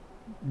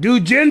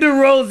 Do gender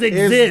roles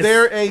exist? Is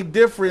there a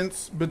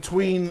difference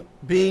between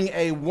being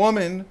a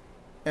woman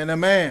and a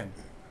man?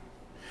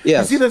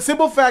 Yes. You see, the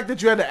simple fact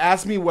that you had to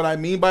ask me what I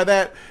mean by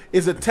that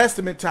is a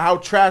testament to how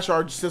trash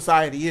our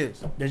society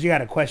is. That you got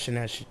to question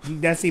that shit.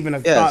 That's even a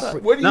thought.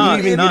 What do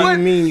you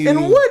mean?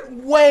 In what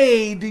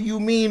way do you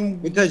mean?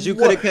 Because you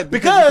could have kept.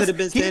 Because you could have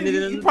been standing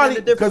in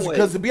a different way.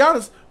 Because to be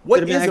honest,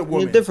 what is a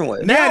woman? In a different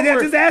way.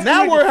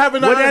 Now we're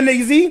having what that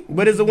nigga see?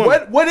 What is a woman?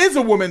 What is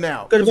a woman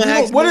now?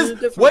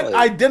 What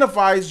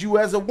identifies you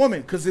as a woman?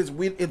 Because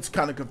it's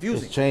kind of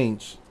confusing. It's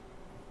changed.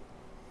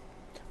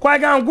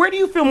 Qui-Gon, where do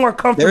you feel more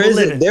comfortable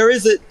living? There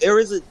is a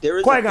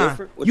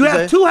Qui-Gon, you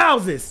have two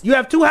houses. You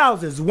have two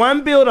houses.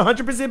 One built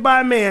 100%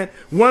 by a man.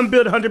 One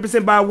built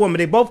 100% by a woman.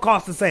 They both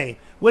cost the same.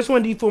 Which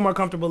one do you feel more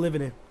comfortable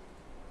living in?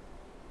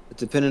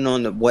 Depending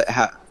on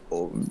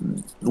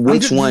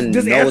which one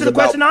knows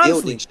about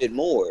building shit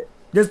more.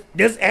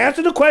 Just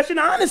answer the question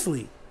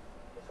honestly.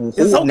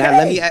 It's okay.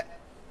 Now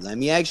let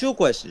me ask you a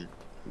question.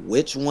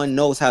 Which one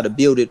knows how to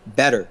build it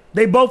better?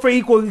 They both are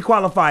equally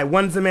qualified.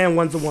 One's a man,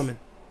 one's a woman.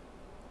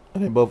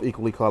 And they're both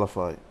equally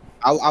qualified.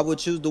 I would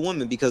choose the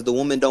woman because the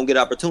woman don't get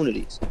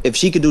opportunities. If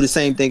she could do the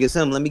same thing as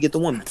him, let me get the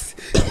woman.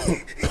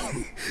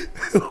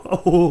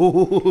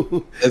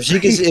 If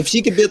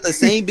she could build the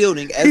same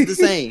building as the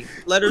same,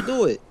 let her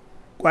do it.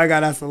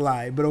 Qui-Gon, that's a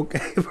lie, but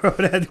okay, bro.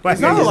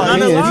 It's not a lie.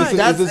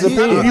 That's his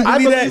opinion.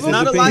 It's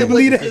not a lie. I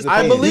believe it. It's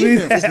not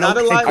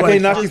a lie. I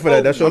can't knock you for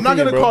that. That's your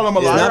opinion, I'm not gonna call him a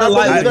liar.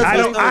 It's not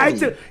a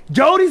lie.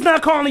 Jody's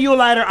not calling you a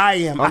liar. I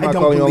am. I'm not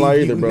calling you a liar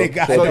either, bro.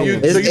 So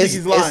you think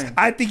he's lying?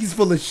 I think he's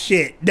full of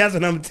shit. That's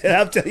what I'm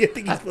telling you. I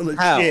think he's full of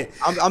shit.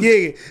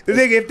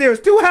 Nigga, if there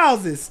was two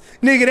houses,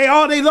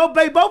 nigga,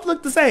 they both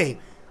look the same.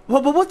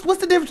 Well, but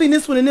what's the difference between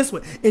this one and this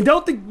one? And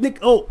don't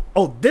think,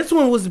 this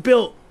one was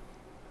built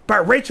by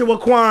Rachel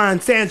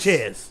Laquan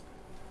Sanchez.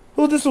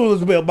 Who this one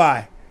was built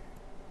by?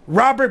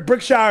 Robert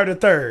Brickshire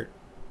III.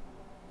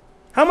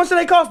 How much do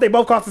they cost? They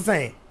both cost the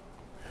same.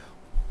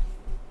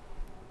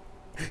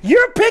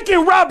 You're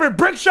picking Robert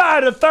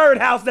Brickshire III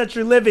house that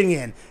you're living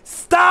in.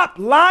 Stop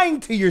lying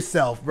to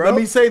yourself, bro. Let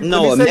me say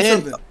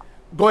something.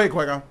 Go ahead,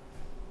 Qui-Gon.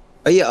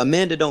 Yeah,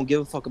 Amanda don't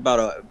give a fuck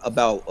about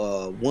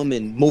a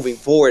woman moving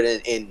forward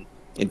in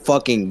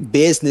fucking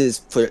business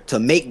to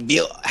make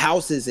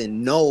houses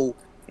and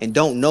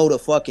don't know the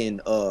fucking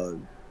I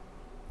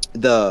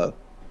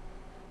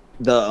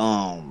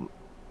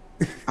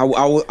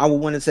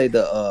would want to say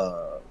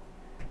the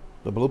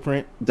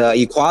blueprint, the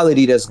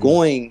equality that's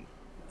going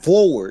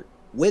forward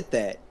with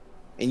that,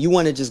 and you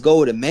want to just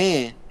go with a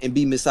man and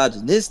be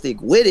misogynistic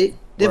with it,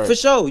 then for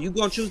sure you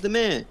gonna choose the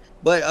man.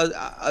 But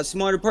a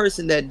smarter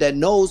person that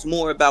knows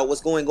more about what's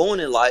going on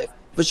in life,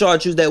 for sure I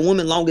choose that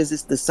woman, long as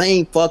it's the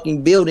same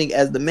fucking building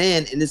as the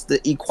man and it's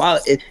the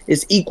equality,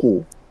 it's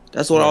equal.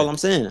 That's what all I'm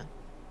saying.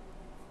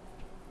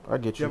 I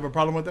get you. You have a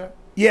problem with that?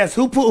 Yes.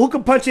 Who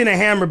can punch in a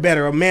hammer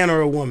better, a man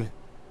or a woman?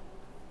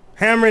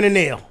 Hammer and a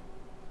nail.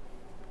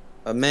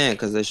 A man,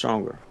 because they're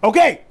stronger.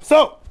 Okay,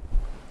 so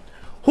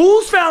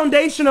whose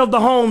foundation of the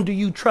home do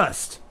you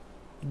trust?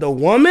 The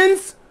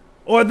woman's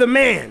or the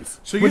man's?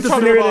 So you're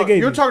talking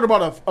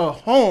about a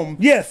home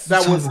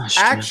that was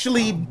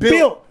actually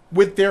built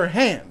with their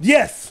hands.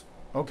 Yes.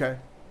 Okay.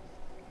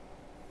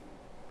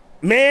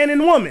 Man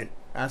and woman.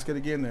 Ask it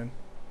again then.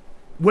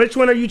 Which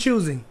one are you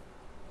choosing?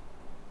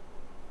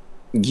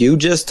 You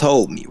just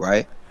told me,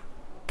 right?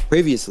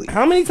 Previously.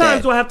 How many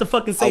times do I have to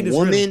fucking say this?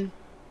 Woman,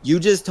 you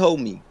just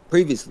told me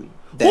previously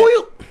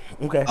that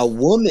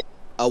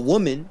a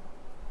woman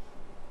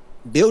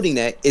building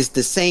that is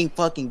the same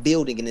fucking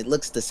building and it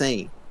looks the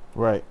same.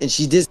 Right. And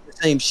she did the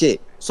same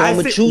shit. So I'm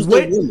gonna choose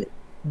the woman.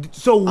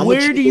 So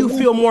where do you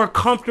feel more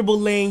comfortable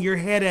laying your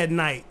head at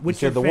night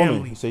with your family?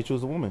 Woman. You say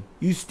choose the woman.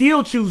 You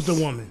still choose the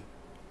woman.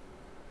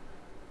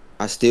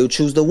 I still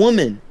choose the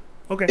woman.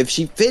 Okay. If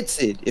she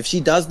fits it, if she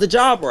does the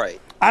job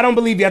right. I don't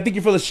believe you. I think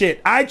you're full of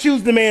shit. I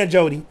choose the man,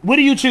 Jody. What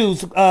do you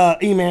choose,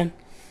 E-Man?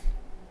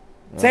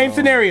 Same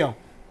scenario.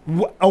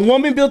 A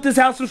woman built this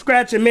house from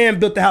scratch, a man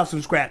built the house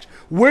from scratch.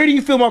 Where do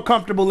you feel more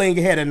comfortable laying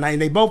your head at night?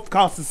 And they both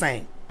cost the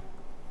same.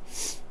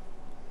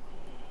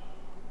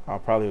 I'll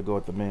probably go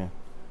with the man.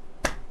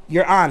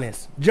 You're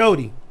honest.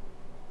 Jody.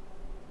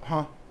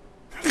 Huh?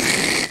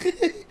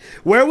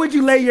 Where would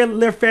you lay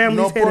your family's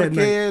No head at night?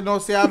 porque no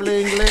se habla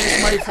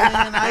inglés, my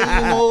friend.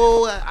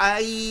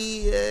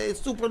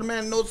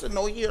 Superman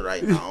no here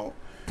right now.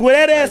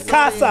 Puedes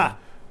casa.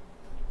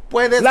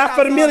 Puedes La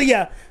casa.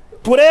 familia.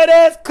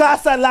 Puedes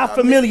casa la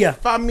familia.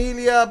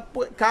 Familia,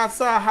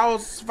 casa,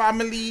 house,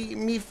 family,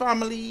 me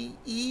family,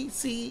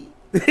 EC.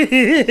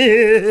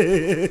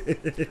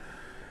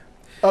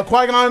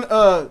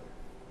 Qui-Gon,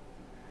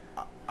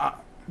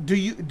 do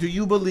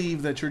you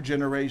believe that your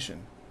generation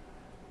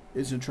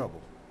is in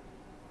trouble?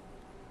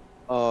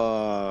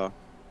 Nah,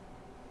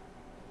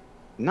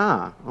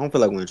 I don't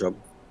feel like we're in trouble.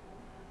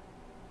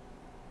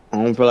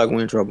 I don't feel like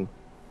we're in trouble.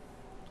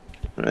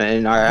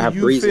 And I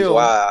have reasons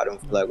why I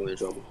don't feel like we're in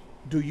trouble.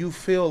 Do you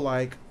feel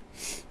like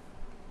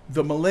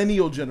the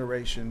millennial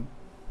generation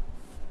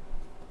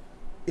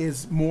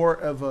is more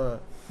of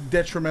a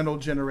detrimental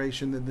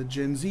generation than the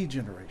Gen Z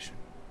generation?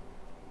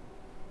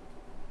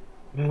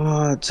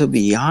 To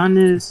be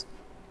honest,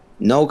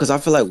 no, because I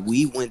feel like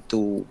we went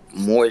through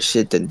more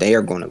shit than they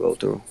are going to go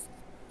through.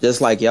 Just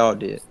like y'all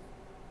did.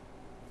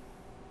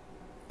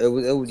 It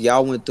was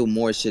y'all went through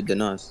more shit than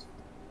us.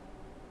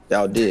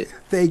 Y'all did.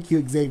 Thank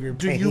you, Xavier.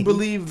 Do you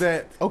believe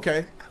that?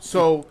 Okay,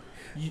 so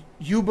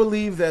you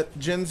believe that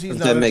Gen Z is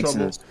not in trouble.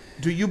 Sense.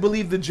 Do you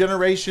believe the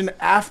generation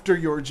after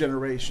your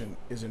generation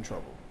is in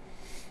trouble?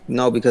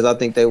 No, because I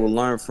think they will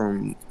learn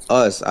from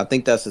us. I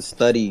think that's a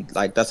study,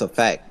 like that's a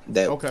fact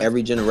that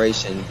every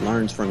generation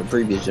learns from the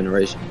previous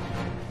generation.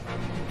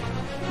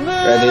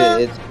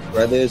 Whether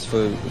it's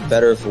for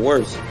better or for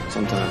worse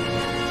sometimes,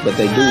 but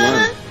they do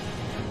learn.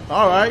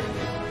 All right.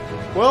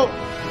 Well,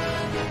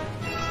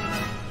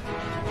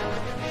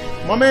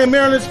 my man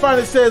Maryland's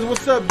Finest says,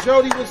 "What's up,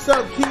 Jody? What's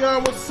up,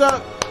 Keon? What's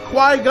up,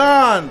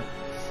 Qui-Gon?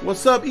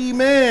 What's up,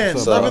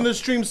 E-Man? Loving the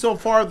stream so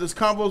far.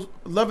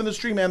 Loving the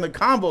stream and the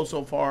combo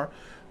so far,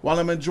 while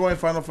I'm enjoying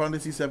Final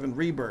Fantasy VII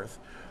Rebirth.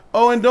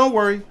 Oh, and don't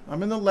worry,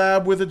 I'm in the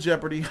lab with a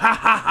Jeopardy. Ha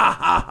ha ha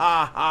ha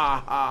ha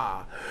ha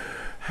ha.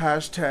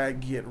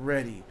 Hashtag get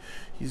ready.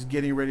 He's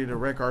getting ready to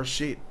wreck our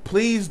shit.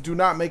 Please do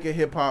not make a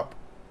hip hop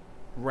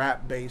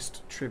rap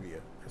based trivia.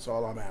 That's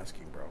all I'm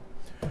asking, bro.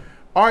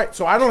 All right,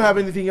 so I don't have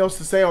anything else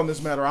to say on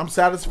this matter. I'm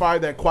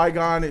satisfied that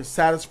Qui-Gon is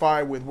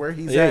satisfied with where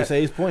he's at. Yeah,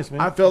 say his points, man.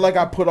 I feel like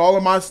I put all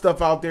of my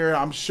stuff out there.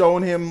 I'm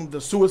showing him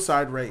the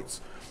suicide rates.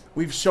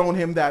 We've shown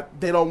him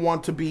that they don't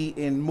want to be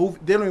in movie.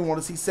 They don't even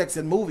want to see sex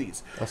in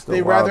movies.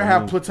 They rather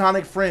have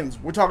platonic friends.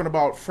 We're talking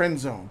about friend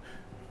zone.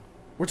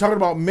 We're talking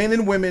about men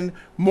and women,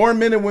 more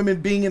men and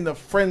women being in the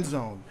friend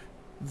zone.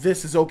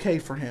 This is okay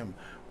for him.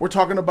 We're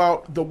talking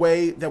about the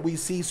way that we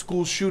see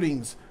school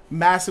shootings,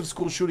 massive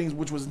school shootings,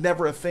 which was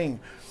never a thing.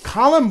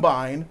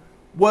 Columbine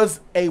was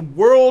a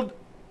world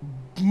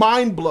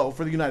mind blow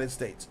for the United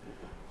States.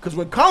 Because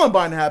when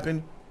Columbine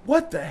happened,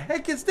 what the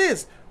heck is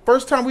this?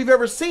 First time we've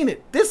ever seen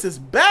it. This is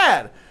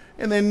bad.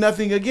 And then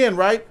nothing again,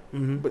 right?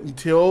 Mm-hmm. But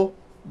until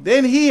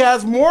then, he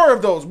has more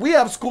of those. We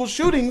have school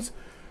shootings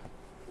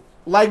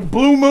like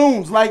blue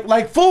moons,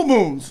 like full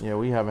moons. Yeah,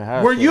 we haven't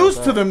had. We're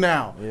used to them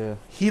now. Yeah.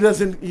 He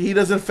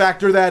doesn't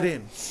factor that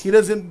in. He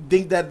doesn't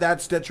think that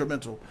that's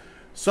detrimental.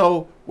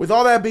 So with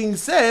all that being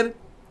said,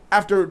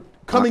 after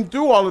coming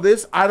through all of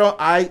this, I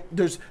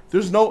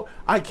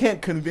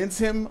can't convince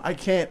him. I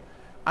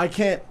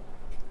can't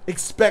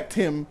expect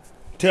him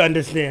to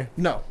understand.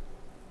 No.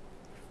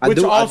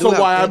 Which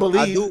I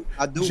believe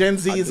Gen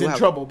Z is in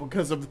trouble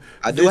because of.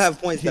 I do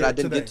have points that I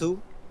didn't get to.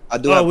 I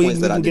do have points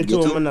that I didn't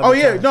get to. Oh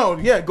yeah,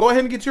 go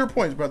ahead and get your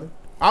points, brother.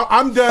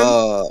 I'm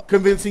done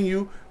convincing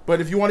you, but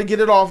if you want to get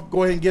it off,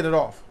 go ahead and get it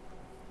off.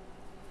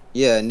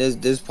 Yeah, and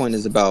this point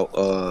is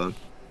about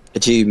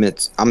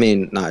achievements. I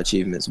mean, not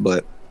achievements,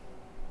 but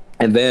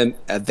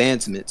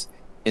advancements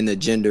in the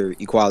gender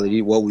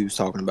equality. What we was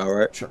talking about,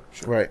 right? Sure.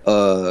 Right.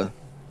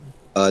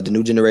 The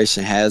new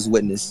generation has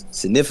witnessed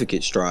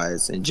significant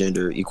strides in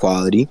gender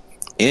equality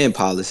and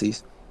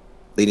policies,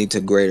 leading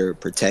to greater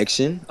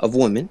protection of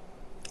women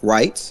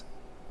rights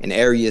in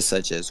areas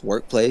such as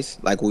workplace,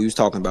 like we was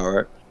talking about,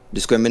 right?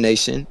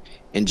 Discrimination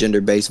and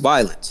gender-based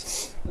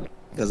violence,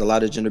 because a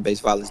lot of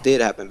gender-based violence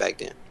did happen back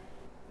then,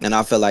 and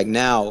I feel like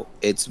now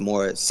it's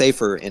more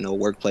safer in a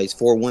workplace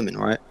for women,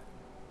 right?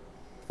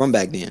 From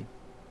back then.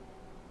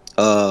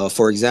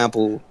 For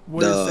example,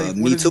 what does it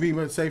mean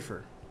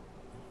safer?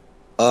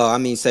 I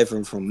mean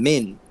safer from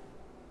men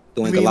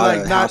doing a lot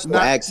of hostile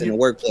acts in the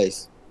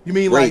workplace. You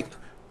mean rape. Like,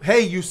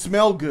 hey, you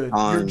smell good,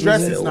 your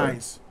dress is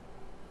nice.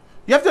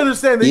 You have to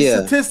understand these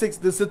statistics.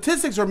 The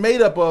statistics are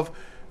made up of,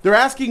 they're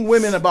asking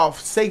women about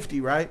safety,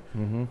 right?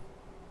 Mm-hmm.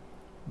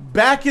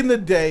 Back in the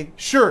day,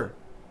 sure,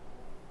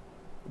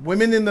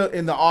 women in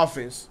the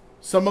office,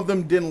 some of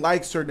them didn't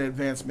like certain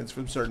advancements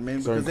from certain men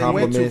because they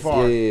went too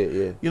far.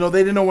 Yeah. You know, they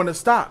didn't know when to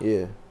stop.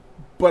 Yeah.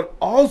 But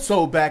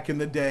also back in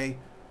the day,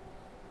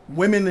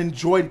 women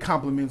enjoyed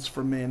compliments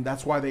from men.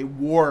 That's why they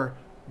wore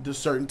the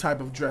certain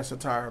type of dress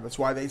attire. That's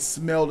why they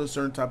smelled a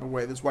certain type of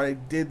way. That's why they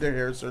did their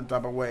hair a certain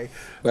type of way.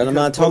 But I'm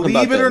not talking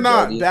about believe it or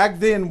not, Jody. back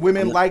then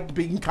women liked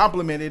being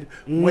complimented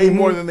way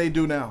more than they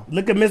do now.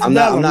 Look at Miss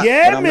Bellum.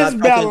 Yeah, Miss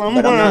Bellum.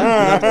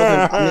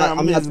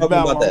 I'm not talking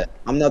about that.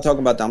 I'm not talking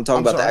about that. I'm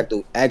talking about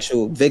the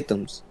actual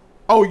victims.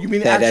 Oh, you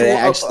mean that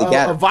actually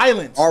got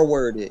violence?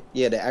 R-worded.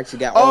 Yeah, that actually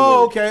got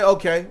R-worded.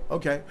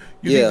 Okay.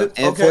 You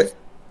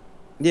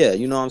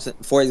know what I'm saying?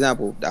 For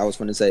example, I was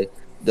going to say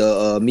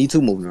the Me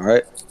Too movement,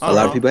 right? A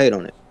lot of people hate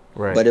on it.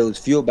 Right. But it was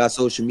fueled by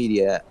social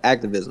media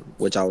activism,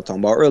 which I was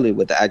talking about earlier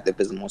with the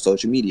activism on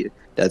social media.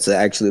 That's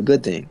actually a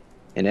good thing.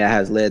 And that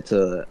has led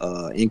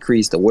to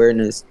increased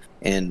awareness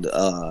and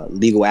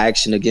legal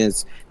action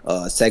against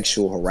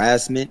sexual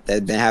harassment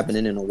that's been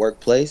happening in the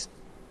workplace.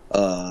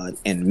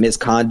 And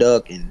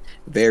misconduct in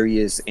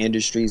various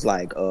industries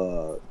like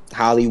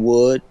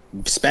Hollywood,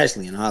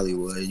 especially in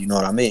Hollywood, you know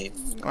what I mean?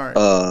 All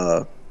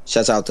right.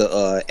 Shouts out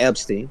to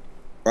Epstein,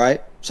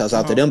 right? Shouts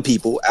out to them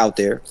people out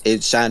there.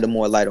 It shined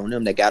more light on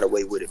them that got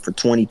away with it for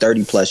 20,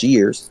 30 plus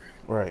years.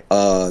 Right.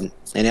 And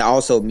it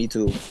also, Me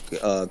Too,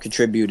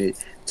 contributed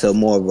to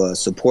more of a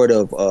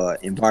supportive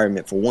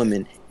environment for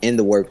women in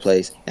the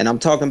workplace. And I'm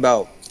talking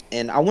about,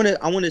 and I want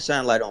to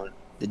shine light on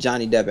the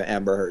Johnny Depp and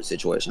Amber Heard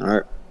situation, all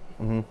right?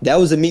 That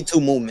was a Me Too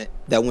movement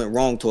that went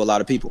wrong to a lot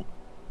of people,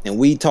 and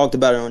we talked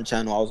about it on the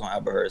channel. I was on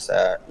Amber Heard's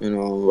side,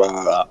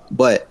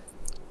 but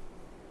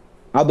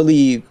I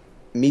believe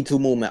Me Too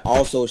movement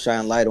also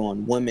shined light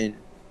on women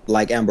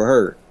like Amber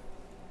Heard.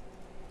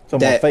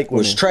 That fake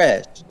was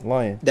trash.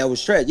 Lying. That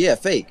was trash. Yeah,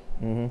 fake.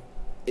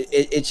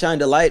 It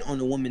shined a light on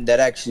the woman that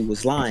actually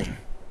was lying,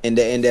 and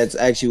that's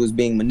actually was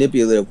being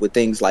manipulative with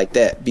things like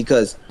that.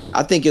 Because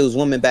I think it was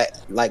women back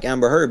like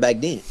Amber Heard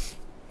back then.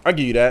 I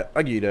give you that.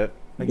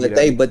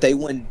 But they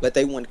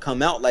wouldn't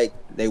come out like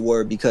they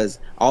were because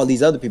all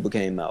these other people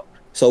came out.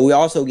 So we're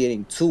also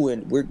getting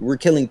we're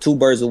killing two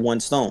birds with one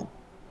stone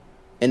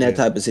in that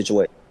type of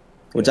situation,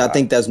 which I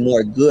think that's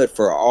more good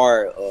for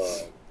our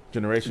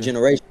generation.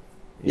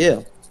 Yeah.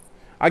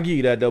 I give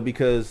you that though,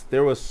 because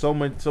there was so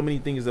many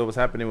things that was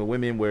happening with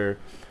women where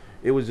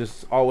it was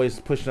just always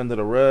pushed under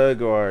the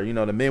rug, or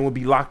the men would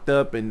be locked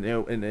up and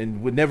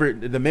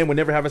the men would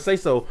never have a say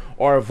so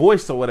or a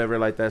voice or whatever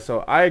like that.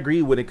 So I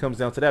agree when it comes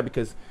down to that,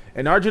 because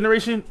in our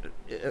generation,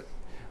 in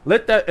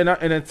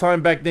a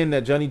time back then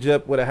that Johnny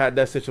Depp would have had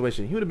that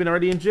situation, he would have been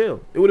already in jail.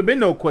 It would have been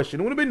no question.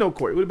 It would have been no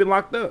court. It would have been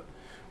locked up.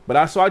 But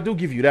I do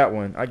give you that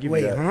one. I give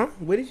you that. Wait, huh?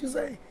 What did you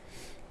say?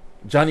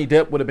 Johnny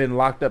Depp would have been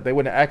locked up. They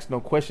wouldn't have asked no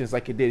questions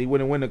like he did. He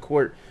wouldn't win the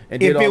court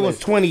and if it was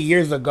 20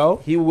 years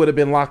ago, he would have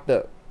been locked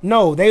up.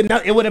 No,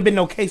 it would have been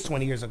no case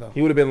 20 years ago.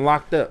 He would have been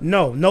locked up.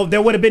 No,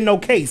 there would have been no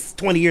case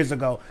 20 years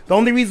ago. The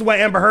only reason why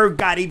Amber Heard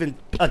got even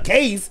a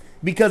case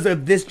because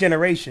of this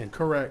generation.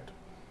 Correct.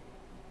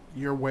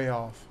 You're way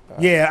off.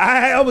 Yeah,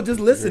 I was just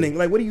listening.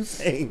 Like, what are you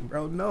saying,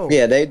 bro? No.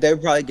 Yeah, they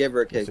probably gave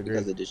her a case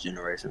because of this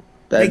generation.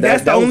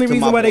 That's the only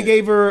reason why they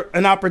gave her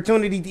an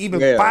opportunity to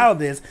even file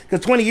this. Because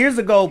 20 years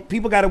ago,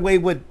 people got away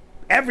with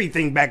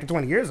everything back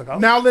 20 years ago.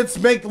 Now let's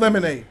make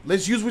lemonade.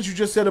 Let's use what you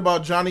just said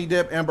about Johnny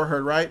Depp, Amber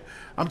Heard, right?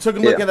 I'm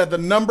taking a look at the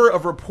number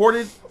of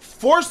reported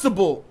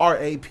forcible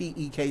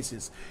RAPE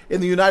cases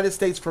in the United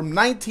States from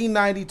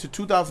 1990 to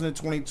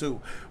 2022.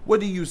 What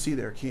do you see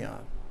there, Keon?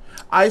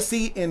 I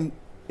see in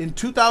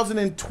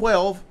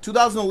 2012,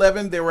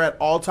 2011, they were at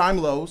all-time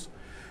lows.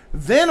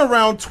 Then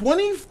around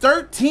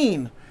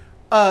 2013,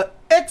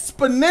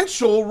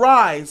 exponential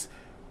rise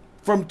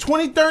from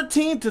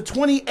 2013 to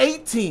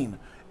 2018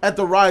 at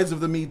the rise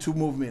of the Me Too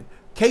movement.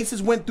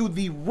 Cases went through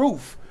the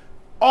roof.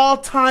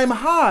 All-time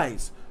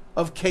highs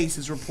of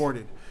cases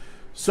reported.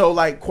 So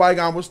like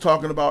Qui-Gon was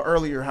talking about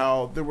earlier,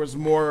 how there was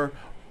more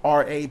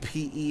RAPE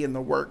in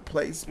the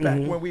workplace back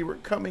when we were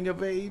coming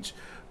of age,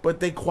 but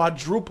they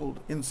quadrupled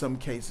in some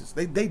cases.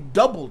 They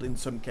doubled in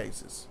some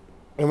cases.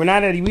 And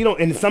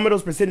and some of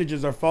those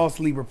percentages are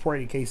falsely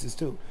reported cases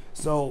too.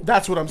 So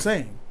that's what I'm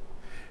saying.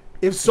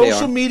 If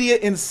social media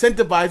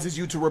incentivizes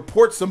you to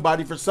report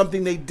somebody for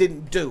something they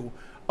didn't do,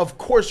 of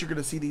course you're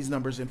going to see these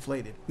numbers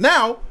inflated.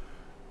 Now,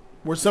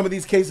 were some of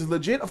these cases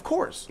legit? Of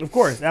course. Of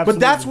course, absolutely. But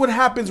that's what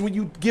happens when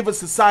you give a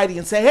society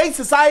and say, hey,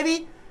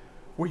 society,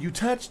 were you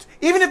touched?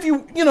 Even if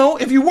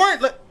if you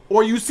weren't,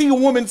 or you see a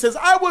woman says,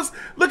 I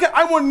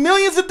won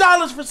millions of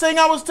dollars for saying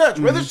I was touched,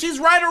 whether she's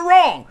right or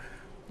wrong.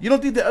 You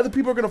don't think that other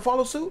people are going to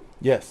follow suit?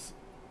 Yes.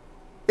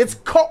 It's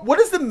called, what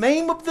is the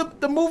name of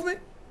the movement?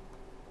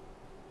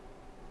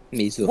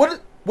 Me Too. What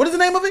is the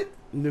name of it?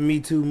 The Me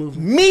Too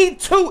movement. Me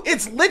Too.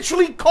 It's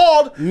literally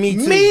called Me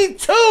Too. Me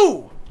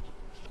Too.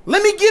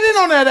 Let me get in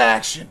on that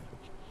action.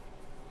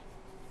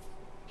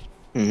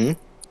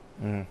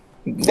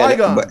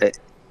 Qui-Gon,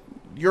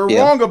 you're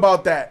wrong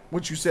about that,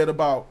 what you said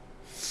about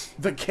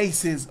the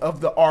cases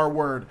of the R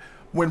word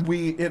when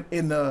we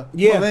in the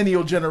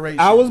millennial generation.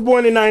 I was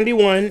born in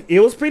 91. It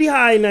was pretty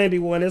high in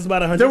 91. It's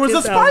about 100. There was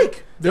a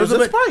spike. There was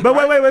a spike. But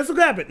wait, what's what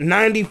happened?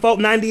 94,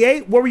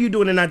 98? What were you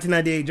doing in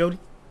 1998, Jody?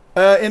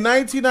 In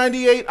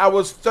 1998, I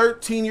was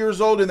 13 years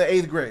old in the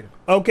 8th grade.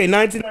 Okay,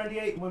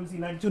 1998. Let me see,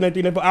 92,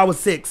 93, 94. I was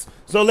 6.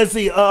 So let's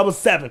see. I was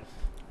 7.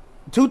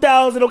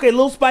 2000. Okay,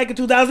 little spike in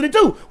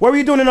 2002. What were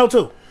you doing in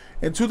 02?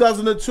 In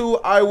 2002,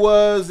 I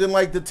was in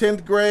like the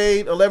 10th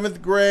grade,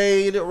 11th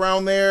grade,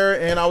 around there,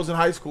 and I was in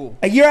high school.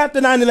 A year after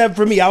 9/11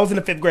 for me, I was in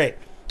the 5th grade.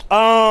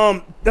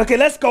 Okay,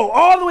 let's go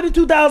all the way to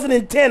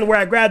 2010 where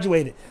I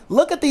graduated.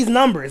 Look at these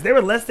numbers. They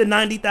were less than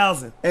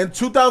 90,000. In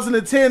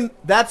 2010,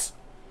 that's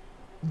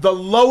the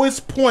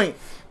lowest point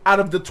out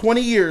of the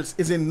 20 years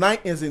is in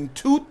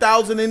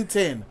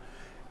 2010.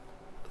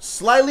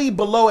 Slightly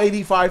below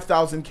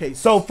 85,000 cases.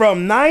 So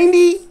from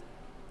 90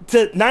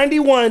 to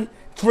 91,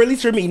 for at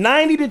least for me,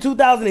 90 to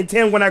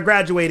 2010 when I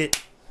graduated,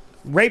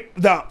 rape,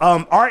 the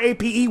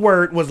RAPE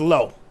word was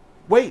low.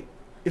 Wait,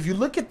 if you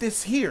look at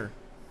this here,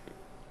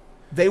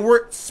 they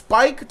were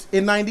spiked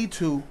in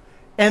 92,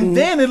 and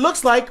then it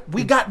looks like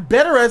we got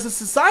better as a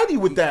society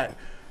with that.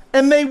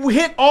 And they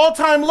hit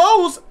all-time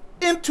lows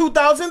in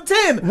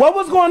 2010. What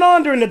was going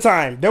on during the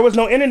time? There was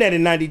no internet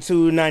in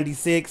 92,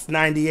 96,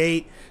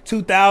 98,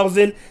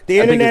 2000. The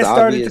internet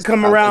started to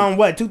come around,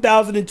 what,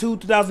 2002,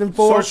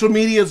 2004? Social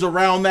media is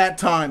around that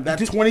time. That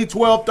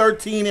 2012,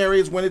 13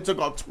 area is when it took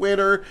off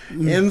Twitter,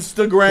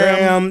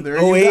 Instagram.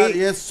 There you got,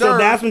 yes, sir. So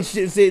that's when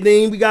shit,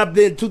 then we got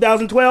the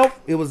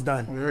 2012. It was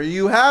done. There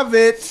you have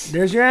it.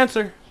 There's your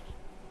answer.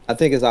 I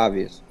think it's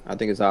obvious.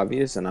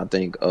 And I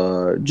think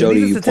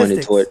Jody, you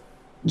pointed to it.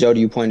 Jody,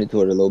 you pointed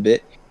to it a little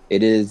bit.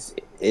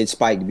 It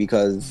spiked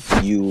because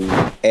you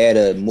had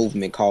a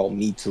movement called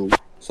Me Too.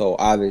 So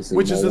obviously,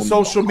 which is a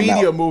social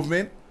media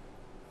movement.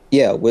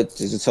 Yeah, which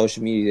is a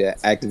social media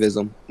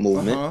activism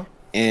movement,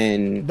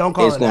 and don't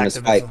call it's going to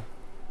spike.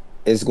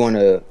 It's going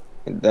to.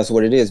 That's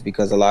what it is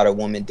because a lot of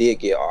women did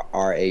get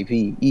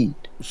RAPE.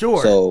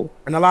 Sure. So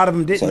and a lot of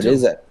them didn't.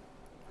 So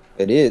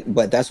it is,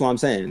 but that's what I'm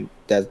saying.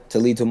 That to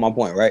lead to my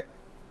point, right?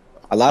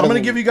 A lot. I'm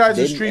going to give you guys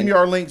a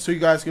StreamYard link so you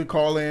guys can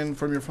call in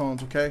from your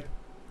phones. Okay.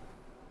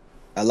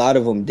 A lot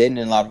of them didn't,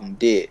 and a lot of them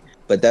did.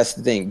 But that's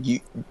the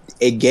thing.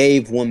 It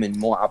gave women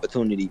more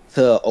opportunity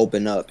to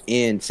open up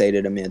and say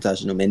that a man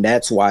touching them, and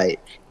that's why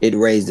it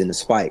raised in the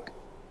spike.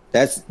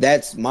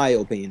 That's my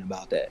opinion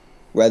about that.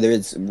 Whether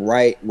it's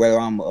right, whether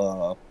I'm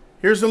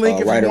here's the link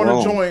if right you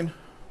want to join.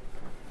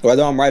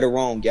 Whether I'm right or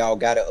wrong, y'all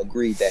gotta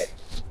agree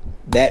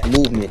that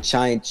movement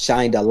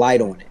shined a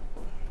light on it.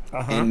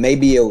 And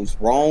maybe it was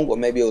wrong or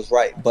maybe it was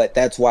right, but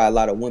that's why a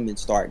lot of women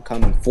started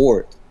coming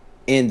forward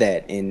in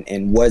that and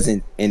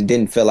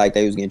didn't feel like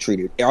they was getting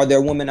treated. Are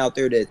there women out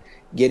there that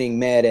getting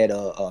mad at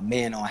a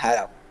man on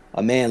how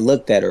a man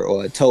looked at her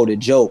or told a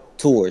joke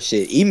to her?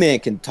 Shit, E-Man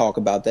can talk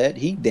about that.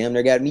 He damn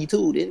near got Me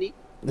Too, didn't he?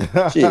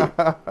 Shit.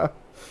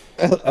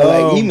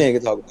 Like E-Man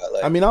can talk about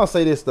like. I mean, I'll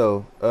say this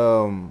though.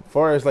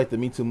 Far as like the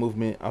Me Too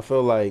movement, I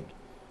feel like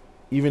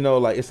even though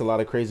like it's a lot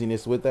of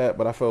craziness with that,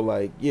 but I feel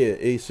like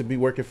it should be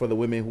working for the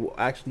women who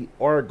actually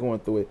are going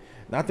through it,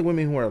 not the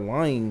women who are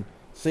lying,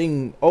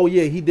 saying, "Oh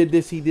yeah, he did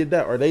this, he did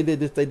that," or they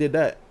did this, they did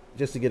that,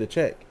 just to get a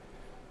check.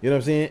 You know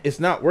what I'm saying? It's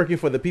not working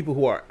for the people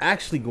who are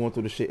actually going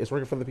through the shit. It's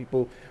working for the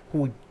people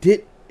who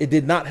did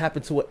not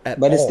happen to it at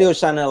all. But it's still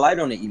shining a light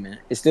on it, E-Man.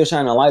 It's still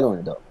shining a light on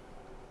it though.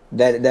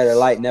 That a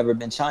light never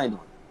been shined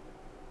on.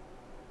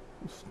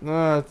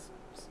 Nah,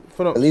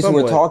 at least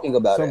we're talking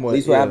about it. At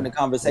least we're having a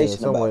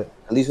conversation about it.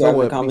 At least we're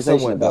having a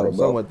conversation about it,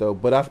 bro. Somewhat though,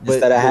 but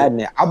instead of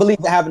having it, I believe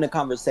that having a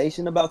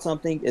conversation about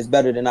something is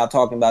better than not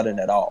talking about it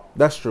at all.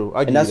 That's true.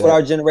 And that's what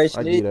our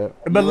generation did.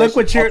 But look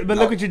what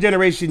your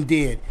generation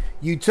did.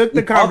 You took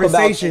the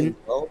conversation.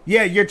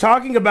 Yeah, you're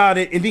talking about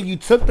it, and then you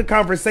took the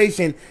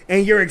conversation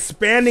and you're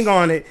expanding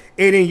on it.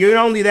 And then you're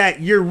not only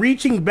that, you're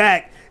reaching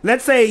back.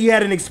 Let's say you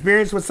had an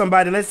experience with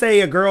somebody. Let's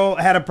say a girl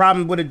had a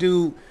problem with a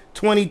dude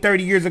 20,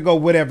 30 years ago,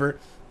 whatever.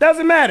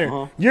 Doesn't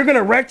matter. You're going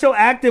to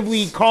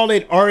retroactively call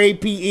it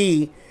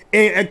RAPE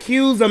and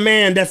accuse a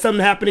man that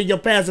something happened in your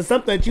past or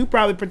something that you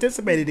probably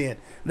participated in.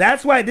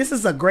 That's why this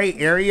is a great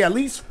area, at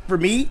least for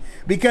me,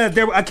 because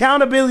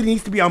accountability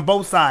needs to be on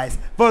both sides.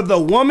 For the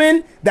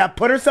woman that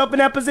put herself in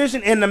that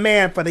position and the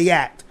man for the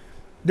act.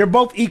 They're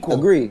both equal.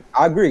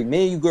 I agree.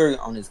 Me and you agree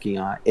on this,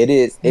 Keon. It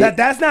is.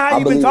 That's not how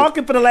you've been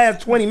talking for the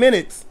last 20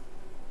 minutes.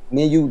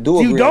 Me and you do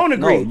agree. You don't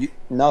agree.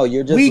 No,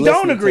 you're just. We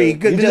don't agree.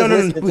 You just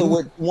listen to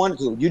what you want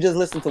to. You just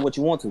listen to what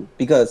you want to.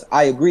 Because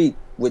I agree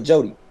with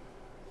Jody.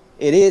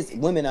 It is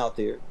women out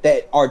there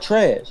that are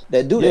trash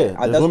that do that.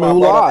 There's women who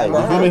lie.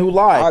 There's women who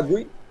lie. I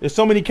agree. There's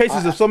so many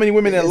cases of so many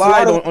women that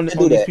lied on these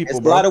people. There's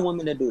a lot of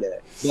women that do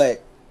that.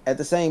 But at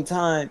the same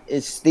time,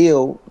 it's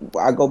still.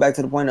 I go back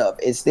to the point of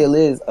it. Still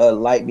is a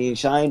light being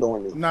shined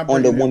on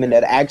the woman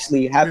that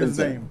actually happens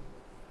to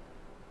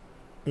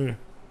them.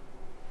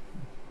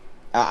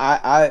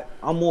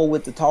 I'm more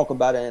with the talk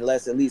about it and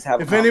let's at least have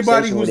a conversation. If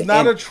anybody who's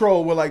not a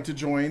troll would like to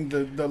join,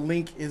 the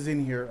link is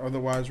in here.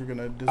 Otherwise, we're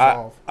gonna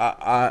dissolve.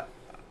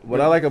 What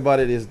I like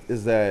about it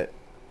is that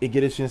it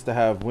get a chance to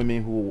have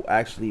women who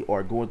actually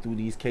are going through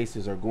these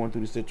cases, or going through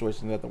these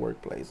situations at the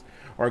workplace,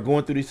 or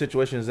going through these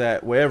situations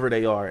at wherever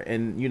they are,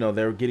 and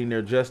they're getting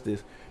their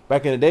justice.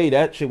 Back in the day,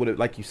 that shit would have,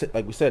 like we said,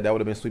 that would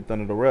have been swept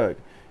under the rug.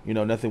 You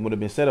know, nothing would have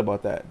been said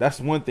about that.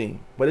 That's one thing.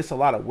 But it's a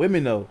lot of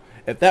women though.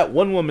 If that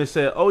one woman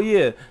said, "Oh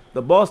yeah,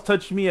 the boss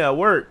touched me at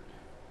work,"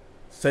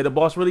 say the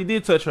boss really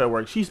did touch her at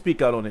work, she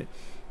speak out on it.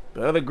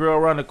 The other girl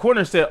around the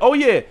corner said, "Oh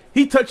yeah,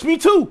 he touched me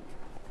too."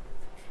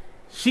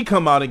 She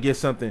come out and get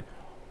something.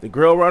 The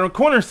girl around the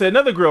corner said,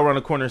 another girl around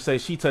the corner say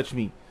she touched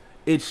me.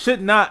 It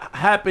should not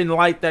happen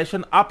like that. It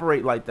shouldn't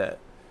operate like that.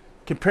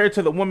 Compared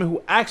to the woman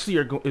who actually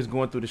is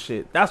going through the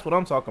shit. That's what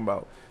I'm talking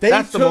about.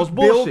 That's the most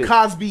bullshit. Bill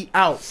Cosby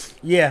out.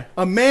 Yeah.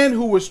 A man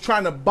who was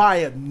trying to buy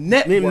a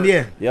network.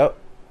 Yeah. Yep.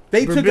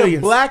 They For took billions.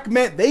 a black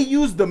man. They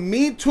used the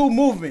Me Too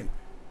movement,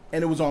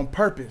 and it was on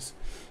purpose.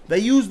 They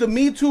used the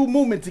Me Too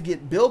movement to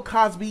get Bill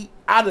Cosby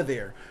out of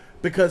there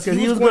because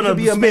he was going to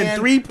be a man.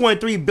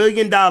 $3.3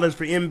 billion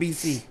for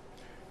NBC.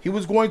 He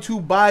was going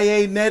to buy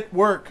a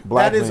network.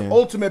 Black that is man.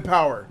 ultimate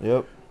power.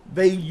 Yep.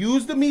 They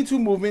used the Me Too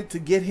movement to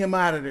get him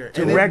out of there.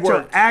 To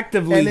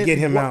retroactively get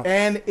him out.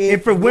 And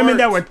for women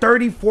that were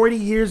 30, 40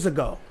 years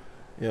ago.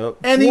 Yep.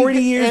 And 40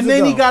 years and then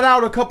ago. he got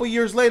out a couple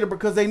years later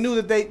because they knew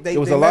that they It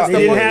was a lot.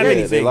 messed up on the anything.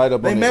 case. They lied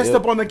up They on messed it.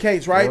 up on the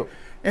case, right? Yep.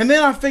 And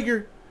then I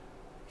figured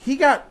he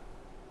got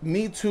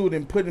Me Too'd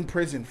and put in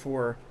prison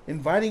for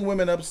inviting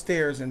women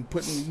upstairs and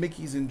putting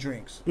Mickeys in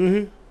drinks.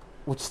 Mm-hmm.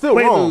 Which is still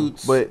wrong,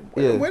 but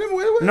yeah. Wait a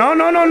minute.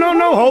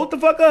 No. Hold the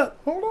fuck up.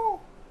 Hold on.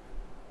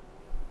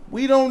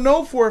 We don't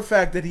know for a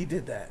fact that he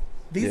did that.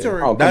 These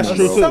are That's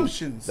true too.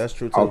 assumptions. That's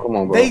true too. Oh, come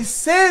on, bro. They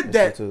said That's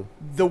that true, too.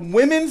 the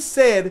women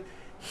said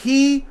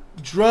he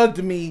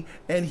drugged me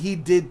and he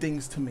did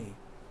things to me.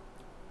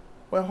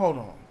 Well, hold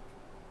on.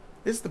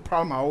 This is the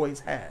problem I always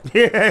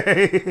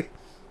had.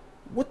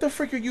 What the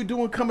frick are you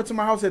doing coming to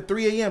my house at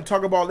 3 a.m.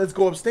 talking about let's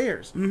go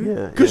upstairs?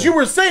 Yeah. Because you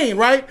were saying,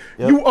 right?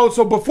 Yep.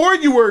 So before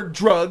you were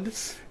drugged,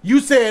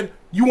 you said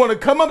you want to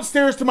come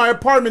upstairs to my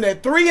apartment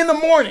at 3 in the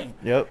morning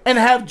Yep. and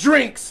have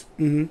drinks.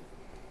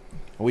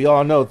 We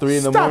all know 3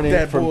 in the Stop morning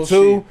that from bullshit.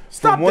 2,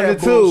 Stop from 1 that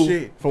to 2,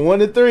 bullshit. from 1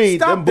 to 3.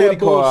 Stop them booty that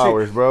call bullshit.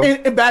 hours, bro.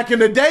 And back in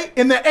the day,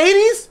 in the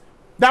 80s,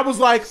 that was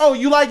like, oh,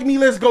 you like me?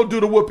 Let's go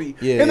do the whoopee.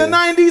 Yeah, in the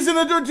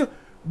 90s,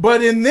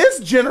 but in this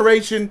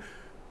generation,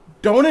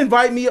 don't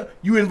invite me.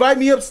 You invite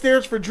me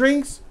upstairs for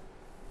drinks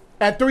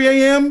at 3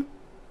 a.m.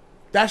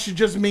 That should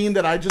just mean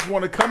that I just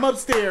want to come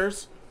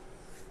upstairs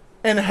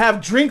and have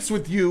drinks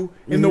with you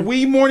in the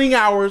wee morning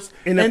hours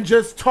and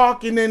just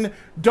talk, and then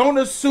don't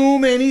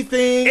assume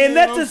anything. And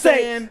let's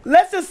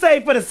just say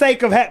for the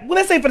sake of we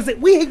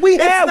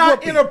it's have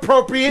not Whoopi.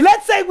 inappropriate.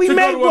 Let's say we to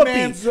made go to a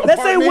man's Whoopi.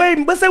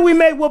 apartment. Let's say we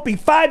made Whoopi.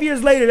 5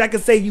 years later, I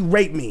could say you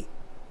raped me.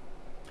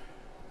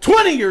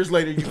 20 years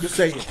later, you could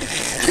say it.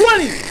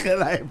 20.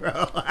 Like,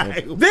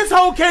 bro, This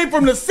whole came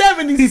from the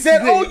 70s. He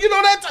said, oh, you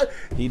know that?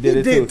 He did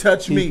it too.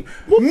 touch me.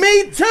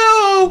 Me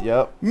too.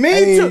 Yep.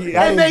 Me too.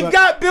 And they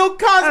got Bill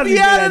Cosby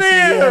out of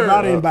there.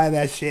 I didn't buy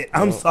that shit.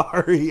 I'm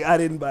sorry. I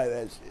didn't buy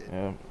that shit.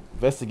 Yeah.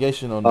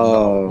 Investigation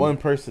on one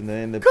person that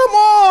ended up. Come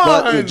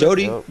on.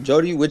 But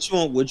Jody, which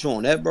one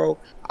on that, bro?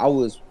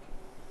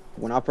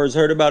 When I first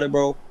heard about it,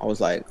 bro, I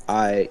was like,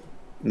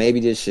 maybe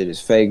this shit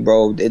is fake,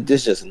 bro. This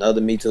is just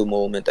another Me Too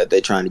movement that they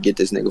trying to get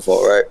this nigga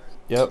for, right?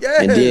 Yep.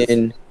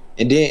 Yes.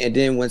 And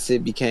then once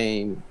it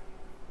became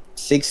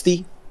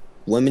 60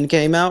 women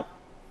came out,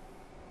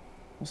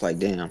 I was like,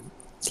 damn,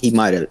 he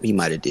might have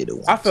did it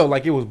once. I felt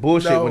like it was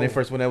bullshit No. when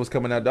that was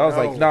coming out. I was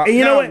like, nah, And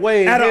you know nah, what?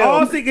 way. Out of hell,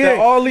 all that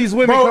all these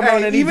women Bro, come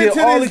out and he even did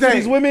to all this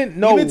these day, women?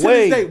 No even to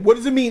way. this day, what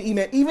does it mean,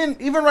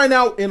 even right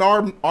now in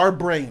our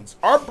brains?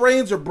 Our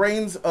brains are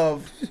brains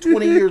of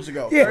 20 years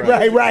ago. Yeah,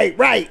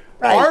 right.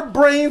 Our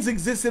brains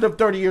existed of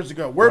 30 years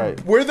ago.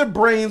 We're the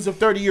brains of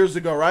 30 years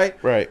ago,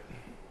 right? Right.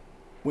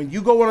 When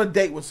you go on a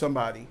date with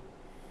somebody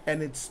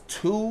and it's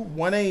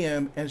 1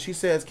 a.m. and she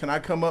says, "Can I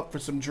come up for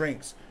some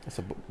drinks?"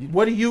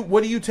 What are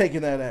you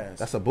taking that as?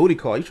 That's a booty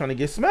call. You trying to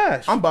get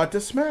smashed. I'm about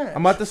to smash.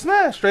 I'm about to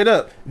smash straight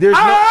up. There's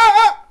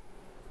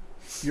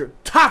You're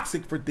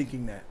toxic for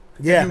thinking that.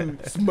 Yeah.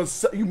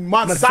 You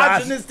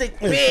misogynistic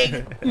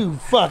pig. You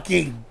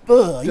fucking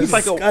ugh, It's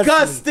like a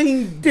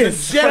disgusting,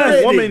 That's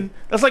degenerate.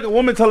 like a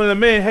woman telling a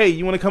man, "Hey,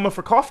 you want to come up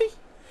for coffee?"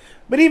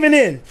 But even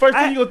then, First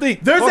thing you gonna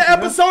think. There's an coffee, huh?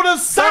 episode of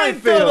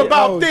Seinfeld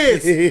about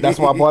this. That's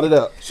why I brought it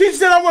up. She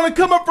said, "I want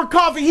to come up for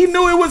coffee." He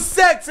knew it was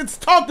sex. It's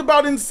talked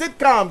about in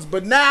sitcoms,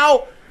 but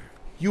now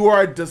you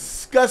are a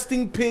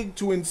disgusting pig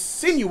to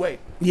insinuate.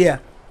 yeah.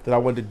 That I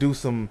wanted to do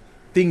some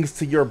things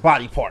to your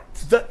body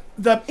parts.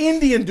 The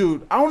Indian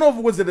dude, I don't know if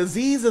it was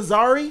Aziz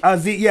Ansari.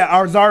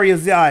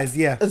 Arzaria's eyes,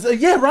 yeah.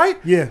 Yeah, right?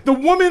 Yeah. The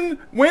woman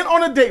went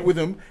on a date with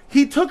him.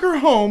 He took her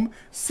home,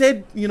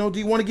 said, "Do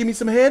you want to give me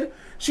some head?"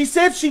 She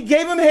said she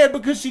gave him head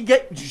because she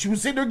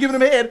was sitting there giving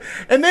him head,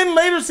 and then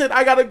later said,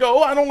 "I gotta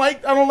go. I don't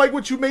like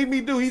what you made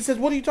me do." He says,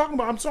 "What are you talking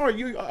about? I'm sorry."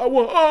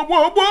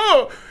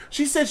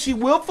 She said she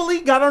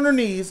willfully got on her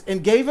knees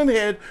and gave him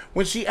head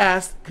when she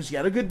asked because she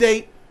had a good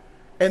date,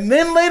 and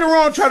then later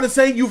on tried to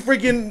say, "You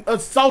freaking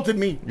assaulted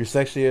me." You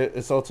sexually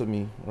assaulted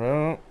me.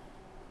 Well,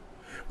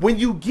 When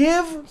you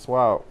give it's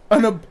wild.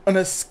 an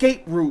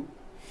escape route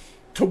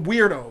to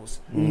weirdos,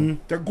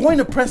 they're going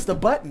to press the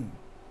button.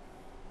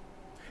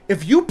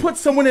 if you put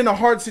someone in a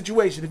hard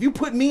situation, if you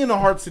put me in a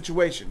hard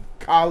situation,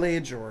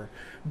 college or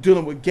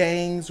dealing with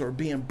gangs or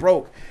being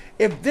broke,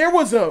 if there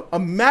was a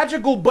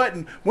magical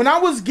button, when I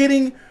was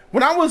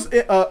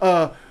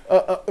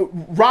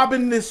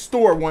robbing this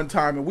store one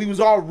time and we was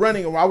all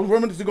running, or I was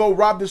running to go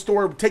rob this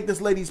store, take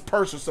this lady's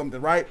purse or something,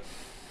 right?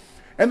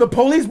 And the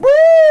police,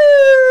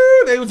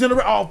 they was in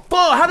the, oh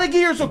fuck, how'd they get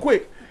here so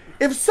quick?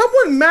 If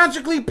someone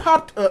magically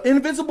popped an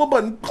invisible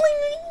button, bling,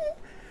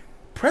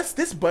 press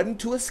this button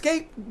to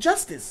escape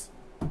justice.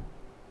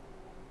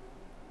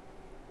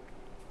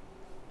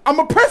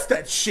 I'ma press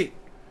that shit.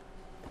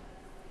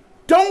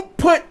 Don't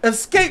put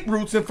escape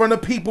routes in front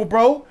of people,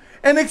 bro,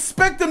 and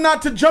expect them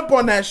not to jump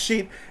on that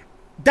shit.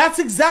 That's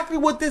exactly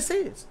what this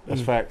is.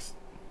 That's facts.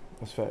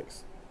 That's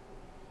facts.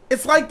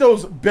 It's like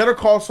those Better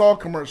Call Saul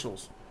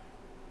commercials.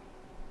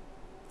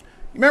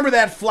 Remember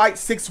that flight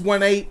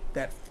 618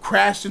 that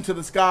crashed into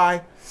the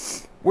sky?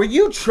 Were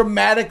you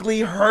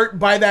traumatically hurt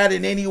by that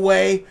in any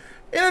way?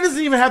 And it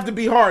doesn't even have to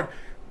be hard.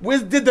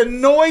 Did the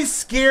noise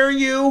scare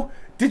you?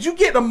 Did you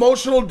get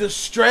emotional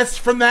distress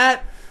from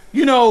that?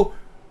 You know,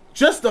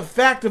 just the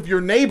fact of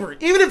your neighbor.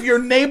 Even if your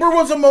neighbor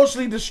was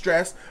emotionally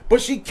distressed,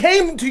 but she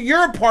came to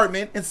your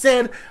apartment and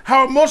said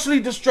how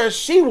emotionally distressed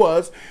she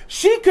was,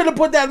 she could have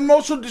put that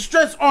emotional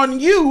distress on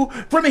you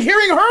from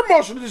hearing her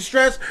emotional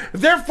distress.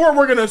 Therefore,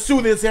 we're going to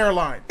sue this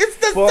airline. It's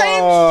the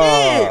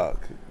same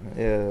shit.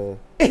 Yeah.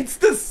 It's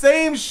the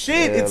same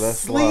shit. Yeah, it's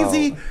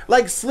sleazy, wild.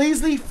 like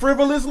sleazy,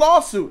 frivolous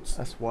lawsuits.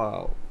 That's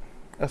wild.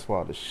 That's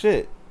wild as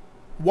shit.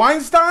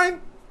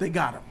 Weinstein, they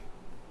got him.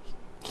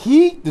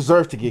 He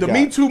deserved to get the got.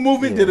 Me Too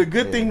movement did a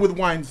good thing with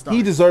Weinstein.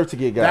 He deserved to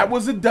get got. That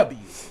was a W.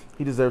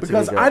 He deserved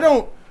because to get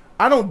got.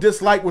 I don't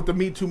dislike what the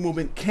Me Too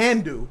movement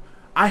can do.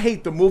 I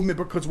hate the movement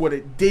because what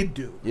it did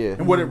do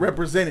and what it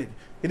represented.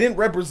 It didn't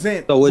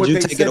represent. So would what you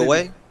they take said it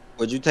away?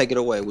 Would you take it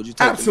away? Would you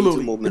take Absolutely. the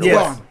Me Too movement It's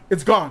away? gone.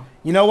 It's gone.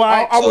 You know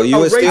why? So you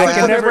would still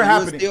have, never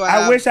happening.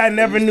 I wish I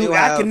never knew.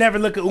 I could never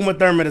look at Uma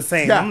Thurman the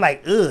same. I'm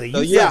like, ugh. You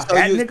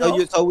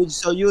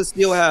So you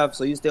still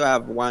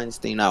have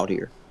Weinstein out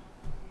here.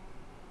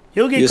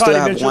 He'll get you caught still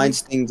eventually. have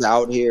Weinstein's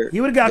out here. He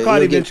would have got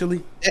caught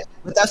eventually.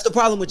 But that's the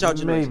problem with y'all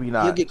generation. Maybe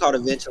not. He'll get caught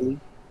eventually.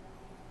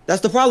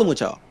 That's the problem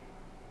with y'all.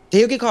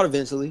 He'll get caught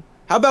eventually.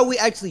 How about we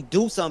actually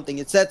do something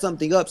and set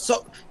something up?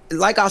 So,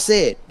 like I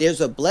said,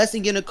 there's a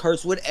blessing and a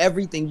curse with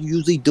everything you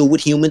usually do with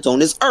humans on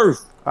this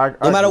earth.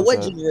 No matter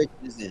what generation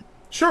is in.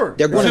 Sure.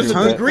 They're going to the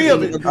turn degree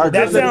of it. The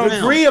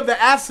degree of of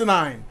the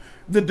asinine.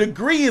 The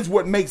degree is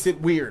what makes it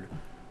weird.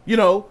 You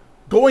know,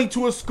 going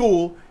to a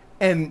school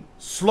and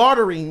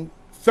slaughtering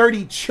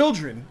 30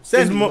 children.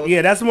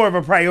 That's more of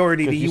a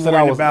priority to you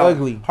worrying about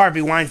ugly.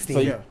 Harvey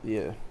Weinstein. So,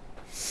 yeah.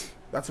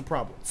 That's a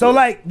problem. So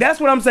like that's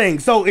what I'm saying.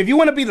 So if you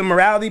want to be the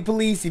morality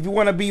police, if you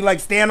want to be like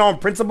stand on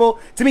principle,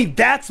 to me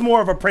that's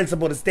more of a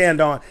principle to stand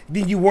on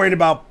than you worried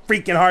about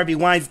freaking Harvey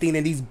Weinstein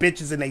and these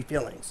bitches and their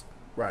feelings.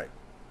 Right.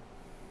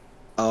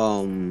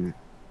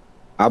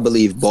 I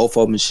believe both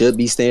of them should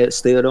be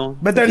stood on.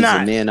 But they're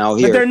not. Men out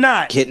here but they're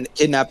not.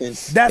 Kidnapping.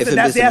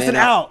 That's an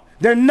out.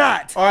 They're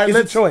not. All right, it's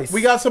a choice.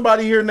 We got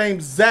somebody here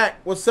named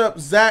Zach. What's up,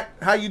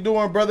 Zach? How you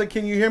doing, brother?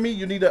 Can you hear me?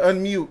 You need to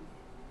unmute.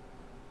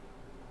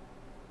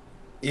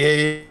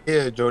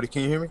 Yeah, Jody,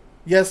 can you hear me?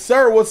 Yes,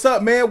 sir. What's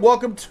up, man?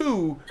 Welcome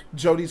to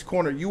Jody's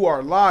Corner. You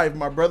are live,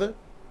 my brother.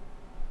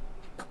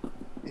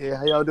 Yeah,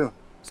 how y'all doing?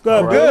 What's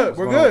good, We're good.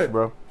 We're good,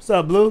 bro. What's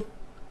up, Blue?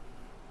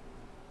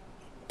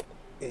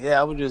 Yeah,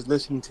 I was just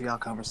listening to y'all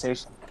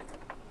conversation.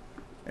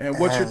 And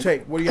what's your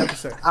take? What do you have to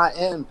say?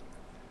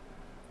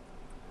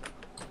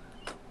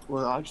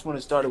 Well, I just want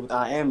to start it with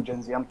I am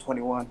Gen Z. I'm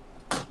 21.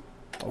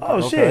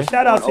 Oh, shit.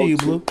 Shout out to you,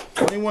 Blue.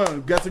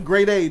 21. That's a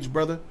great age,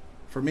 brother,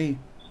 for me.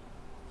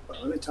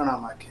 Let me turn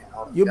on my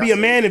camera. You'll be a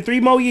man in 3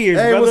 more years,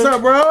 hey, brother. What's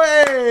up, bro?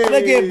 Hey.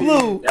 Look at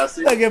Blue.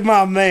 Look at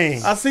my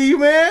man. I see you,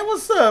 man.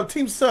 What's up?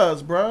 Team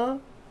Sus, bro.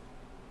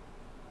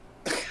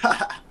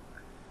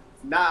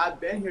 Nah, I've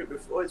been here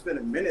before. It's been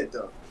a minute,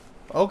 though.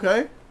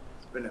 Okay.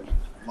 It's been a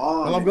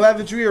long Well, I'm glad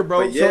that you're here,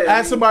 bro. But yeah, so,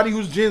 as somebody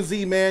who's Gen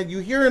Z, man, you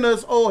hearing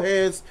us old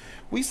heads,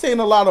 we saying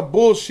a lot of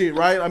bullshit,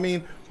 right? I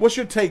mean, what's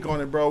your take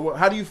on it, bro?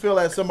 How do you feel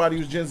as somebody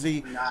who's Gen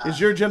Z? Nah. Is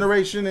your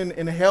generation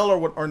in hell or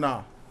what, or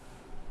not?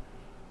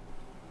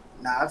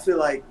 Nah, I feel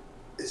like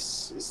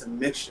it's a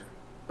mixture,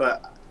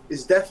 but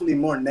it's definitely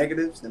more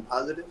negatives than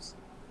positives,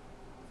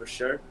 for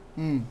sure.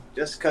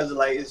 Just because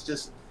like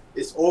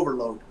it's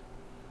overload.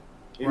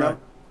 You know.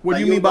 What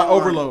do you mean by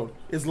overload?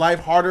 Is life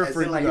harder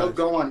for you like guys? you'll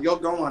go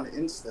on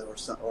Insta or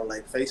something, or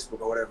like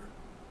Facebook or whatever,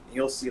 and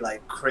you'll see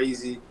like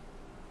crazy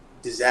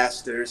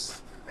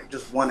disasters, like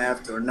just one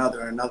after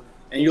another, and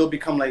you'll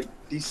become like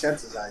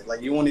desensitized.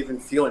 Like you won't even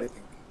feel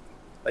anything.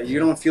 Like you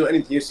don't feel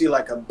anything. You see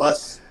like a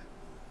bus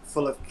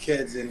full of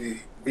kids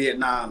in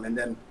Vietnam, and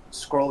then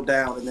scroll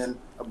down, and then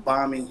a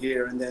bombing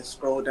here, and then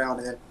scroll down,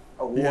 and then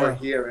a war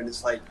here, and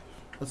it's like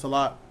that's a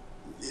lot.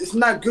 It's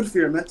not good for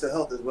your mental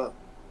health as well.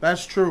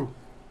 That's true.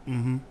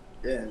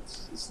 Yeah,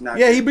 it's not.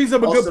 Yeah, good. he brings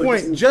up a Also, good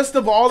point. Just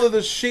of all of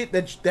the shit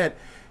that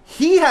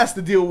he has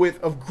to deal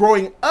with of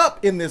growing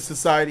up in this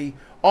society.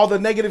 All the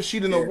negative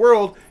shit in the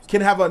world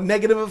can have a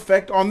negative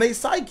effect on their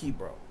psyche,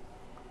 bro.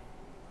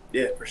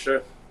 Yeah, for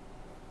sure.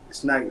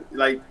 It's not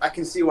like I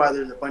can see why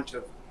there's a bunch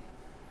of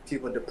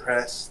people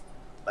depressed,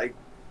 like,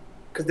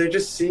 because they're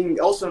just seeing.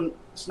 Also,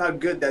 it's not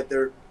good that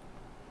they're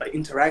like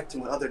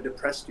interacting with other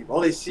depressed people.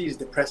 All they see is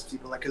depressed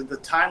people. Like, cause the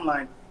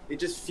timeline, it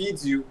just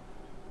feeds you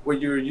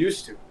what you're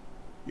used to.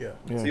 Yeah.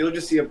 So you'll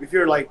just see, if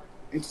you're like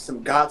into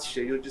some goth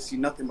shit, you'll just see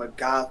nothing but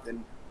goth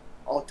and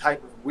all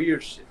type of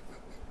weird shit.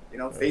 You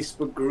know,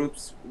 Facebook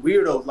groups,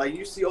 weirdos. Like,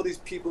 you see all these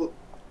people.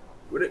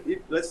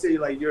 Let's say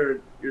like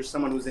you're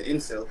someone who's an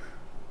incel.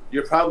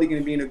 You're probably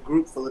going to be in a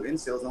group full of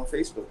incels on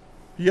Facebook.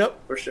 Yep.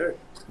 For sure.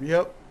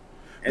 Yep.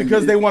 And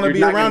because they want to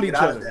be around each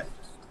other. other.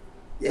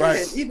 Yeah,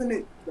 right. And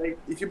even like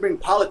if you bring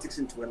politics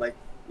into it, like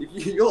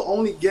you'll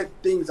only get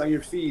things on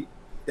your feed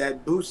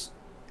that boost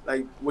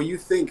like what you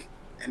think,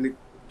 and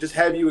just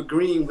have you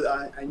agreeing with,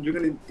 and you're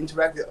going to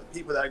interact with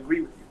people that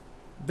agree with you.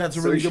 That's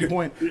a really good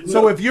point.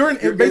 So if you're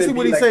basically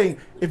what he's saying,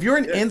 if you're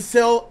an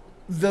incel,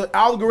 the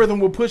algorithm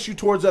will push you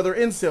towards other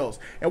incels.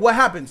 And what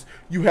happens?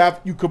 You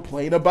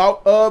complain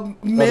about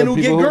men who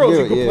get girls.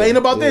 You complain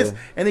about this,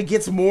 and it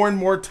gets more and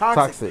more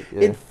toxic.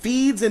 It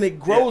feeds and it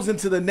grows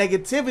into the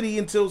negativity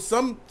until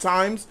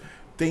sometimes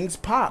things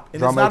pop, and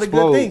Drama it's not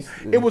explodes. a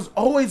good thing. It was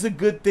always a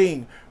good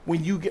thing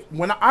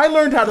when I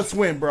learned how to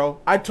swim, bro.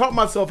 I taught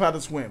myself how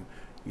to swim.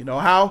 You know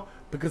how?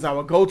 Because I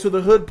would go to the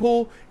hood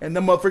pool and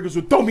them motherfuckers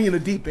would throw me in the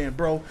deep end,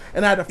 bro.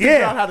 And I had to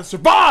figure out how to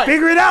survive.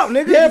 Figure it out,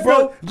 nigga. Yeah,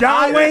 bro.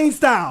 John Wayne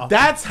style.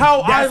 That's how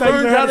I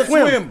learned how to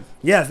swim.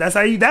 Yes, that's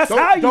how you learn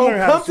how to swim. Don't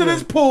come to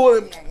this pool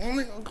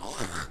and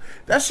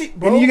that shit,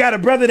 bro. And you got a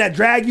brother that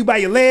drag you by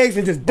your legs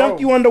and just dunk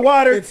you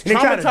underwater and they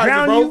try to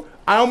drown you.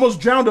 I almost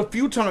drowned a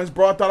few times,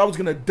 bro. I thought I was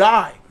gonna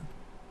die.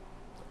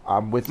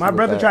 I'm with you. My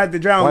brother tried to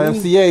drown me.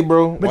 YMCA,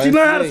 bro. But you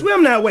learn how to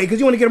swim that way because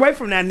you want to get away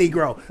from that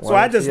Negro. So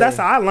that's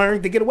how I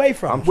learned to get away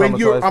from. When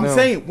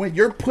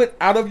you're put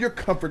out of your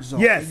comfort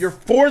zone, and you're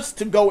forced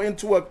to go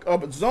into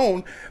a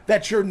zone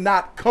that you're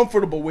not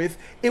comfortable with,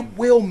 it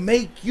will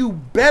make you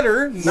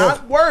better,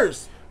 not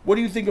worse. What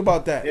do you think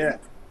about that? Yeah,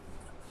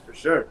 for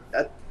sure.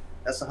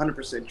 That's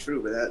 100%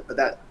 true.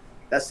 But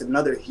that's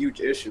another huge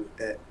issue,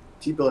 that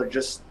people are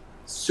just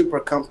super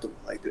comfortable.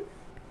 Like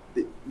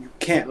you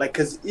can't, like,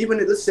 because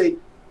even let's say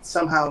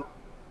somehow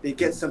they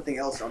get something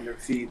else on their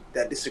feed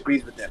that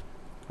disagrees with them.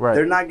 Right.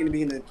 They're not going to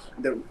be in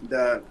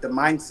the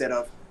mindset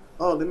of,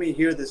 oh, let me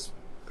hear this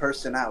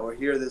person out or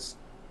hear this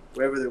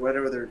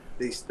whatever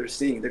they're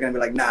seeing. They're going to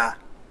be like, nah,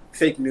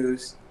 fake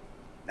news.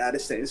 Nah,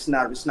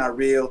 it's not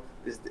real.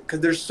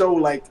 Because they're so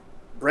like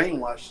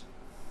brainwashed.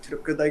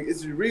 Because like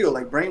it's real.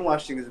 Like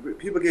brainwashing is real.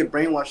 People get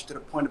brainwashed to the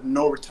point of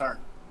no return.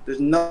 There's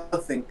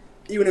nothing.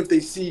 Even if they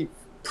see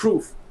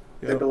proof,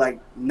 they'll be like,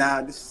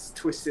 nah, this is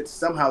twisted.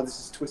 Somehow this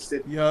is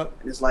twisted. Yep.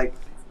 And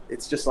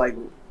it's just like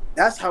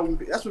that's when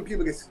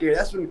people get scared.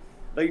 That's when,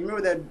 like, you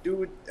remember that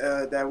dude,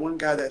 that one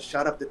guy that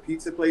shot up the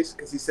pizza place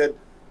because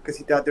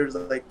he thought there was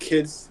like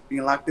kids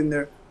being locked in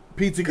there.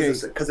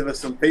 Pizzagate. Because of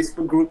some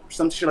Facebook group,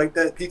 some shit like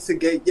that.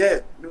 Pizzagate. Yeah.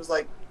 It was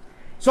like.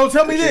 So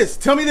tell me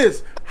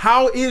this.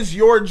 How is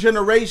your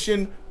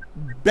generation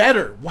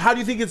better? How do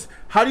you think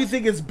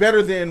it's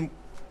better than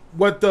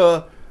what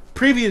the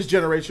previous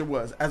generation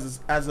was as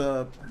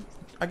a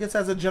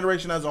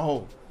generation as a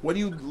whole? What do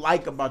you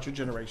like about your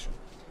generation?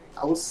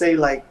 I would say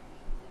like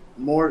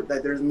more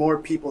that there's more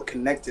people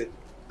connected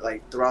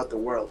like throughout the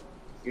world,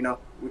 you know,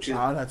 which is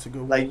that's a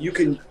good one. Like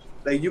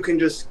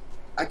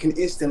I can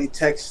instantly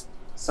text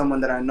someone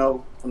that I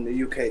know from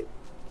the UK,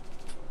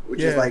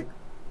 which is like,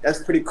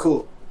 that's pretty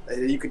cool.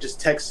 You could just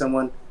text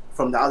someone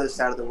from the other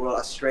side of the world,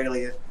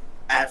 Australia,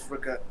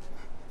 Africa,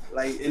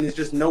 like, and it's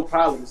just no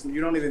problems. You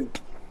don't even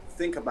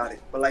think about it.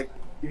 But like,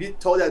 if you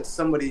told that to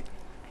somebody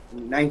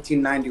in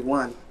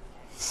 1991,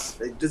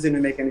 it doesn't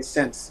even make any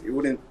sense. They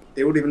wouldn't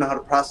even know how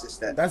to process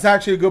that. That's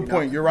actually a good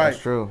point. You're right.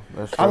 That's true.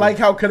 I like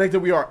how connected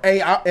we are.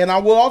 Hey, and I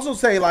will also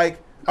say, like,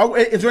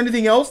 is there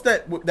anything else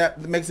that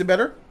makes it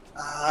better?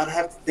 I'd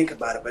have to think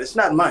about it, but it's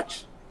not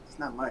much. It's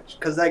not much.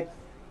 Because, like,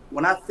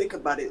 when I think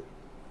about it,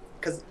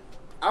 because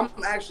I'm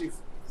actually,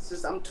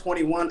 since I'm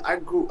 21, I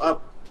grew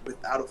up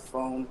without a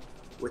phone.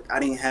 I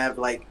didn't have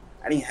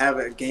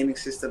a gaming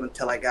system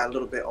until I got a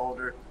little bit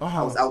older.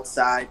 I was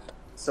outside.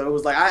 So it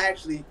was like,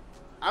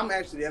 I'm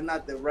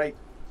not the right,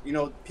 you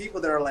know, people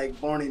that are like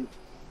born in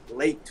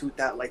late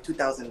 2000, like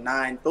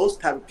 2009, those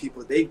type of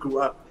people, they grew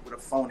up with a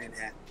phone in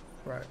hand.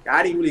 Right.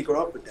 I didn't really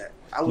grow up with that.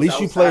 At least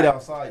you played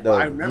outside, though.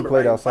 I remember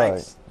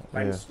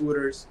riding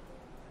scooters.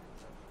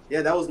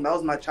 Yeah, that was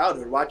my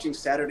childhood, watching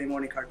Saturday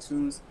morning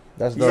cartoons.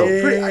 That's dope.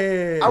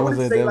 I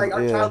wouldn't say like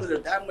our childhood are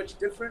that much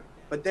different,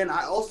 but then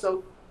I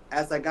also,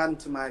 as I got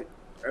into my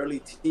early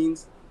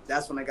teens,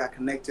 that's when I got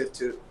connected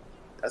to.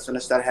 That's when I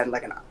started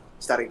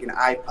getting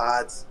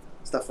iPods,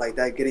 stuff like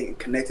that, getting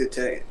connected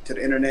to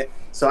the internet.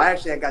 So I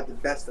got the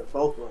best of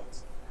both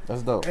worlds.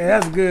 That's dope. Hey,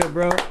 that's good,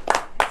 bro.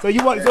 So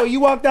you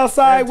walked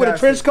outside with a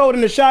trench coat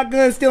and a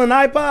shotgun, stealing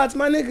iPods,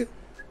 my nigga.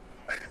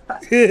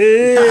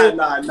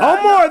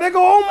 Omar, they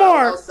go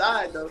Omar.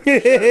 Outside though.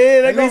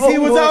 At least he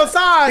was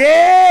outside.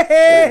 Yeah.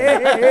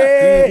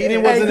 Hey,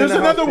 there's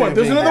another one.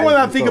 There's another one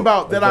I think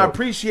about that I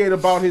appreciate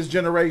about his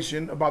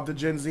generation, about the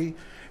Gen Z,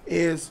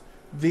 is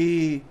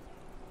the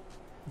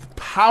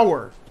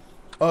power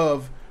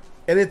of,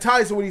 and it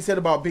ties to what he said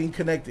about being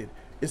connected.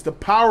 It's the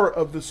power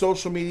of the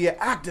social media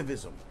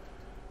activism.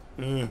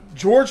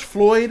 George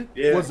Floyd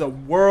was a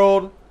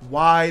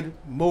worldwide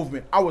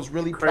movement. I was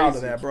really proud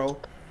of that, bro.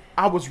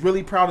 I was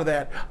really proud of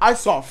that. I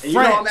saw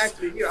France.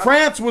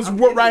 France was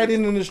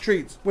rioting in the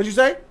streets. What'd you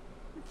say?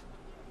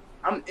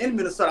 I'm in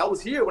Minnesota. I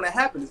was here when it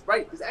happened. It's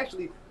right. It's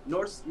actually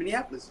North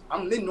Minneapolis.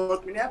 I'm in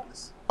North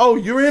Minneapolis. Oh,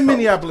 you're in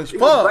Minneapolis. It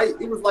Fuck. was right.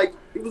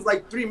 It was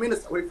like 3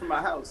 minutes away from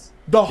my house.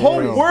 The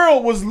whole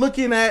world was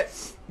looking at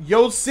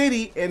your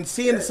city and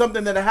seeing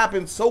something that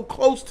happened so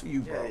close to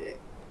you, bro. Yeah.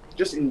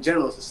 Just in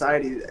general,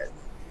 society,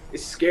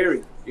 it's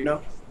scary, you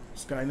know?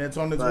 Skynet's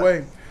on its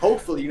way.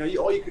 Hopefully, you know,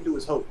 all you can do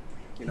is hope.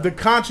 You know? The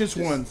conscious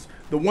ones,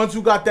 the ones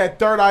who got that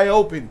third eye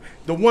open,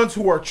 the ones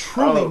who are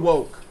truly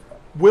woke,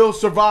 will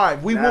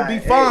survive. We will be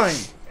fine.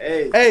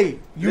 Hey,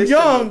 you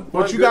young,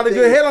 but you got a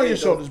good head on your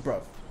shoulders,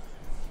 bro.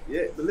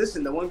 Yeah, but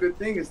listen, the one good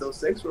thing is those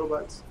sex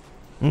robots.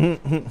 Come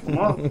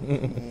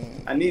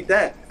on. I need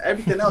that.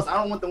 Everything else, I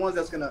don't want the ones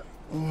that's going to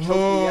choke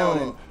me out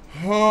and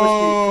push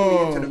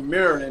me into the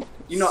mirror. And,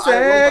 you know,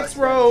 sex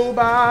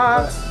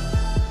robots.